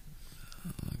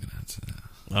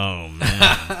 Oh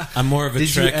man. I'm more of a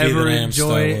Did you Trekkie ever than I am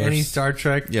Star enjoy Wars. any Star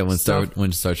Trek? Yeah, when stuff?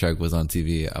 Star Trek was on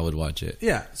TV, I would watch it.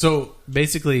 Yeah. So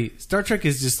basically, Star Trek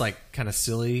is just like kind of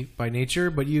silly by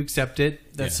nature, but you accept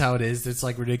it. That's how it is. It's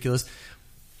like ridiculous.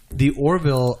 The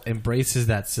Orville embraces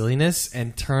that silliness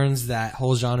and turns that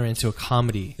whole genre into a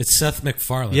comedy. It's Seth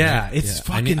MacFarlane. Yeah, right? it's I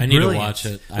fucking need to brilliant. watch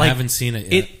it. I Like, haven't seen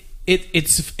it yet.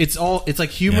 It's like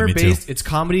humor me too. based. It's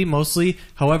comedy mostly.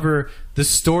 However, the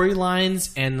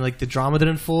storylines and like the drama that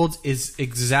unfolds is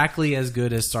exactly as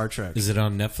good as Star Trek. Is it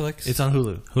on Netflix? It's on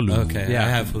Hulu. Hulu. Okay, Yeah. I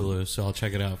have Hulu, so I'll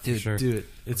check it out for Dude, sure. do it.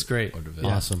 It's great.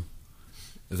 Awesome.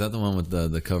 Is that the one with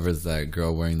the covers that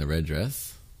girl wearing the red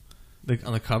dress? Like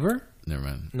on the cover? Never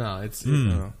mind. No, it's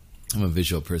no. I'm a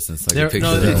visual person, so I They're- can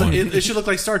picture no, that it's- one. it should look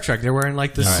like Star Trek. They're wearing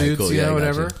like the All right, suits, cool. you Yeah, know, I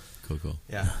whatever. gotcha. Cool.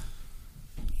 Yeah,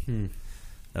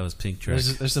 That was Pink Trek.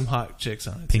 there's some hot chicks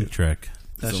on it. Pink too. Trek.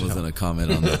 That should Someone's help. gonna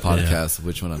comment on the podcast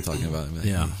which one I'm talking about. I'm like,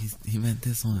 Yeah. he meant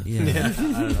this one. Yeah. Yeah, I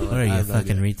don't know. What are I you, have no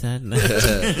fucking idea.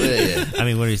 retard? Yeah. I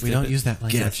mean, what are you? We don't use that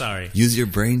language. Yeah, sorry. Use your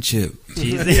brain chip.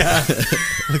 Yeah,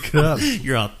 look it up.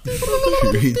 You're all.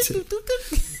 It'd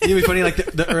be funny. Like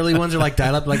the early ones are like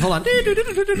dial up. Like, hold on.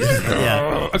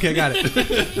 Yeah. Okay, I got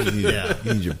it.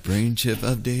 You need your brain chip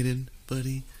updated,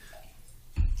 buddy.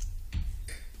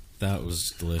 That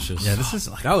was delicious. Yeah, this is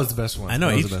like. That was the best one. I know.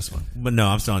 That was each- the best one. But no,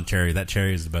 I'm still on cherry. That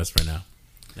cherry is the best right now.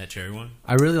 That cherry one.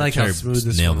 I really like how cherry smooth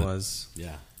this nailed one it. was.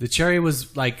 Yeah. The cherry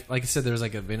was like I said, there was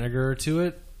like a vinegar to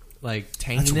it, like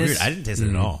tanginess. That's weird. I didn't taste it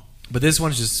at all. But this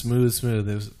one's just smooth.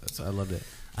 I loved it.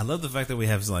 I love the fact that we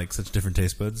have like such different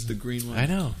taste buds. The green one. I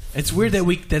know. It's weird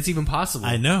that that's even possible.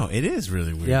 I know it is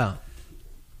really weird. Yeah.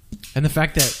 And the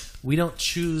fact that we don't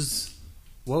choose.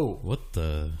 Whoa. What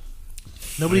the?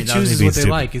 Nobody I mean, that was chooses me what they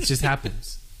stupid. like. It just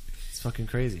happens. It's fucking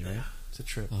crazy, right? It's a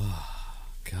trip.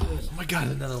 God. Oh my god,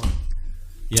 another one.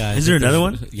 Yeah. I Is think there another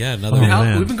there's- one? Yeah, another Oh, one.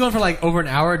 man. We've been going for like over an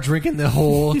hour drinking the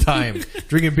whole time.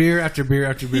 Drinking beer after beer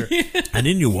after beer. I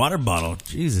need a new water bottle.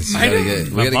 Jesus. We gotta know.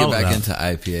 get, My we gotta get bottle's back out. into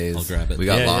IPAs. I'll grab it. We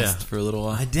got Yeah, lost yeah. for a little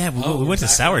while. I did. We went to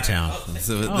Sourtown.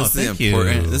 So Oh, this is thank the you.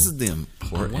 important. This is the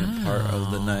important part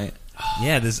of the night.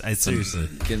 Yeah, this. I seriously.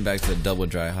 Getting back to the double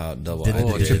dry hot, double Did-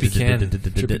 Oh, IPA.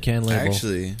 trippy can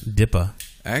label.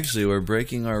 Actually, we're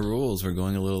breaking our rules. We're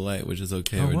going a little light, which is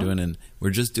okay.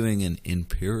 We're just doing an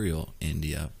Imperial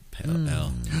India Pale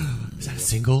Ale. Is that a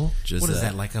single? Just What is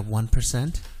that? Like a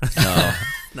 1%?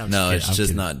 No, I'm no, just it's kidding.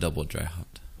 just not double dry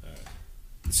hot.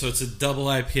 So it's a double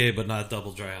IPA, but not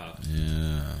double dry hop.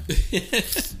 Yeah,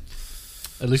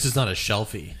 At least it's not a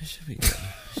shelfie. it should be good.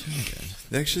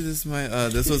 Actually, this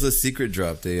was a secret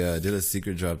drop. They did a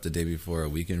secret drop the day before a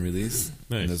weekend release,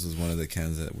 Nice. and this was one of the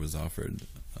cans that was offered.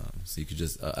 So you could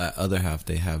just other half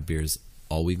they have beers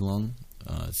all week long,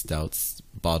 stouts,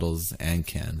 bottles, and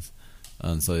cans.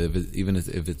 So even if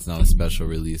it's not a special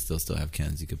release, they'll still have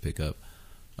cans you could pick up.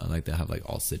 Like they have like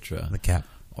all Citra The cap.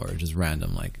 or just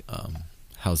random like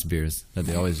house beers that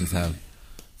they always just have.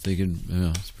 So you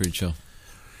can, it's pretty chill.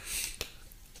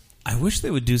 I wish they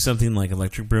would do something like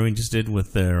Electric Brewing just did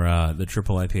with their the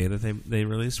triple IPA that they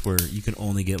released, where you can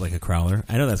only get like a crowler.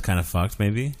 I know that's kind of fucked,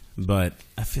 maybe, but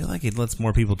I feel like it lets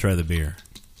more people try the beer.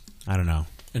 I don't know.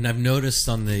 And I've noticed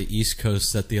on the East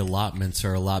Coast that the allotments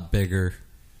are a lot bigger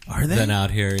Are they? than out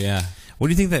here. Yeah. What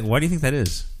do you think that? Why do you think that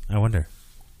is? I wonder.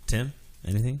 Tim,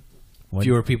 anything? What,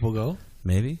 Fewer people go.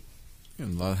 maybe.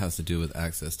 And a lot has to do with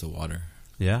access to water.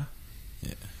 Yeah.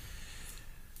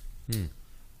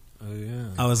 Oh yeah.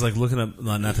 I was like looking up,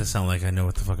 not to sound like I know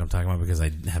what the fuck I'm talking about because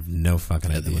I have no fucking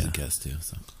Yeah, there was idea. a guest too.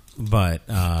 So But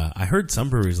I heard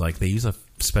some breweries like they use a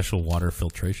special water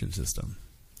filtration system.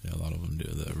 yeah, a lot of them do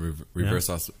the reversed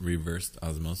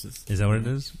osmosis. Is that what it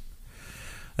is?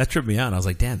 That tripped me out. I was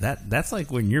like, damn, that's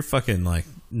like when you're fucking like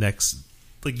next,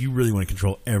 like you really want to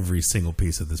control every single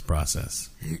piece of this process.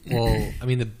 Well, I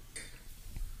mean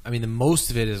the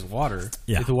most of it is water.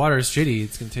 Yeah. If the water is shitty,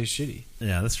 it's gonna taste shitty.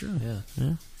 Yeah, that's true.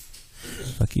 Yeah.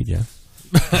 Fuck you, Jeff.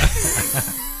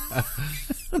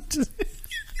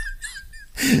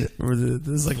 This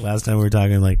is like last time we were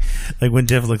talking, like when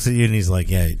Jeff looks at you and he's like,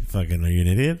 "Yeah, fucking, are you an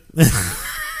idiot?"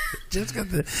 Jeff's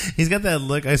he's got that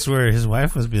look. I swear, his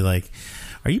wife must be like,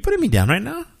 "Are you putting me down right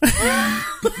now?"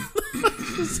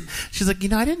 She's like,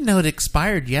 I didn't know it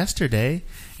expired yesterday,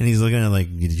 and he's looking at her like,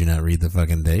 "Did you not read the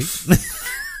fucking date?"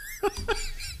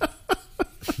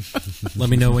 Let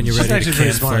me know when you're She's ready to actually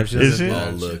pretty can smart. flip. She Is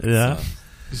doesn't- she? Oh, look. Yeah,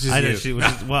 It's just I know you. she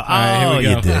was. Well, right, here oh, we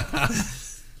you go. did.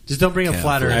 Just don't bring a Can't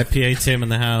flatter. IPA Tim in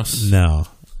the house. No.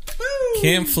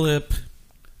 Can flip.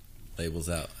 Labels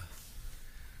out.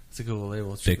 It's a cool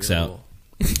label. It's Fix really out.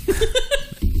 cool.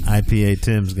 IPA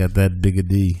Tim's got that big a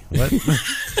D. What?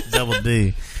 Double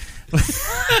D.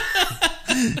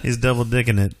 He's double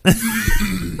dicking it.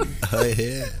 Oh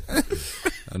yeah,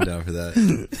 I'm down for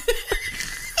that.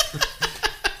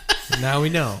 Now we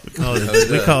know. We call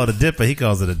it a dipper. He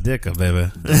calls it a dicker, baby.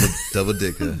 Double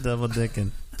dicker, Double dicking.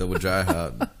 double dry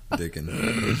hop, dicking.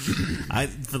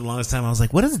 For the longest time, I was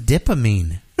like, what does dipper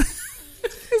mean?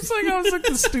 It's like, I was like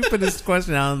the stupidest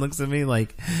question. Alan looks at me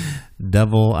like,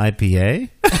 double IPA?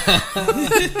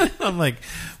 I'm like,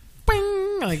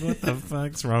 bing! Like, what the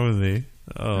fuck's wrong with me?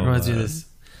 Oh, Reminds me of this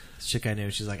chick I knew.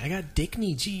 She's like, I got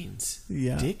Dickney jeans.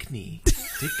 Yeah. Dickney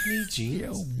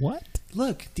jeans. What?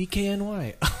 Look,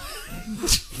 DKNY.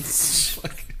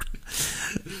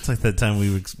 It's like that time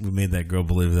we made that girl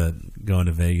believe that going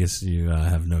to Vegas, you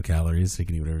have no calories, so you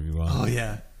can eat whatever you want. Oh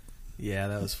yeah, yeah,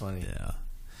 that was funny. Yeah.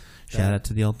 Shout out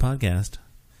to the old podcast.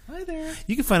 Hi there.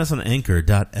 You can find us on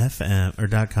anchor.fm or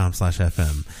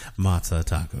 .com/FM. Matza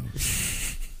Taco.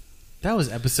 That was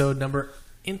episode number.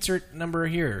 Insert number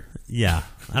here. Yeah.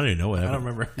 I don't even know what. I don't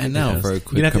remember. And now for a You'd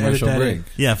quick have to edit commercial that break. in.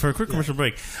 Yeah, for a quick commercial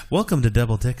break. Welcome to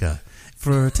Double Dicka.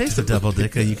 For a taste of Double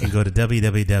Dicka, you can go to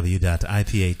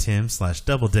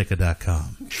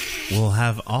www.ipatim/doubledicka.com. We'll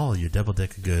have all your Double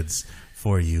Dicka goods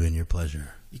for you and your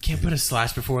pleasure. You can't put a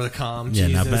slash before the com. Yeah,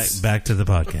 now Jesus. back to the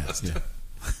podcast.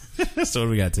 So what do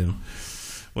we got, Tim?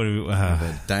 What do we?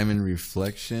 The Diamond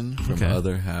Reflection from Okay.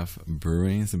 Other Half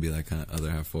Brewing. It's gonna be like kind of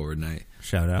Other Half Forward Night.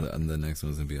 Shout out. The next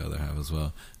one's gonna be Other Half as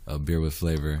well. A beer with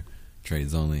flavor,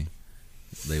 trades only,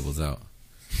 labels out.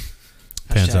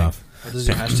 Pants Hashtag. off. Are those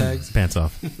your hashtags? Pants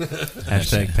off.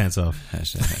 Hashtag pants off.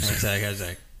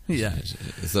 Hashtag. Yeah.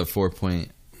 It's a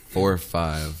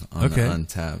 4.45 on Okay. the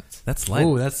Untapped. That's light.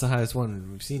 Oh, that's the highest one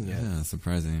we've seen yet. Yeah,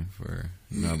 surprising for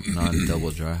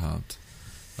non-double dry hopped.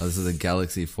 This is a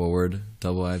Galaxy Forward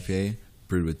double IPA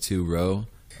brewed with 2 row,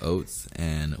 oats,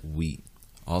 and wheat.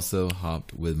 Also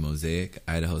hopped with Mosaic,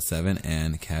 Idaho 7,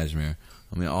 and Cashmere.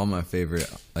 I mean, all my favorite.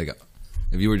 Like,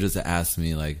 if you were just to ask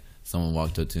me, like, someone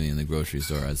walked up to me in the grocery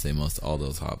store, I'd say most all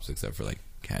those hops except for like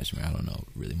Cashmere. I don't know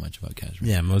really much about Cashmere.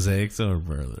 Yeah, mosaics are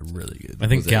really, really good. I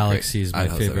think Mosaic, Galaxy is great. my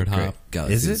Idaho favorite 7, great. hop.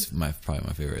 Galaxy Is is probably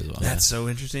my favorite as well. That's so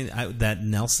interesting. That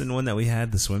Nelson one that we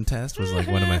had, the swim test, was like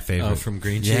one of my favorites. Oh, from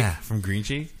Green Cheek? Yeah, from Green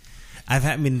Cheek.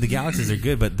 I mean, the Galaxies are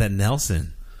good, but that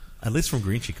Nelson, at least from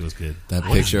Green Cheek, was good. That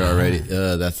picture already.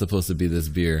 That's supposed to be this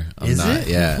beer. I'm Is not. it?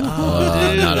 Yeah.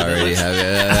 I'm not already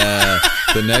having.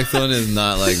 The next one is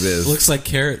not like this. Looks like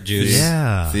carrot juice.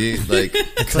 Yeah. See, like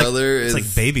color It's is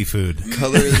like baby food.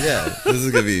 color. Yeah, this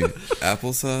is gonna be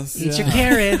applesauce. Eat your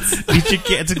carrots. Eat your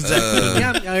kids exactly.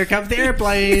 Yep, here comes the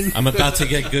airplane. I'm about to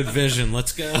get good vision.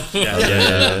 Let's go.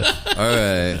 Yeah. All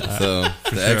right, so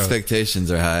the sure.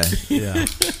 expectations are high. Yeah.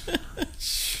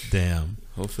 Damn.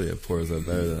 Hopefully, it pours up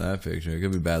better than that picture. It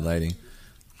could be bad lighting.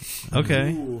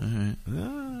 Okay. All right.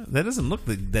 That doesn't look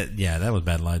like that. Yeah, that was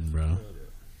bad lighting, bro.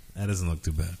 That doesn't look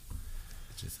too bad.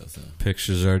 Just so.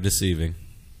 Pictures are deceiving.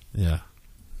 Yeah.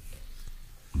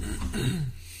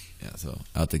 Yeah. So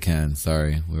out the can.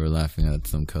 Sorry, we were laughing at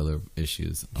some color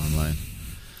issues online.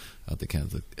 Out the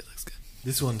cans. It looks good.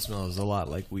 This one smells a lot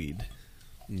like weed.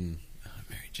 Mary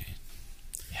Jane.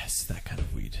 Yes, that kind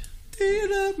of weed. Do you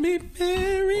love me,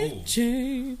 Mary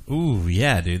Jane? Ooh,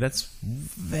 yeah, dude. That's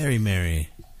very merry.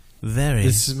 Very.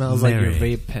 This smells like merry.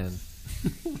 your vape pen.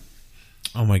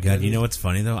 Oh my god! You know what's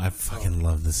funny though? I fucking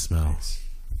love this smell.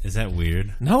 Is that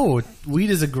weird? No, weed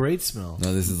is a great smell.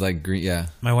 No, this is like green. Yeah.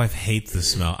 My wife hates the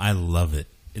smell. I love it.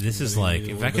 This is like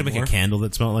if I could make a candle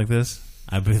that smelled like this,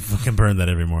 I'd be fucking burn that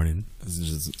every morning. This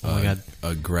is just Oh my God.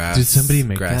 a grass. Did somebody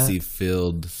make grassy that?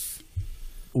 field?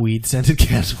 Weed scented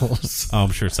candles. Oh,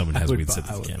 I'm sure someone has I would weed buy-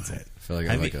 scented I would candles. buy it. I feel like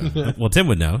I I'm like mean- a. Well, Tim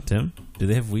would know. Tim, do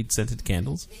they have weed scented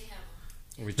candles?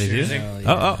 They do. choosing?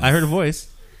 Oh, I heard a voice.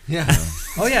 Yeah.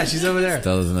 Oh yeah, she's over there.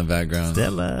 Stella's in the background.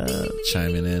 Stella.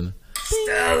 Chiming in.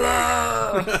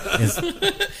 Is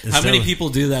How many Stella- people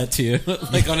do that to you,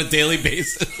 like on a daily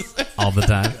basis? all the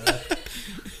time?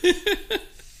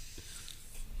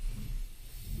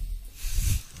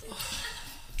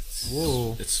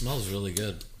 Whoa. It smells really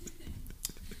good.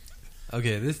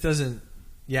 Okay, this doesn't.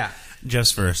 Yeah.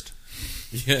 Just first.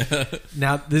 Yeah.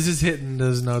 Now this is hitting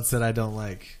those notes that I don't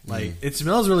like. Like it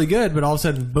smells really good, but all of a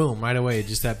sudden, boom! Right away,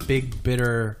 just that big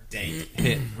bitter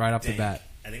hit right off the bat.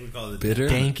 I think we call it Bitter?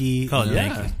 Danky. Call it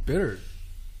yeah, danky. bitter.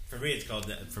 For me, it's called.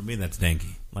 For me, that's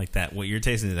danky. Like that. What you're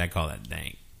tasting, I call that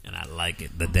dank, and I like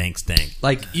it. The dank stank.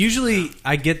 Like usually,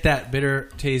 I get that bitter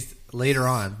taste later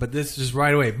on, but this just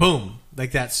right away, boom!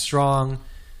 Like that strong,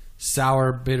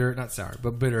 sour, bitter, not sour,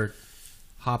 but bitter,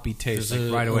 hoppy taste, There's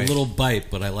like a, right away. a little bite,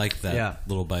 but I like that Yeah.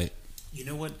 little bite. You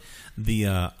know what?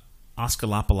 The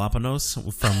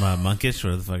Oscalopalapanos from Monkish,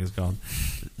 whatever the fuck it's called.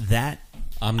 That.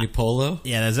 Omnipolo?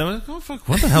 Yeah, is that what? Oh, fuck!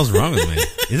 What the hell's wrong with me?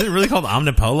 Is it really called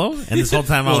Omnipolo? And this whole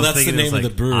time I Well, was that's the thinking it was name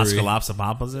like of the brewery.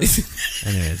 Oscalopalapanos.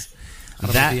 Anyways,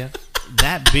 Onomatopoeia?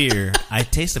 that beer, I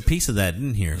taste a piece of that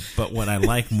in here. But what I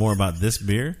like more about this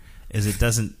beer is it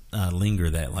doesn't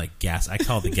linger that like gas. I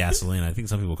call it the gasoline. I think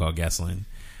some people call it gasoline,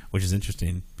 which is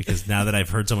interesting because now that I've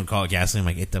heard someone call it gasoline,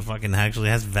 I'm like, it fucking actually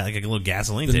has like a little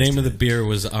gasoline. The taste name to of the it. beer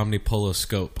was Omnipolo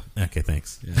Scope. Okay,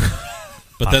 thanks.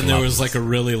 But then there was like a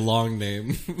really long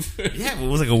name. Yeah, it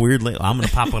was like a weird. I'm gonna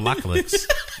pop a Localix.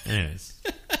 Anyways,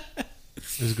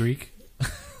 It was Greek.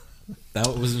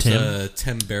 That was Tim? a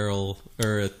 10 barrel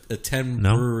or a 10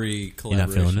 No? brewery you're not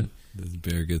collaboration. feeling it. This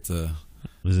beer gets a.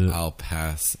 Was it I'll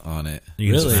pass on it.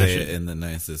 You gonna Really? smash Say it? it in the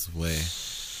nicest way.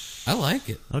 I like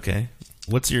it. Okay.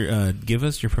 What's your? Give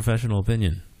us your professional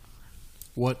opinion.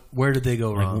 Where did they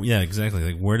go wrong? Like, yeah, exactly.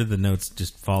 Like, where did the notes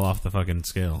just fall off the fucking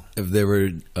scale? If they were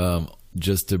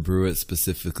just to brew it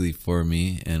specifically for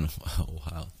me, and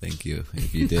wow, thank you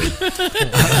if you did.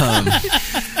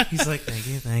 He's like, thank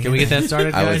you. Can we get that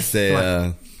started, guys? I would say Come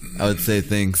on. I would say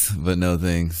thanks, but no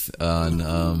thanks,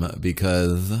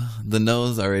 because the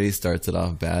nose already starts it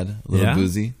off bad, a little Yeah?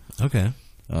 boozy, Okay.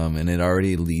 and it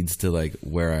already leads to like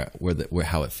where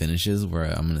how it finishes, where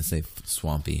I'm gonna say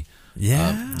swampy.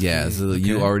 Yeah. So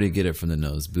you already get it from the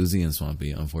nose, boozy and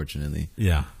swampy. Unfortunately,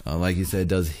 Yeah. like you said, it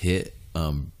does hit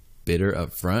bitter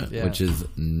up front, Yeah. which is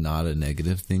not a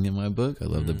negative thing in my book. I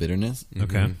love the bitterness,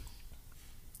 Okay.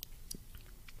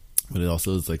 but it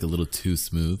also is like a little too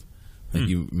smooth. Like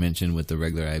you mentioned with the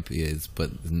regular IPAs,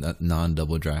 but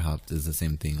non-double dry hopped is the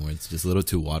same thing where it's just a little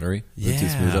too watery, a little too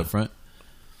smooth Yeah. up front.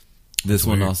 This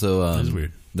one weird. also, That is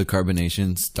weird. the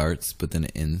carbonation starts, but then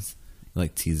it ends,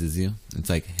 like teases you. It's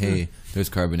like, hey, there's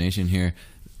carbonation here.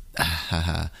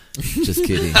 Just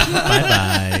kidding. Bye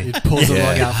bye. It pulls the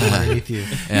rug out from underneath you.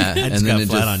 Yeah, I just got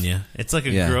flat on you. It's like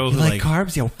a Yeah. girl You who like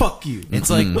carbs? Yo, fuck you. It's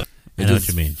like It I know what just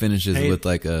you mean. finishes Hey. with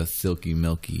like a silky,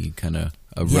 milky kind of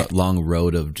Yeah. long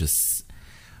road of just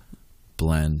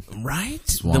bland. Right.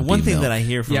 Swampy The one thing milk. that I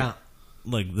hear from Yeah.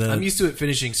 like the I'm used to it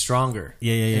finishing stronger.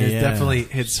 Yeah. And it definitely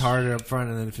hits harder up front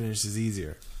and then finishes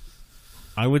easier.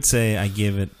 I would say I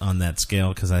give it on that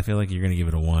scale because I feel like you're going to give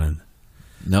it a 1.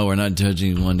 No, we're not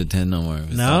judging 1 to 10 no more.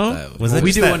 We No? stopped that. Was Well, it we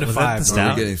just do that- 1 to was that 5, the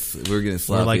bro. stout? We're getting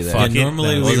sloppy like, there. fuck Yeah, it, normally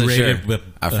that we wasn't rate sure. it with.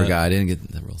 I forgot. I didn't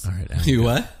get the rules. All right. Alan. You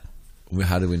what?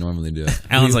 How do we normally do it?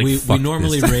 Alan's like, we fuck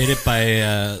normally this. rate it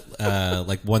by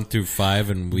like 1 through 5,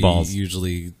 and we Balls.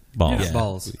 usually Balls. Yeah,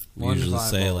 balls. We 1 to usually 5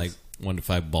 say balls. like 1 to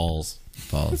 5 balls.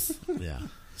 Balls. Yeah.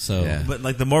 So Yeah. But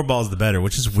like the more balls, the better,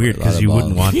 which is weird A lot because of you balls.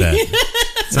 wouldn't want that.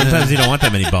 Sometimes you don't want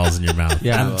that many balls in your mouth.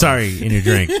 Yeah. I'm sorry, in your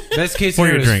drink. Best case For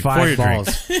your scenario is drink, for 5 your drink.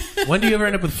 balls. When do you ever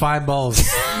end up with 5 balls?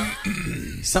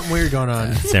 Something weird going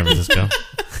on. San Francisco.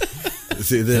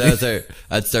 See, then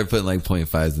I'd start putting like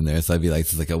 0.5s in there, so I'd be like,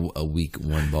 it's like a week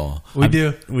 1 ball. We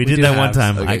do. We did that one halves.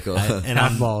 time. Okay, cool. And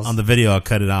Half on, balls. on the video, I'll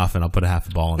cut it off and I'll put a half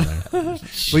a ball in there.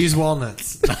 We use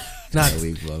walnuts, not A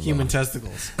week, blah, blah. human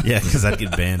testicles. Yeah, because I'd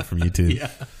get banned from YouTube.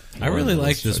 I really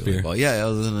like this beer. Well, yeah, I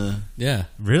was gonna. Yeah,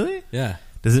 Really? yeah.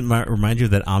 Does it remind you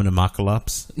of that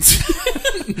Omnimocalops?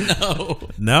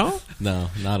 No, No?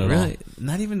 not at Really?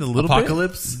 Not even a little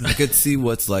Apocalypse. I could see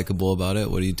what's likable about it.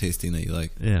 What are you tasting that you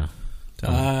like? bit? Yeah.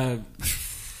 all.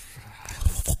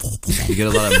 You get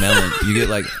a lot of melon. You get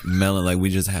like melon, like we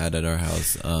just had at our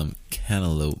house,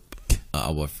 cantaloupe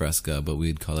agua fresca, but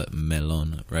we'd call it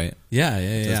melon, right? Yeah, So yeah,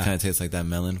 it yeah. kind of tastes like that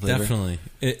melon flavor. Definitely,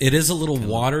 it is a little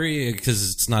watery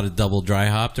because it's not a double dry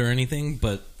hopped or anything.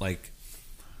 But like,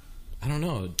 I don't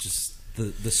know, just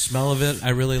the smell of it, I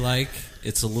really like.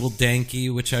 It's a little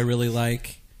danky, which I really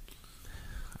like.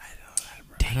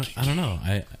 I don't know.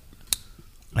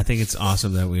 I think it's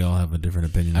awesome that we all have a different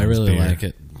opinion. I on this really beer. like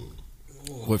it.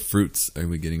 What fruits are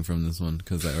we getting from this one?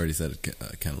 Because I already said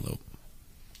cantaloupe.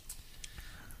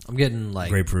 I'm getting like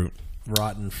Grapefruit.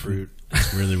 rotten fruit.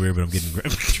 It's really weird, but I'm getting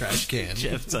grapefruit. Trash can.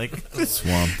 Jeff's like,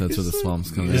 Swamp. That's where the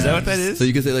swamp's coming. is in. that what that is? So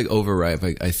you could say like overripe.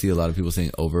 I see a lot of people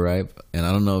saying overripe, and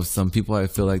I don't know if some people, I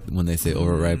feel like when they say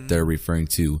overripe, they're referring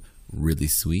to really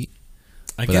sweet.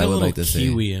 I But get I a would little like to say-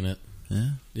 kiwi in it. Yeah.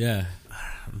 Yeah,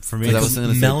 For me, Because I it's- was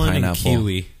gonna say melon and pineapple.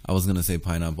 kiwi. I was gonna say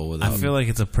pineapple without. I feel like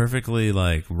it's a perfectly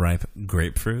like ripe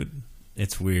grapefruit.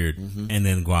 It's weird, and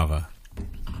then guava,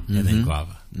 and then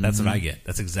guava. That's what I get.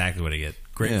 That's exactly what I get.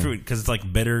 Grapefruit because it's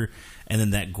like bitter, and then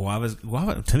that guava.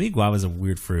 To me, guava is a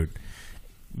weird fruit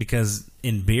because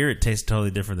in beer it tastes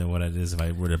totally different than what it is if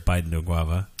I were to bite into a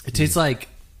guava. It tastes like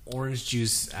orange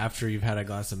juice after you've had a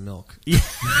glass of milk.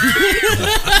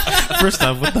 First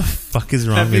off, what the fuck is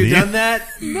wrong Have with you you? done that?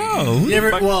 No. You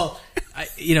never. Well,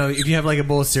 if you have like a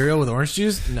bowl of cereal with orange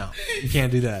juice, no, you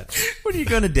can't do that. When you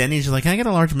go to Denny's, you're like, "Can I get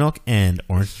a large milk and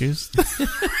orange juice?"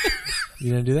 You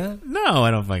didn't do that? No,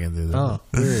 I don't fucking do that. Oh,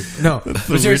 weird. No, but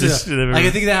the seriously, weirdest shit I've ever- like, I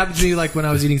think that happened to me like when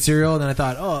I was eating cereal, and then I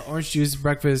thought, oh, orange juice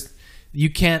breakfast. You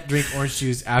can't drink orange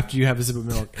juice after you have a sip of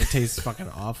milk. It tastes fucking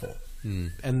awful.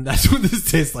 And that's what this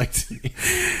tastes like to me.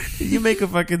 You make a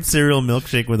fucking cereal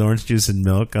milkshake with orange juice and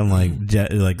milk. I'm like,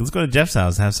 let's go to Jeff's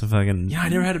house, have some fucking Yeah, I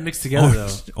never had it mixed together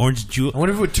orange though. Julius. I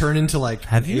wonder if it would turn into like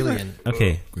Have an you ever- alien.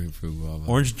 Okay, grapefruit guava.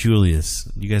 Orange Julius.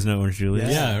 You guys know Orange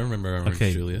Julius? yeah. I remember Orange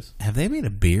Okay. Julius. Have they made a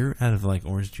beer out of like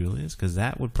Orange Julius? Because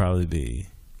that would probably be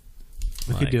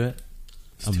We could do it.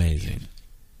 amazing.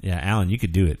 Yeah, Alan, you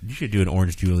could do it. You should do an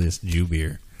Orange Julius Jew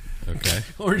beer. Okay.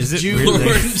 Orange Is it juice. really?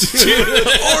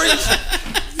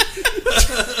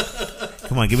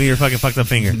 Come on, give me your fucking fucked up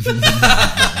finger.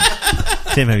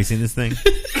 Tim, have you seen this thing?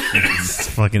 It's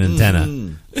a fucking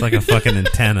antenna. It's like a fucking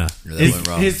antenna. That went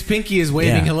wrong. His pinky is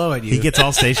waving Yeah. hello at you. He gets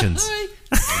all stations.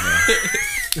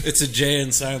 It's a J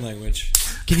in sign language.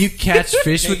 Can you catch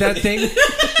fish with that thing?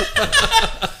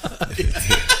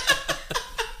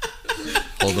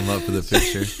 Hold them up for the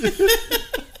picture.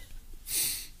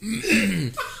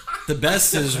 The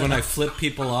best is when I flip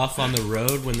people off on the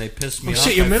road when they piss me off.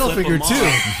 Shit, your I middle flip finger them too.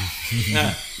 off.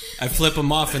 Yeah, I flip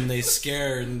them off and they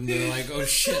scare and they're like, "Oh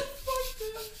shit!"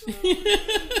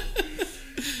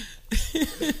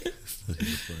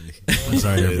 I'm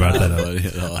sorry I brought that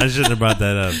up. I shouldn't have brought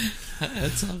that up.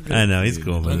 That's all good. I know he's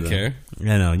cool. I With don't it. care.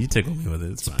 I know you tickled me with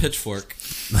it. It's fine. Pitchfork.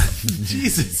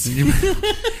 Jesus.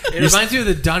 It reminds me of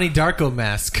the Donnie Darko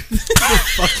mask.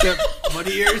 Fucked up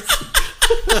money ears.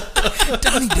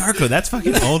 Donnie Darko. That's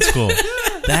fucking old school.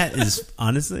 That is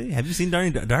honestly. Have you seen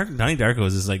Donnie Darko? Donnie Darko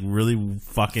is this like really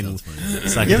fucking You haven't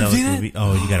psychedelic seen it? movie.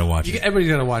 Oh, you gotta watch it. Everybody's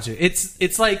gotta watch it.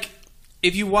 It's like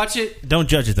if you watch it. Don't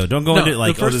judge it though. Don't go No, into it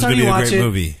like, the oh, first this is time gonna be you a watch great it,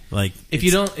 movie. Like If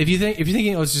you're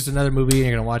thinking it's just another movie and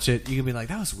you're gonna watch it, you can be like,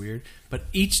 that was weird. But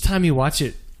each time you watch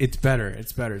it, it's better.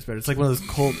 It's better. It's better. It's like one of those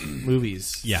cult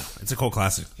movies. yeah, it's a cult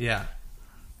classic. Yeah.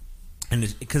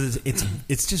 And because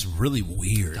it's just really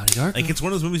weird. Donnie Darko. Like it's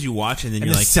one of those movies you watch and then And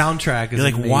you're the like soundtrack is you're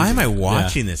like, amazing. why am I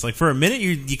watching this? Like for a minute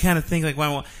you kind of think like,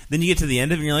 why? Then you get to the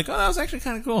end of it and you're like, oh, that was actually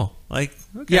kind of cool. Like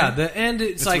okay. Yeah, the end.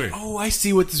 It's like, weird. oh, I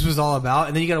see what this was all about,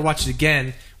 and then you got to watch it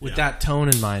again with that tone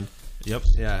in mind. Yep.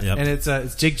 Yeah, Yep. and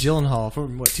it's Jake Gyllenhaal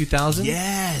from what 2000?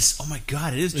 Yes. Oh my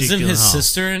God, it is. Jake Isn't his Gyllenhaal.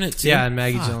 sister in it too? Yeah, and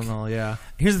Maggie Fuck. Gyllenhaal. Yeah,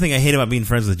 Here's the thing I hate about being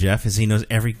friends with Jeff is he knows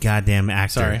every goddamn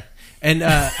actor. sorry. And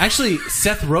actually,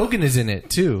 Seth Rogen is in it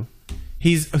too.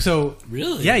 He's so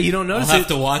Really? Yeah, you don't notice I'll have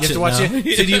it. to watch you have to it watch now.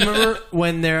 it. So do you remember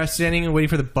when they're standing and waiting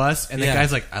for the bus, and the Yeah.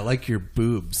 guy's like, "I like your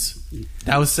boobs."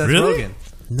 That was Seth Really? Rogen.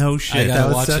 No I shit. gotta That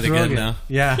was watch Seth it again Rogen. now.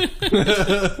 Yeah.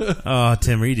 Oh,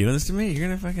 Tim, are you doing this to me? You're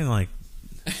gonna fucking like.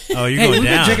 Oh, you're Hey, going we've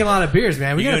been down. drinking a lot of beers,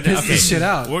 man. We You're gotta going piss down. this shit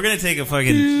out. We're gonna take a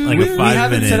fucking like We a 5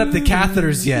 haven't minute. set up the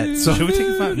catheters yet, so Should we take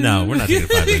a 5? No, we're not taking a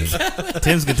 5 minutes.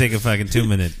 Tim's gonna take a fucking 2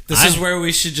 minute. This is where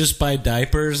we should just buy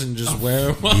diapers and just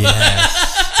wear them.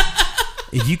 Yes.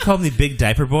 If you called me Big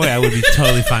Diaper Boy, I would be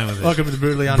totally fine with it. welcome to the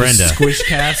Brutally Honest Brenda. Squish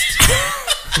Cast.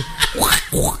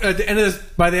 At the end of this,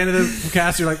 by the end of the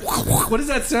cast, you're like, "What does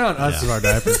that sound?" Oh, this is our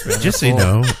diapers, man. Just so you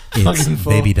know, it's Fucking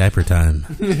full. baby diaper time.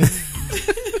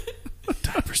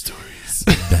 diaper stories.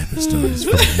 Diaper stories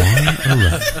from Juan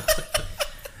Araya.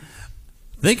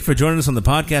 Thank you for joining us on the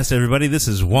podcast, everybody. This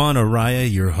is Juan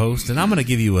Araya, your host, and I'm going to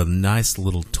give you a nice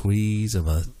little tweeze of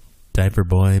a Diaper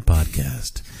Boy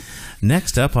podcast.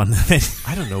 Next up on the...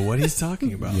 I don't know what he's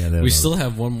talking about. We still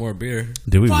have one more beer.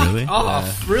 Do we really?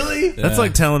 Oh, really? That's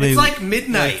like telling me... It's like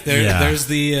midnight. There, Yeah. There's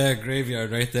the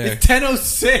graveyard right there. It's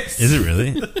 10:06. Is it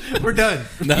really? We're done.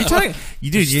 No. You're talking...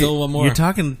 There's still one more. You're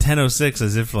talking 10:06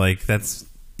 as if like that's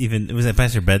even... Was that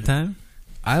past your bedtime?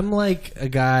 I'm like a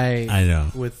guy I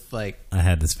know. with like I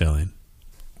had this feeling.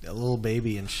 a little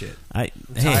baby and shit. I'm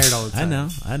tired all the time.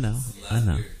 I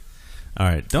know. All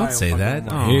right, don't Alright, say we'll that.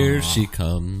 fucking- Aw. Here she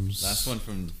comes. Last one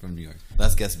from New York.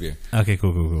 Last guest beer. Okay,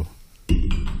 cool.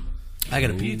 I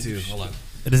gotta pee too. Hold on.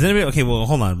 Does anybody? Okay, well,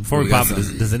 hold on. Before We we got pop,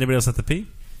 some- does anybody else have to pee?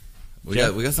 We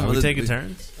got some Are we other- taking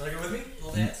turns? Wanna go with me?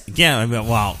 Hold hands. Yeah, I mean,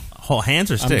 wow. Whole hands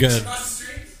or I'm sticks?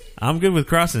 good. I'm good with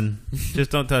crossing.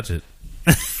 Just don't touch it.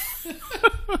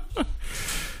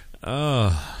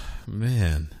 Oh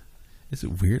man, is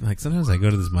it weird? Like sometimes I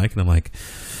go to this mic and I'm like,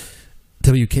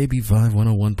 WKB5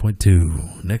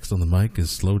 101.2. Next on the mic is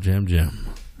Slow Jam Jam.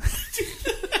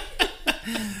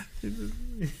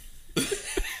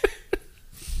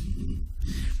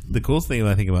 The coolest thing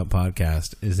I think about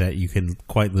podcast is that you can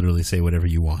quite literally say whatever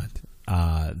you want.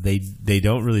 They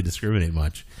don't really discriminate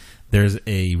much. There's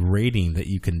a rating that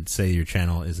you can say your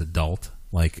channel is adult,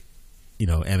 like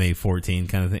MA14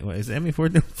 kind of thing. What, is it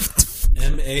MA14?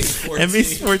 MA14.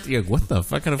 MA14. What the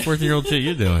fuck kind of 14-year-old shit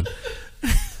you're doing? I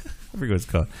forget what it's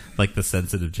called. Like the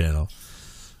sensitive channel.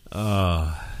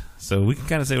 So we can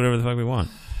kind of say whatever the fuck we want.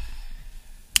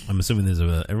 I'm assuming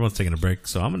everyone's taking a break,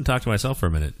 so I'm going to talk to myself for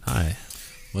a minute. Hi.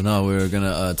 Well, no, we were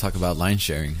gonna talk about line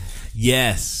sharing.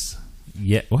 Yes.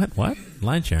 Yeah. What?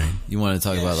 Line sharing. You want to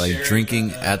talk about like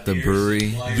drinking at the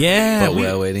brewery, Yeah. but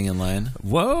while waiting in line.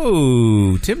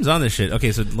 Whoa, Tim's on this shit.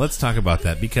 Okay, so let's talk about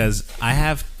that because I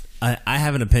have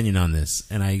an opinion on this,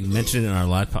 and I mentioned it in our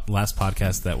last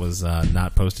podcast that was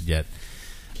not posted yet.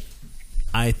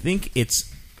 I think it's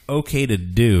okay to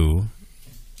do,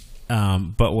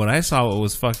 but what I saw what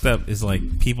was fucked up is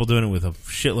like people doing it with a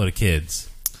shitload of kids.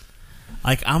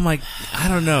 Like I'm like I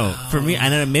don't know. For me, I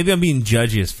know maybe I'm being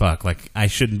judgy as fuck. Like I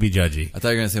shouldn't be judgy. I thought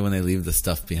you were gonna say when they leave the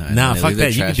stuff behind. Nah, When they fuck leave their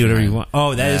that. You can trash do whatever you behind. want.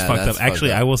 Oh, that is Yeah, fucked up. that's Actually,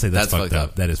 fucked I will say that's fucked fucked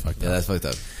up. That is fucked Yeah, up. that's fucked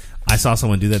up. I saw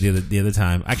someone do that the other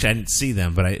time. Actually, I didn't see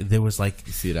them, but there was like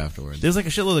You see it afterwards. there's like a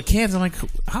shitload of cans. I'm like,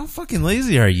 how fucking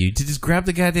lazy are you to just grab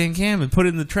the goddamn can and put it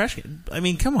in the trash can? I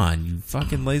mean, come on, you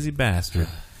fucking lazy bastard.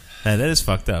 That is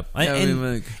fucked up. Yeah, I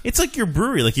mean, like- it's like your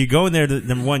brewery. Like you go in there.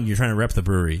 Number one, you're trying to rep the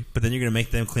brewery, but then you're gonna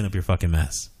make them clean up your fucking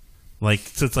mess. Like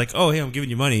so, it's like, oh hey, I'm giving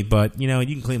you money, but you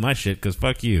can clean my shit because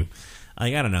fuck you.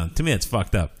 Like I don't know. To me, it's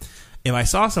fucked up. if I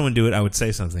saw someone do it, I would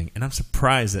say something. And I'm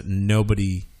surprised that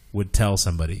nobody would tell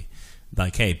somebody,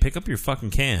 like, hey, pick up your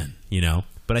fucking can, you know?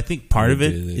 But I think part of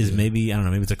it is maybe, I don't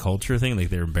know, maybe it's a culture thing. Like,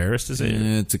 they're embarrassed to say it.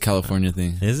 Yeah, it's a California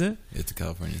thing. Is it? It's a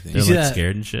California thing. They're see like that?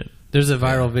 scared and shit. There's a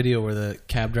viral video where the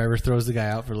cab driver throws the guy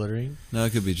out for littering. No,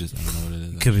 it could be just, I don't know what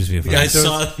it is. Could just be a I fucking.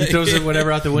 saw He throws it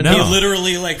whatever out the window. No. He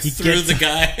literally like threw gets- the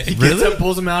guy. He gets up,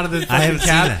 pulls him out of the I haven't fucking seen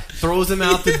cab, that. throws him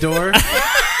out the door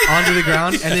onto the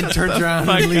ground, and then turns around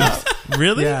and leaves.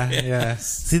 Really? Yeah.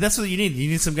 See, that's what you need. You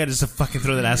need some guy just to fucking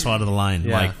throw that asshole out of the line.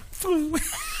 Yeah. Like,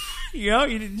 you know,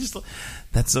 you didn't just.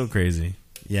 That's so crazy.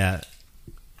 Yeah.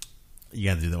 You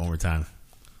got to do that one more time.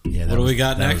 Yeah. What do we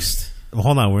got that next? Well,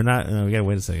 hold on. We're not. We got to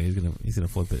wait a second. He's gonna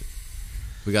flip it.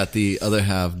 We got the other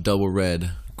half, double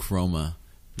red chroma.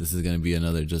 This is going to be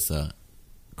another just a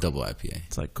double IPA.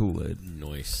 It's like Kool-Aid.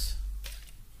 Nice.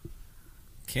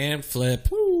 Can flip.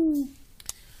 Woo.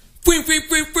 Wee, wee,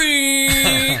 wee, wee.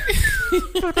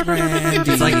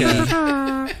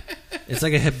 It's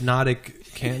like a hypnotic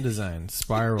can design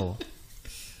spiral.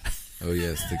 Oh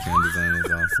yes, the can design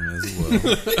is awesome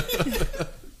as well.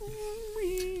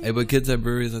 Hey, but kids at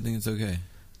breweries, I think it's okay.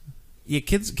 Yeah,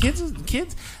 kids. This is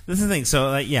the thing. So,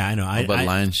 like, yeah, I know. But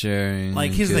line sharing, Like,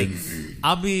 and here's the kids. thing.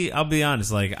 I'll be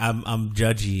honest. Like, I'm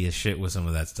judgy as shit with some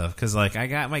of that stuff because, like, I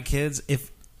got my kids.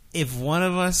 If one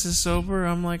of us is sober,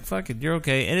 I'm like, fuck it, you're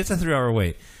okay, and it's a 3-hour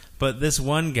wait. But this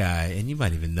one guy, and you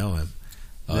might even know him.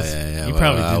 Oh yeah. You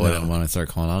probably I do wouldn't know. want to start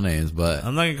calling out names, but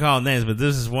I'm not gonna call names, but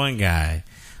this is one guy.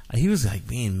 He was like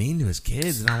being mean to his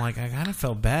kids, and I'm like, I kind of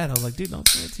felt bad. I was like, dude, don't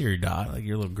say it to your daughter, like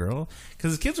your little girl,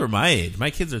 because his kids were my age. My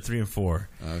kids are 3 and 4.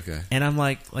 okay. And I'm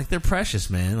like they're precious,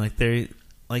 man. Like they're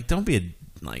like, don't be a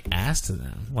ass to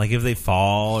them. Like if they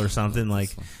fall or something,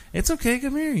 like it's okay.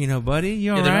 Come here, you know, buddy.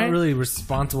 You all Yeah, they're right? not really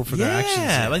responsible for their actions.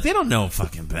 Yeah, yet. like they don't know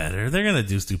fucking better. They're gonna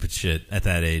do stupid shit at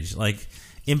that age. Like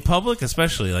in public,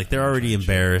 especially. Like they're already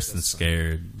embarrassed and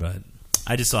scared. But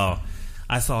I saw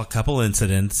a couple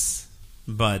incidents.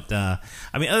 But I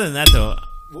mean, other than that though,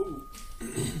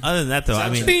 I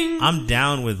mean, I'm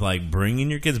down with like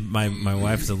bringing your kids. My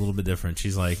wife is a little bit different.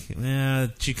 She's like, yeah,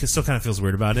 she still kind of feels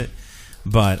weird about it.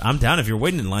 But I'm down if you're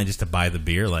waiting in line just to buy the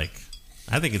beer. Like,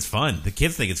 I think it's fun. The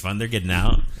kids think it's fun. They're getting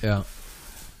out. Yeah.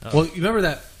 Well, you remember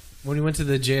that when we went to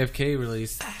the JFK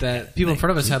release, that people in front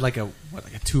of us had like a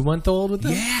 2-month-old with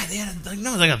them? Yeah, they had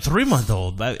like a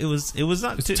 3-month-old. But it was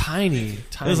not It's too, tiny.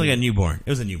 It was like a newborn. It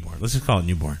was a newborn. Let's just call it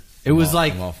newborn. It was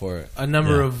like I'm all for it. a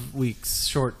number Yeah. of weeks,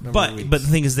 short number of weeks. But the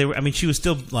thing is, she was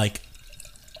still like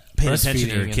paying attention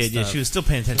to her Breastfeeding and kid. Yeah, stuff. she was still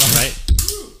paying attention, right?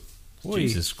 Boy.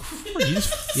 Jesus Christ, you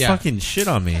just Yeah. fucking shit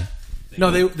on me. No,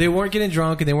 they weren't getting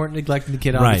drunk and they weren't neglecting the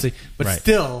kid, Right, obviously. But right.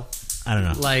 still, I don't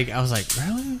know. like, I was like,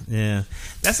 really? Yeah,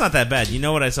 that's not that bad. You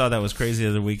know what I saw that was crazy the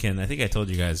other weekend? I think I told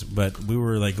you guys, but we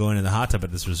were like going in the hot tub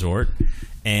at this resort,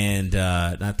 and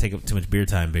not take up too much beer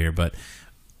time, but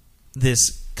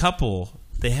this couple,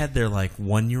 they had their like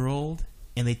 1-year-old,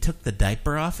 and they took the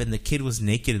diaper off, and the kid was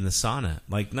naked in the sauna.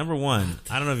 Like, number one,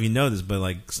 I don't know if you know this, but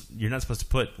like, you're not supposed to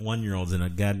put 1-year-olds in a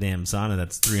goddamn sauna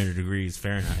that's 300 degrees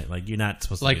Fahrenheit. Like, you're not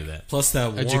supposed Like- to do that. Plus that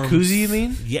A warm jacuzzi, you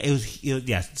mean? Yeah, it was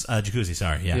jacuzzi.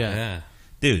 Sorry, yeah. Yeah.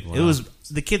 Dude, it was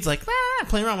the kid's like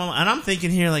playing around, and I'm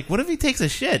thinking here like, what if he takes a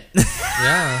shit?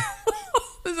 Yeah.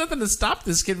 There's nothing to stop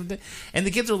this kid. And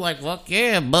the kids were like, fuck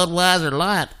yeah, Budweiser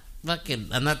Light. Fucking,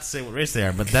 I'm not to say what race they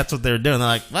are, but that's what they're doing. They're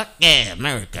like, fuck yeah,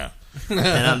 America. And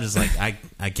I'm just like,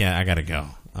 I can't, I gotta go.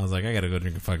 I was like, I gotta go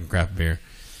drink a fucking craft beer.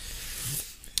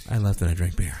 I left and I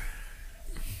drank beer.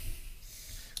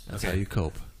 That's how you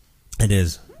cope. It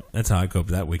is. That's how I coped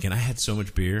that weekend. I had so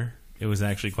much beer. It was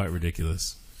actually quite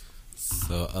ridiculous.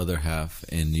 So other half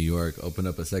in New York opened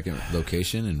up a second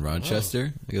location in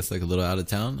Rochester. I guess like a little out of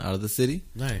town, out of the city.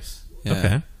 Nice. Yeah.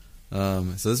 Okay.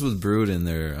 So this was brewed in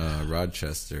their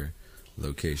Rochester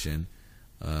location,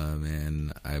 but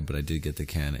I did get the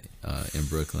can in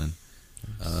Brooklyn.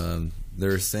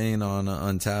 They're saying on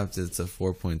Untapped it's a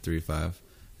 4.35,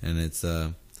 and it's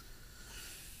an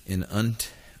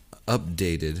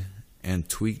updated and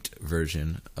tweaked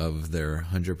version of their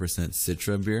 100%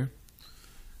 Citra beer.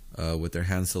 With their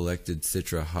hand-selected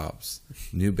Citra hops,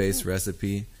 new base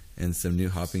recipe, and some new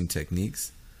hopping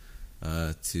techniques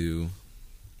to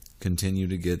continue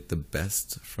to get the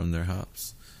best from their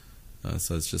hops.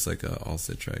 So it's just like all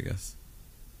Citra, I guess.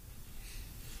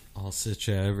 I'll sit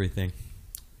you everything.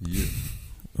 Yeah.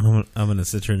 I'm gonna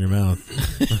sit you in your mouth.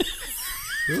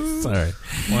 Sorry.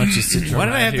 Why don't you sit Why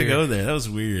did I have to go there? That was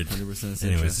weird. 100% Citra.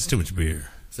 Anyways, it's too much beer.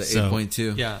 So So-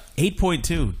 8.2. Yeah.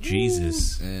 8.2.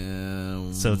 Jesus.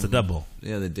 So So it's a double.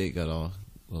 Yeah, the date got all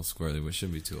a little squirrely, but it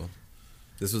shouldn't be too old.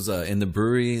 This was in the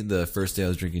brewery. The first day I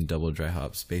was drinking Double Dry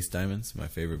Hop Space Diamonds, my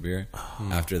favorite beer.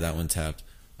 After that one tapped,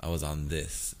 I was on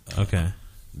this. Okay.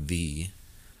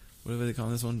 What do they call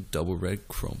this one? Double Red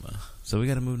Chroma. So we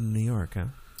got to move to New York, huh?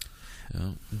 Yeah.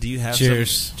 Do you have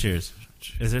Cheers. Cheers.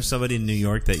 Is there somebody in New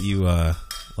York that you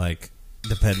like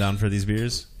depend on for these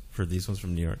beers? For these ones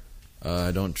from New York?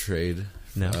 I don't trade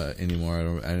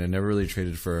anymore. I never really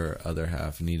traded for other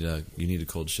half. You need to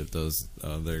cold ship those.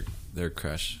 They're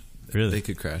crash. Really? They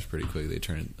could crash pretty quick. They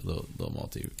turn a little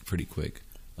malty pretty quick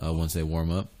once they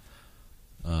warm up.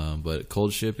 But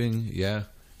cold shipping, yeah.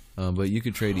 But you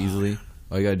could trade easily.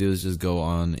 All you gotta do is just go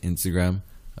on Instagram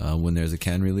when there's a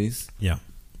can release. Yeah.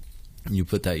 You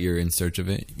put that you're in search of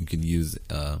it. You could use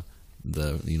the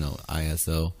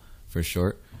ISO for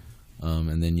short,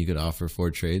 and then you could offer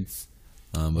 4 trades.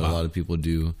 But a lot of people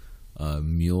do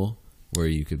mule, where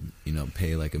you could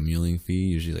pay like a muling fee,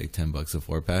 usually like $10 a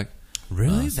 4-pack.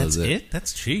 Really? So That's it?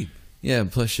 That's cheap. Yeah,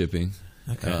 plus shipping.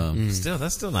 Okay.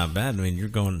 That's still not bad. I mean, you're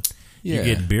Yeah.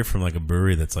 getting beer from like a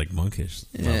brewery that's like monkish.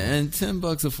 Yeah, and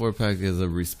 $10 a 4-pack is a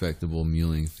respectable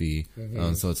muling fee,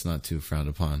 so it's not too frowned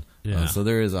upon. Yeah. So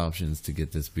there is options to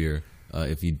get this beer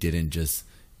if you didn't just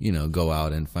go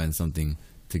out and find something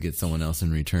to get someone else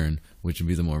in return, which would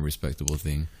be the more respectable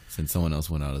thing, since someone else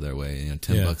went out of their way.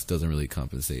 $10 doesn't really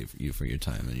compensate you for your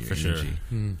time and your energy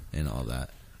and all that.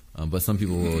 But some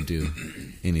people will do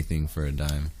anything for a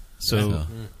dime. So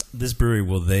this brewery,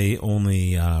 will they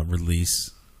only release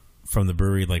from the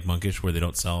brewery like Monkish, where they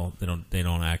don't sell, they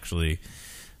don't actually,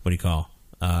 what do you call,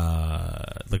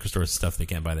 liquor store stuff, they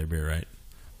can't buy their beer, right?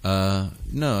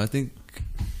 No,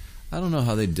 I don't know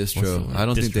how they distro. I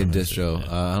don't think they distro.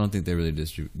 I don't think they really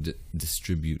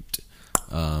distribute.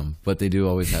 But they do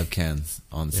always have cans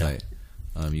on site.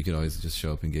 You could always just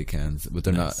show up and get cans, but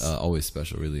they're not always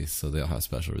special release. So they'll have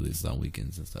special releases on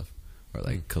weekends and stuff, or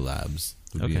like collabs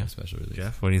would be a special release.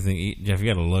 Jeff, what do you think? Jeff, you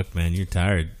got to look, man. You're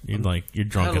tired. You're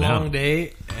drunk Had it a long out.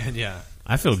 day, and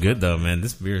I feel good though, man.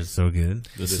 This beer is so good.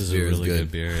 This is a beer is really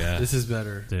good beer. Yeah. this is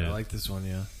better. Dude. I like this one.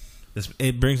 Yeah.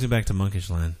 It brings me back to Monkish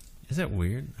Land. Is that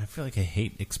weird? I feel like I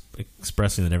hate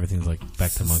expressing that everything's like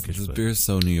back to Monkish. This but- beer is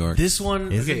so New York. This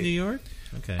one Is okay. it New York?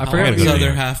 Okay. I How forgot long to has go the to other New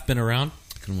York. half been around?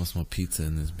 I could almost smell pizza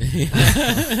in this beer.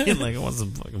 Like it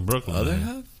wasn't fucking Brooklyn. Other man.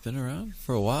 half been around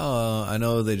for a while. I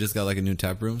know they just got like a new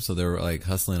tap room, so they were like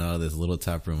hustling out of this little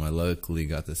tap room. I luckily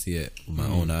got to see it with my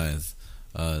own eyes.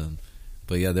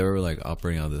 But yeah, they were like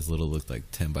operating out of this little, looked like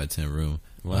 10 by 10 room.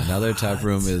 Now their tap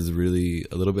room is really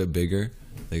a little bit bigger.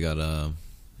 They got a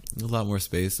lot more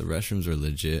space. The restrooms are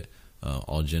legit,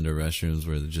 all gender restrooms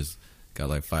where they just got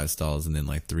like 5 stalls and then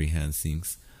like 3 hand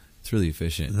sinks. It's really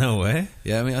efficient. No way.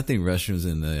 Yeah, I mean, I think restrooms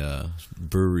in the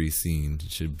brewery scene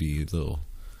should be a little.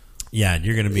 Yeah,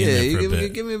 you're gonna be in there for a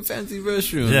bit. give me a fancy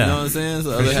restroom. Yeah. You know what I'm saying?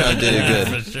 So other half did it good.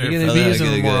 For sure. You're gonna Other be half using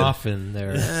did them it more good. often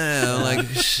there. Yeah, I'm like,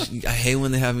 I hate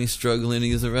when they have me struggling to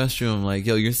use a restroom. I'm like,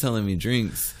 yo, you're selling me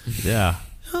drinks. Yeah.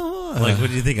 Like, what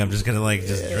do you think? I'm just gonna like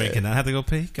just drink and not have to go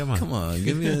pee? Come on. Come on,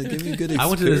 give me a good experience. I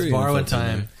went to this bar one up in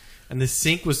there. time, and the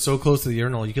sink was so close to the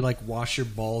urinal, you could like wash your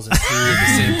balls and pee at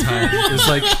the same time. It was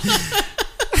like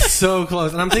so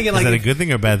close, and I'm thinking Is like that a good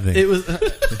thing or a bad thing? it was.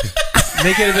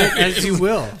 Make it as you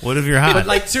will. What if you're hot? But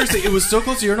like seriously, it was so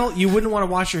close to the urinal, you wouldn't want to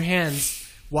wash your hands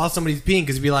while somebody's peeing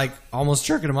because you'd be like almost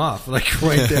jerking them off, like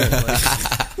right there.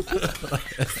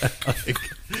 Like,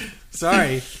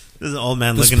 sorry. This is an old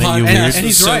man This looking at you podcast weird. was And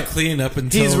he's so right. clean up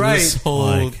until He's right. this whole.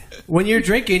 Like, When you're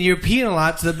drinking, you're peeing a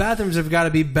lot, so the bathrooms have got to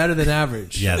be better than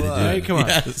average. Yeah, they do. Right? Come on.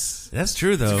 Yes. that's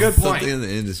true though. Good point. Something in the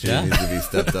industry Yeah. needs to be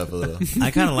stepped up a little. I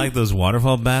kind of like those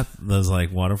waterfall those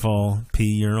like waterfall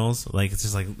pee urinals. Like it's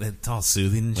just like it's all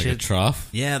soothing and Like a shit. trough?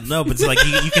 Yeah, no, but it's like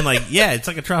you can like it's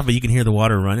like a trough, but you can hear the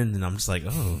water running, and I'm just like,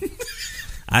 oh.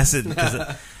 I said,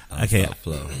 okay,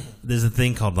 Flow. there's a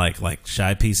thing called like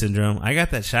shy pee syndrome. I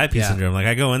got that shy pee Yeah. syndrome. Like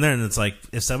I go in there and it's like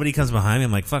if somebody comes behind me,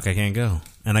 I'm like, fuck, I can't go,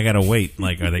 and I gotta wait.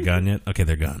 Like, are they gone yet? Okay,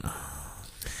 they're gone.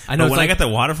 I know. But It's when like, I got the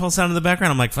waterfall sound in the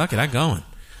background, I'm like, fuck it, I'm going.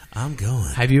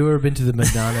 have you ever been to the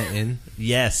Madonna Inn?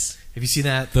 Yes. Have you seen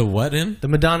that? The what in? The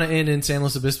Madonna Inn in San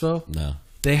Luis Obispo? No.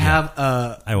 They have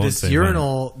I won't this say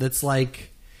urinal that's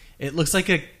like it looks like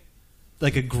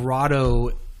a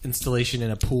grotto installation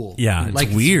in a pool. Yeah, it's like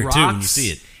weird, too, when you rocks, see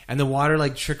it. and the water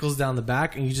like trickles down the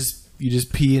back, and you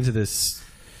just pee into this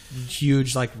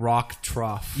huge like rock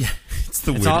trough. Yeah, it's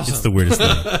the It's weird. awesome. It's the weirdest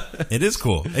thing. It is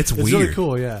cool. It's It's weird, really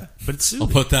cool. Yeah, but it's I'll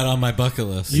soothing. put that on my bucket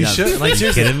list. you should. Like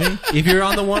You seriously, kidding me? if you're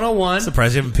on the 101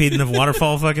 Surprised you haven't peed in the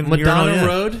waterfall fucking Madonna urinal yet.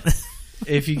 Road,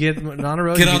 if you get Madonna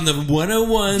Road, Get you on the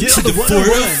 101 Get to on the the 101.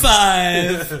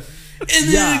 405. And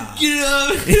Yeah. then get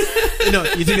up. no,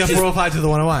 you take that 405 to the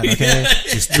 101. Okay,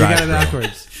 Just you got drive, it bro.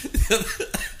 backwards.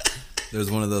 There's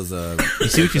one of those. You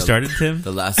see what you started, Tim?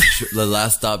 The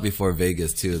last stop before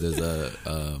Vegas too. There's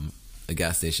a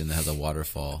gas station that has a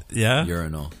waterfall. Yeah?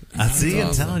 Urinal. I see. I'm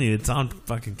awesome. telling you, it's on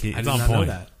fucking key. I It's did on not know point.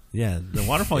 that. Yeah, the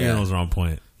waterfall Yeah. urinals are on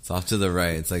point. It's off to the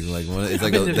right. It's like one. It's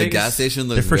like been to the Vegas. gas station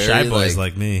They're looks for very shy boys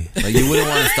like me. like you wouldn't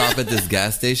want to stop at this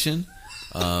gas station.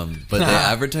 But they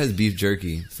advertise beef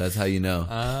jerky, so that's how you know.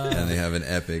 And they have an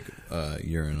epic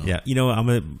urinal. Yeah, you know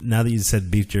what? Now that you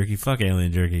said beef jerky, fuck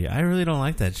alien jerky. I really don't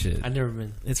like that shit. I've never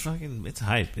been. It's fucking. It's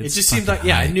hype. It It's just seemed fucking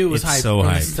like, I hype. knew it was It's hype so from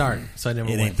the hype. start, so I never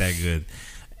It went. ain't that good.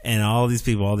 And all these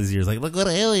people, all these years, like, look what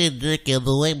alien jerky on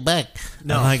the way back.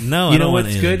 No, I'm like, no, I You don't know want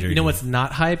what's alien good? jerky. You know what's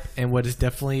not hype, and what is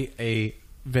definitely a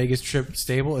Vegas trip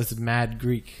stable is Mad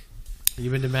Greek.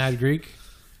 You been to Mad Greek?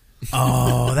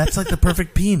 Oh, that's like the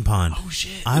perfect peeing pond. Oh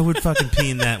shit! I would fucking pee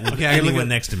in that with Okay, I look anyone at-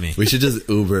 next to me. We should just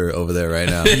Uber over there right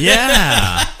now.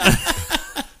 Yeah,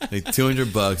 Like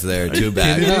 $200 there, 2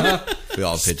 bags. We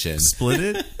all pitch in. split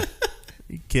it.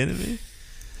 You kidding me?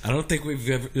 I don't think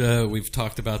we've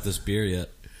talked about this beer yet.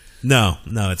 No,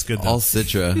 it's good though. All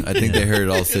Citra. I think they heard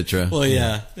all Citra. Well,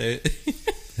 yeah.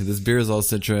 This beer is all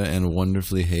Citra and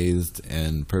wonderfully hazed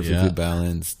and perfectly Yeah.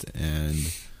 balanced, and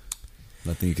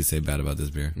nothing you could say bad about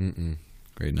this beer.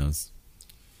 Great nose.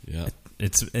 Yeah.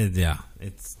 It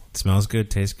smells good,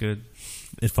 tastes good.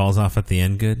 It falls off at the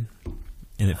end good,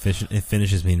 and it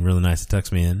finishes me really nice. It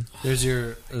tucks me in. There's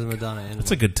your Madonna.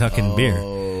 It's a good tuck-in beer.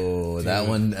 Oh, that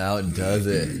one outdoes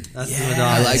it. That's the Madonna.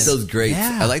 I like those grates.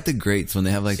 Yeah. I like the grates when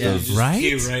they have like those. Right?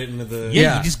 Key right into the.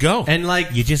 Yeah, you just go. And like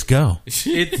You just go. it's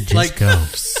Just like go.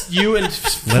 you and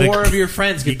Let it- four of your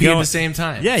friends you could pee go- at the same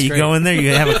time. Yeah, It's you great. go in there, you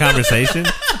have a conversation.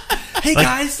 Hey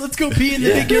guys, let's go pee in the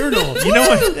big urinal. You know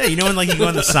what? Yeah, you know when like you go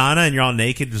in the sauna and you're all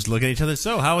naked, just looking at each other.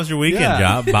 So, how was your weekend,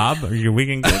 Yeah. Bob? Or your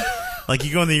weekend good? Like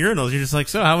you go in the urinals, you're just like,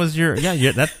 so how was your?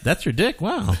 Yeah, that's your dick.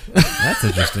 Wow, that's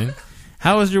interesting.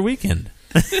 How was your weekend?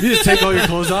 You just take all your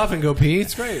clothes off and go pee.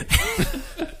 It's great.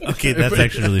 Okay, that's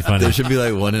actually really funny. There should be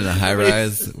like one in a high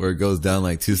rise where it goes down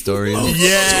like 2 stories.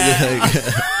 Yeah.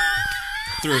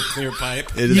 Through a clear pipe.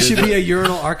 You should be a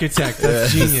urinal architect.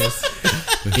 That's genius.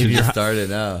 We should just start it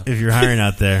now. If you're hiring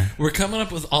out there, We're coming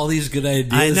up with all these good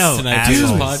ideas I know, tonight to this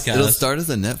assholes. It'll podcast. start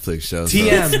as a Netflix show. so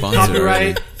TM, it's sponsored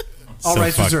copyright, already. all so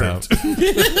rights fucked reserved. up.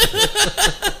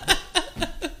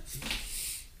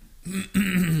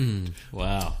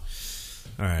 Wow.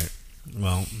 All right.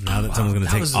 Well, now that someone's going to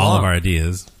That take was all of long. our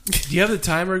ideas. Do you have the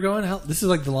timer going? This is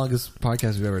like the longest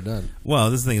podcast we've ever done. Well,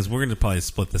 this thing is, we're going to probably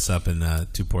split this up in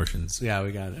 2 portions. Yeah,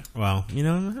 we got it. Well, you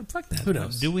know, fuck that. Who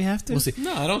knows? Do we have to? We'll see.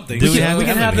 No, I don't think Do so. we have- we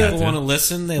can have people the- want to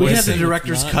listen. They we can have listen. the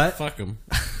director's If not, cut. Fuck them.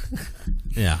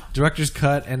 Yeah. Director's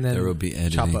cut and then There will be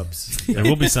editing. chop ups. There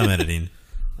will be some editing,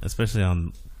 especially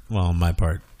on my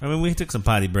part. I mean, we took some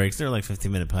potty breaks. They're like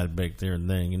 15-minute potty break there and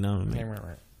there. You know what I mean?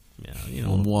 Yeah, you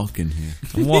I'm know, walking here.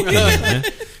 I'm walking here, man.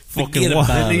 Fucking Forget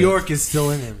walking. about New it. York is still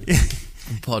in there.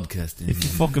 I'm podcasting. If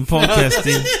you're fucking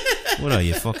podcasting, what are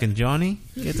you, fucking Johnny?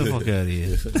 Get the fuck out of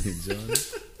here.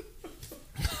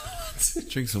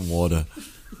 Drink some water.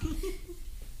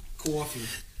 Coffee.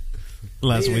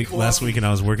 Last weekend I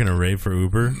was working a rave for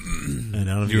Uber, and I don't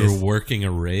know if You you were guys, working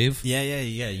a rave? yeah.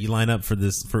 You line up for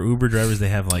this for Uber drivers. They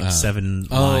have like 7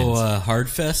 Oh, lines.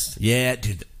 Hardfest? Yeah,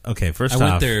 dude. Okay, first I off,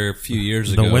 went there a few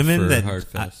years the ago women for that-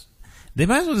 Hardfest. they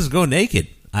might as well just go naked.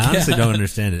 I honestly don't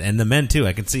understand it. And the men too.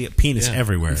 I can see a penis Yeah.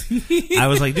 everywhere. I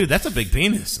was like, dude, that's a big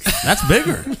penis. That's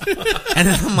bigger. And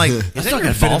then I'm like, is that not your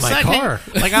gonna fit in ball my sack? car.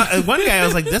 Like one guy, I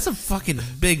was like, that's a fucking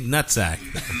big nutsack.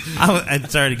 I'm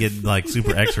sorry to get like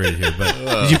super X-rated here, but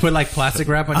Did you put like plastic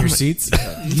wrap on your seats?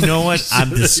 you know what?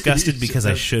 I'm disgusted because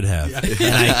I should have.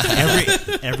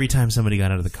 And every time somebody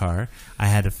got out of the car, I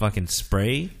had to fucking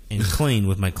spray and clean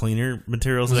with my cleaner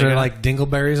materials. Was that I there got. like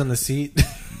dingleberries on the seat?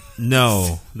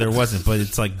 No, there wasn't, but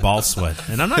it's like ball sweat,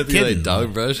 and I'm not You kidding. like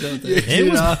dog brush out there?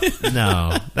 It was,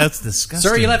 no, that's disgusting.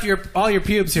 Sir, you left all your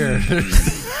pubes here.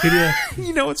 Could you?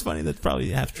 You know what's funny? That's probably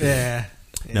half true. Yeah.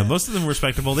 No, most of them were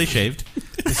respectable. They shaved.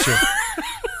 It's true.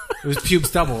 It was pube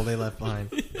stubble they left behind.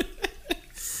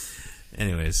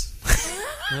 Anyways,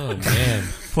 Oh, man.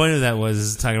 point of that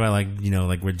was talking about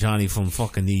like where Johnny from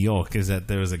fucking New York is that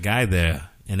there was a guy there,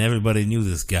 and everybody knew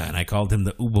this guy, and I called him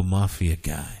the Uber Mafia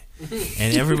guy.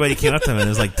 And everybody came up to him, and there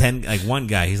was like 10, like one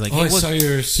guy. He's like, Oh, I what- saw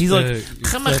your He's like,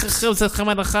 clips. and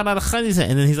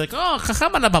then he's like,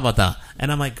 oh,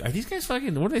 and I'm like, are these guys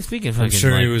fucking? What are they speaking? I'm Fucking,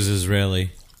 sure like, he was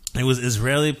Israeli. It was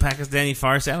Israeli, Pakistani,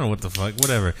 Farsi. I don't know what the fuck,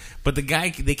 whatever. But the guy,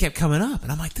 they kept coming up,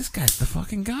 and I'm like, this guy's the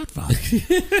fucking godfather.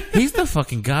 He's the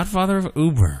fucking godfather of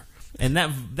Uber. And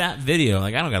that video,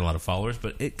 like, I don't got a lot of followers,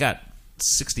 but it got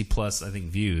 60 plus, I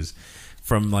think, views.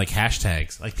 from like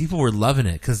hashtags. Like people were loving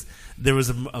it because there was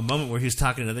a moment where he was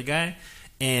talking to another guy.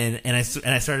 And I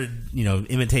started,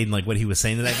 imitating like what he was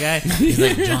saying to that guy. He's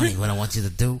like, Johnny, what I want you to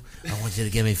do, I want you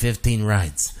to give me 15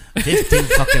 rides. 15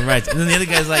 fucking rides. And then the other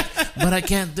guy's like, but I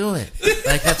can't do it.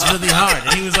 Like, that's really hard.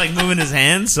 And he was like moving his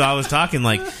hands. So I was talking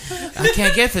like, I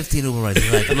can't get 15 Uber rides.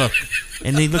 He's like, look.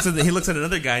 And he looks at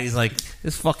another guy. And he's like,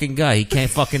 this fucking guy, he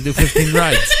can't fucking do 15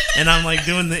 rides. And I'm like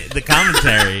doing the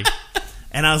commentary.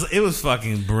 And it was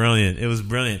fucking brilliant. It was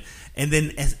brilliant. And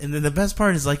then the best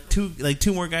part is like two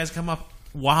more guys come up.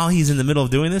 While he's in the middle of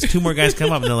doing this, two more guys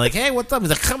come up and they're like, hey, what's up? He's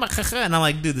like, and I'm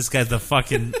like, dude, this guy's the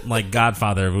fucking like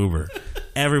godfather of Uber.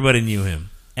 Everybody knew him.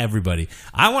 Everybody.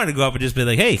 I wanted to go up and just be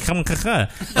like, hey, like,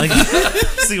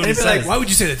 see what he says. Like, why would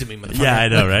you say that to me, motherfucker? Yeah, I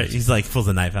know, right? He's like, pulls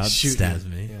a knife out, Shoot stabs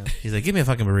me. Yeah. He's like, give me a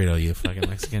fucking burrito, you fucking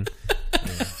Mexican.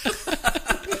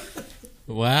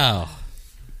 Wow.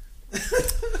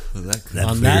 Well,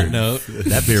 On that note,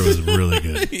 that beer was really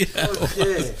good.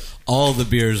 Okay. all the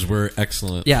beers were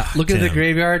excellent. Yeah, looking at the Damn.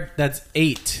 graveyard, that's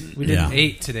 8. We did Yeah.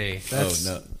 8 today. That's,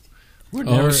 no. We're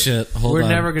Oh never, shit! Hold we're on.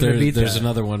 never going to beat There's that.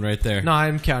 another one right there. No,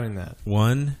 I'm counting that.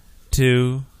 1,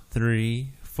 2, 3,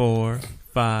 4,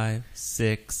 5,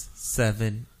 6,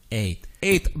 7, 8.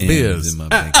 8 Ends beers. in my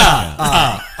bank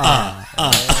account.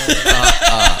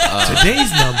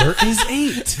 Today's number is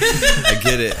 8. I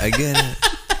get it.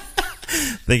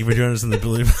 Thank you for joining us on the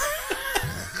Blue.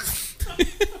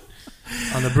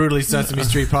 On the Brutally Sesame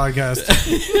Street podcast.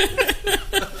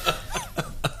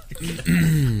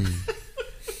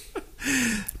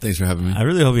 Thanks for having me. I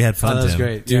really hope you had fun. Oh, that was Tim.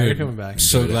 great. Yeah, you're coming back.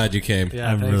 So glad you came.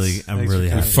 Yeah, I'm thanks. really Thanks for really We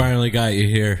happy. coming. finally got you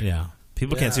here. Yeah.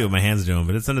 People can't Yeah. see what my hand's doing,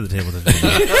 but it's under the table.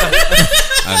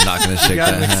 I'm not going to shake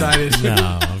Got that hand. excited.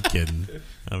 No, I'm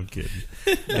kidding.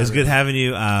 It was good having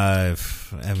you. I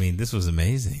mean, this was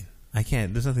amazing.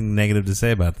 There's nothing negative to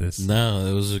say about this. No,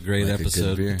 it was a great Like a good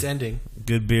episode. beer. It's ending.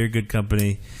 Good beer, good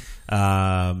company.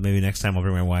 Maybe next time I'll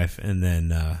bring my wife, and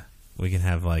then we can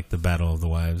have like the battle of the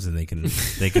wives, and they can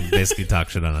basically talk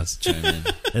shit on us. Chime in.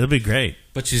 It'll be great.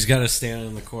 But she's got to stand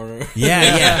in the corner.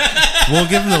 Yeah. We'll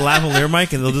give them the lavalier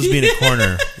mic, and they'll just be in a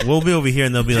corner. We'll be over here,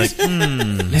 and they'll be like,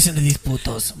 Listen to these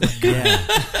putos. Oh my God.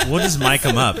 yeah. We'll just mic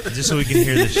them up, just so we can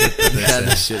hear the shit that they Yeah,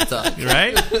 the say. shit talk.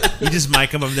 Right? You just mic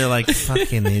them up, and they're like,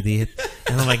 fucking idiot.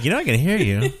 And I'm like, I can hear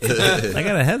you. I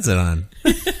got a headset on.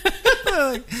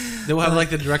 Then we'll have like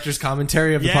the director's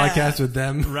commentary of the Yeah. podcast with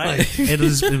them. Right? Like,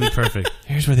 It'll be perfect.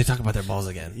 here's where they talk about their balls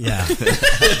again. Yeah.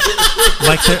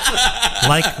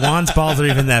 like Juan's balls are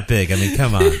even that big. I mean,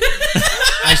 come on.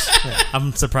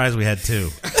 I'm surprised we had 2.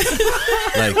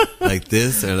 Like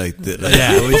this or like this?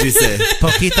 Yeah. What would you say?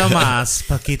 Poquito más.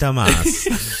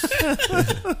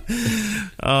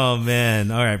 Oh,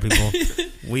 man. All right, people.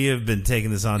 We have been taking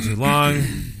this on too long.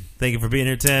 Thank you for being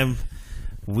here, Tim.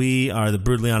 We are the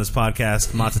Brutally Honest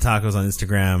Podcast. Mata Tacos on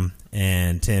Instagram.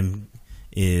 And Tim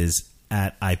is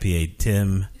at IPA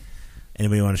Tim.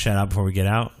 Anybody want to shout out before we get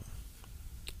out?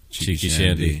 Cheeky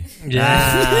Shandy.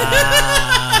 Yeah.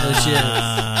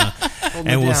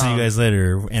 And we'll see you guys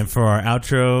later. And for our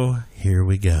outro, here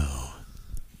we go.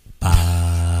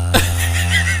 Bye.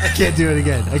 I can't do it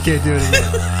again. You're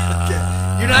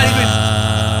not even.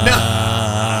 No.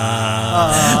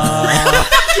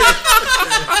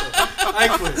 I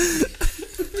quit.